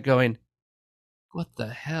kind of going, what the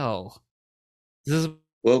hell?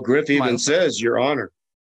 Well, Griff even says, Your Honor.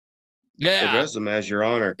 Yeah. Address him as Your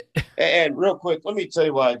Honor. And real quick, let me tell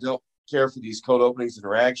you why I don't care for these cold openings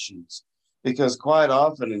interactions. Because quite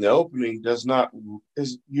often in the opening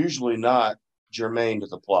is usually not germane to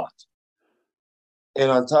the plot. And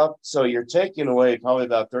on top, so you're taking away probably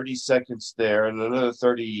about 30 seconds there and another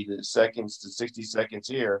 30 seconds to 60 seconds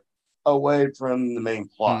here away from the main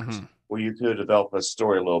plot where you could develop a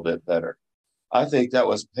story a little bit better. I think that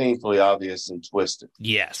was painfully obvious and twisted.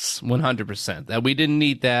 Yes, 100%. That we didn't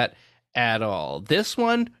need that at all. This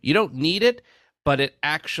one, you don't need it, but it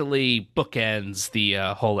actually bookends the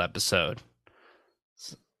whole episode.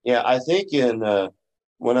 Yeah, I think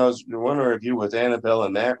when I was doing a review with Annabelle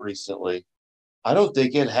and Matt recently, I don't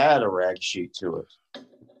think it had a rag sheet to it.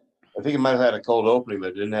 I think it might have had a cold opening,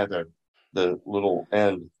 but it didn't have the little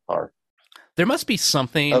end part. There must be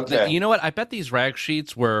something. Okay. You know what? I bet these rag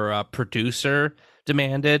sheets were producer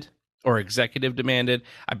demanded or executive demanded.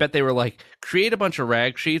 I bet they were like, create a bunch of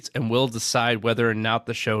rag sheets and we'll decide whether or not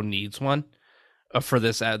the show needs one. For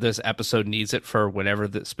this episode needs it for whenever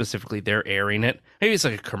specifically they're airing it. Maybe it's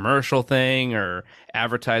like a commercial thing or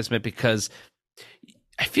advertisement, because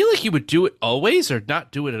I feel like you would do it always or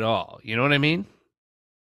not do it at all. You know what I mean?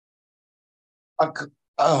 I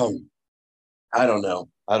don't know.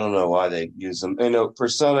 I don't know why they use them. You know, for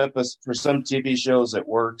some TV shows it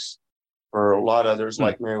works. For a lot of others,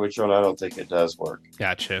 like Married with Children, I don't think it does work.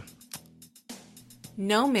 Gotcha.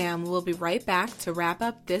 No Ma'am will be right back to wrap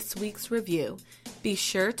up this week's review. Be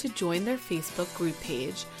sure to join their Facebook group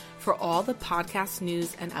page for all the podcast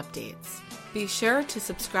news and updates. Be sure to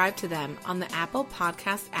subscribe to them on the Apple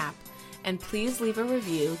Podcast app, and please leave a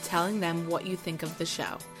review telling them what you think of the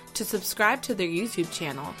show. To subscribe to their YouTube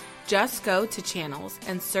channel, just go to channels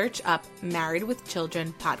and search up Married with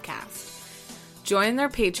Children podcast. Join their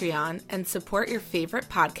Patreon and support your favorite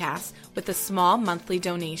podcast with a small monthly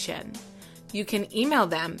donation. You can email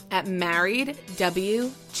them at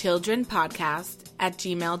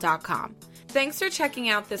marriedwchildrenpodcast@gmail.com. Thanks for checking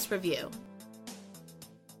out this review.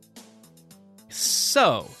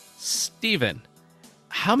 So, Steven,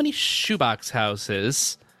 how many shoebox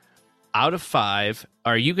houses out of 5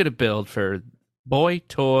 are you going to build for Boy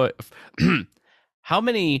Toy? How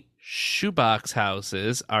many shoebox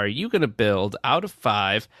houses are you going to build out of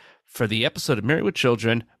 5 for the episode of Married with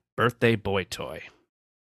Children, Birthday Boy Toy?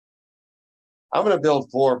 I'm going to build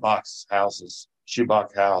 4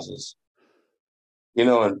 shoebox houses. You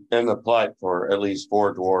know, and the plight for at least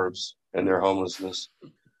 4 dwarves and their homelessness.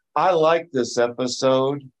 I like this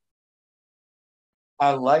episode.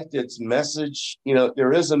 I liked its message. You know,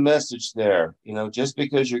 there is a message there. You know, just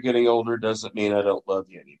because you're getting older doesn't mean I don't love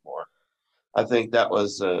you anymore. I think that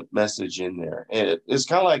was a message in there. And it's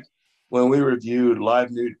kind of like when we reviewed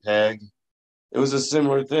Live Nude Peg. It was a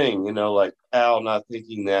similar thing, you know, like Al not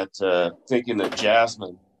thinking that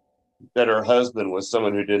Jasmine, that her husband was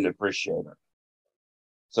someone who didn't appreciate her.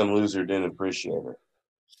 Some loser didn't appreciate her.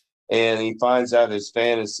 And he finds out his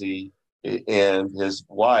fantasy and his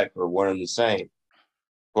wife are one and the same.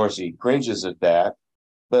 Of course, he cringes at that,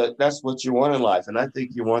 but that's what you want in life. And I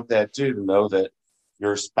think you want that too, to know that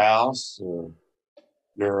your spouse or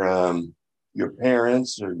your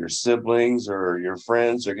parents or your siblings or your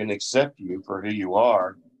friends are going to accept you for who you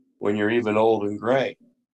are when you're even old and gray.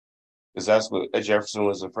 Because that's what Jefferson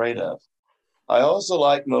was afraid of. I also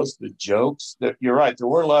like most of the jokes. You're right, there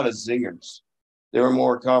weren't a lot of zingers. There were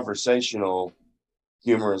more conversational,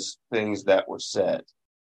 humorous things that were said.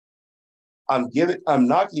 I'm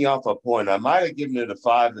knocking off a point. I might have given it a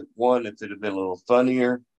 5 at 1 if it had been a little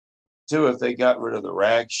funnier. 2, if they got rid of the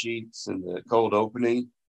rag sheets and the cold opening.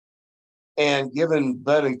 And given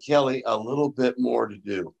Bud and Kelly a little bit more to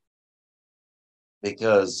do.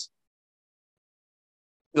 Because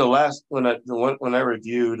when I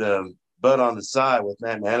reviewed Bud on the Side with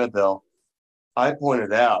Matt and Annabelle, I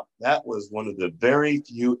pointed out that was one of the very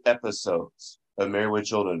few episodes of Married with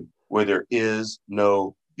Children where there is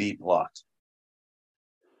no B plot.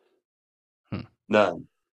 None.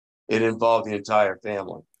 It involved the entire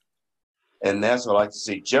family. And that's what I like to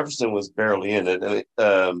see. Jefferson was barely in it. I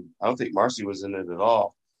don't think Marcy was in it at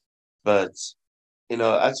all. But,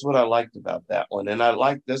 that's what I liked about that one. And I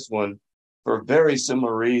like this one for very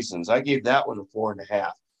similar reasons. I gave that one a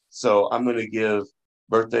 4.5. So I'm going to give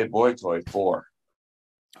Birthday Boy Toy 4.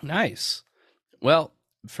 Nice. Well,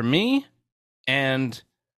 for me, and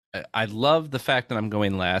I love the fact that I'm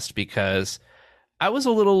going last because I was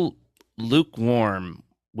a little lukewarm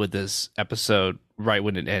with this episode right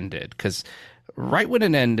when it ended. Because right when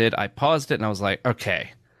it ended, I paused it and I was like,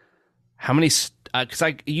 okay, how many? Because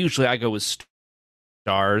I go with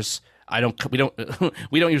stars. We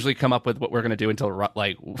don't usually come up with what we're gonna do until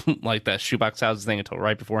like the shoebox houses thing until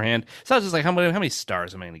right beforehand. So I was just like, how many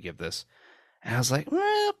stars am I gonna give this? And I was like,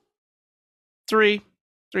 well, 3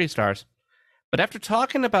 stars. But after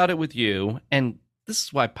talking about it with you, and this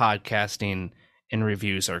is why podcasting and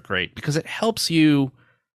reviews are great, because it helps you,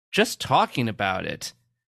 just talking about it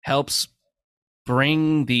helps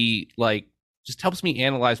bring just helps me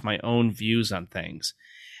analyze my own views on things.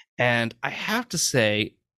 And I have to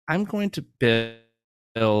say, I'm going to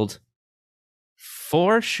build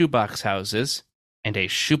 4 shoebox houses and a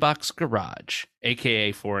shoebox garage,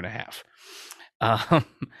 aka 4.5.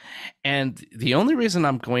 And the only reason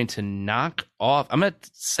I'm going to knock off, I'm going to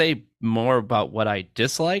say more about what I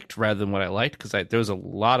disliked rather than what I liked, because there was a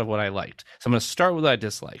lot of what I liked. So I'm going to start with what I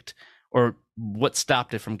disliked, or what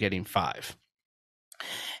stopped it from getting 5.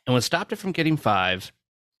 And what stopped it from getting 5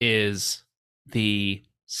 is the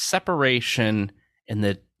separation and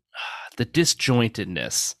the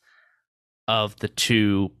disjointedness of the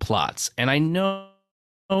 2 plots. And I know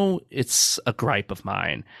it's a gripe of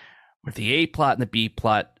mine, where the A plot and the B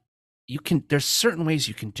plot, there's certain ways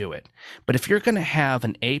you can do it. But if you're going to have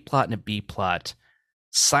an A plot and a B plot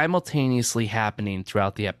simultaneously happening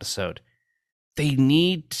throughout the episode, they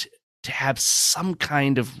need to have some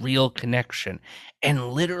kind of real connection. And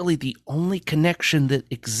literally the only connection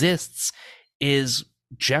that exists is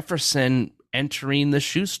Jefferson entering the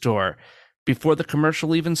shoe store before the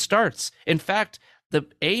commercial even starts. In fact, the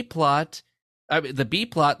B plot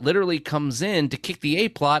literally comes in to kick the A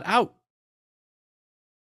plot out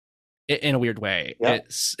in a weird way. Yeah.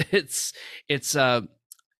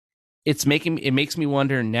 It makes me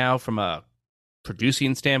wonder now, from a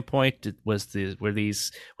producing standpoint, was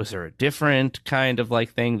there a different kind of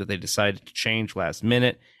thing that they decided to change last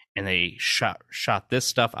minute, and they shot this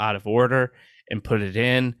stuff out of order and put it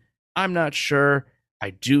in? I'm not sure. I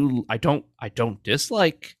don't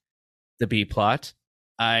dislike the B plot.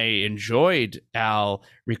 I enjoyed Al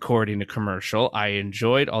recording a commercial. I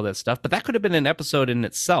enjoyed all that stuff, but that could have been an episode in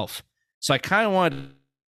itself. So I kind of wanted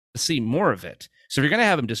to see more of it. So if you're going to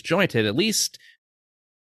have him disjointed, at least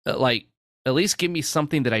give me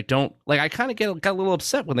something that I don't like. I kind of got a little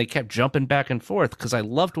upset when they kept jumping back and forth, because I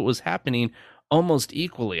loved what was happening almost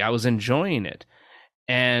equally. I was enjoying it.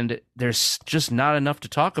 And there's just not enough to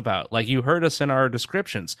talk about. Like you heard us in our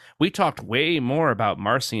descriptions. We talked way more about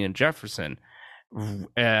Marcy and Jefferson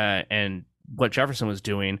and what Jefferson was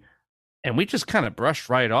doing. And we just kind of brushed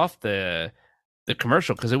right off the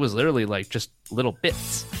commercial, because it was literally just little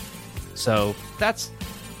bits. So it's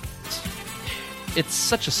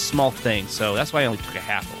such a small thing. So that's why I only took a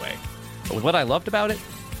half away. But with what I loved about it,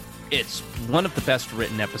 it's one of the best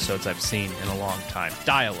written episodes I've seen in a long time,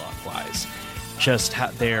 dialogue-wise. Just how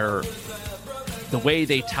the way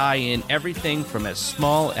they tie in everything from as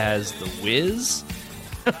small as The Wiz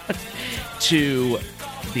to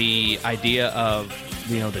the idea of,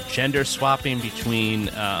 the gender swapping between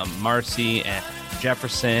Marcy and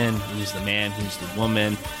Jefferson, who's the man, who's the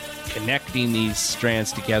woman, connecting these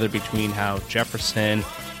strands together between how Jefferson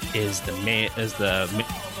is the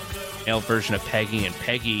male version of Peggy, and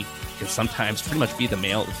Peggy can sometimes pretty much be the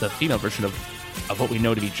female version of what we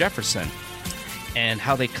know to be Jefferson, and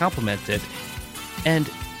how they complement it.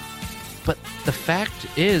 But the fact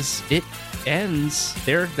is, it ends,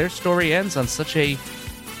 their story ends on such a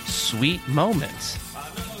sweet moment.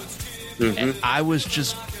 Mm-hmm. And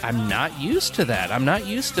I'm not used to that. I'm not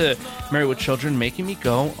used to Married with Children making me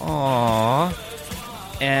go, aww.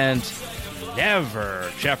 And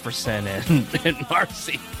never Jefferson and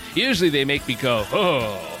Marcy. Usually they make me go,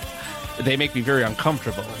 oh. They make me very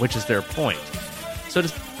uncomfortable, which is their point. So to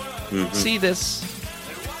see this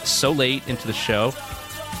so late into the show,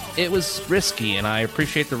 it was risky, and I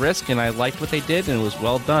appreciate the risk, and I liked what they did, and it was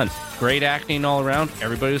well done. Great acting all around.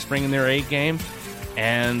 Everybody was bringing their A game,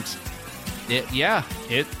 and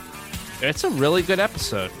it's a really good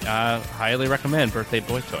episode. Highly recommend Birthday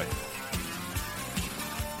Boy Toy.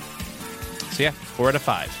 So 4 out of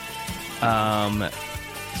 5.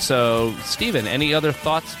 So, Steven, any other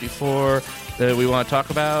thoughts before that we want to talk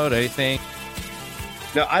about? Anything?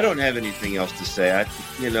 No, I don't have anything else to say.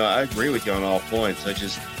 I agree with you on all points.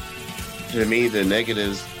 To me, the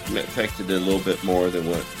negatives affected it a little bit more than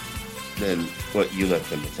what you let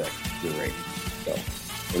them affect the rating.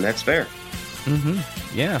 So, and that's fair. Mm-hmm.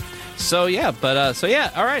 Yeah. So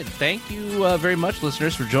all right. Thank you very much,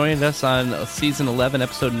 listeners, for joining us on season 11,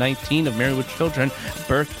 episode 19 of Married with Children,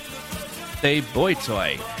 Birthday Boy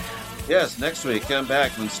Toy. Yes, next week, come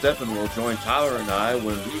back when Stefan will join Tyler and I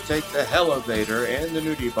when we take the Hellevator and the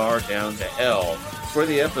nudie bar down to hell for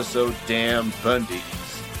the episode Damn Bundy's,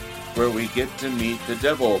 where we get to meet the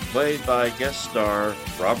devil, played by guest star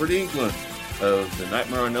Robert Englund of the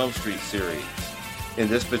Nightmare on Elm Street series. In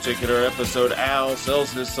this particular episode, Al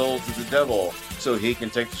sells his soul to the devil so he can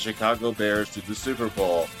take the Chicago Bears to the Super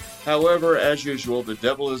Bowl. However, as usual, the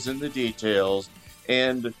devil is in the details,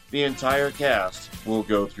 and the entire cast will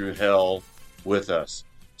go through hell with us.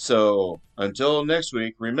 So, until next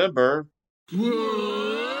week, remember... Whoa!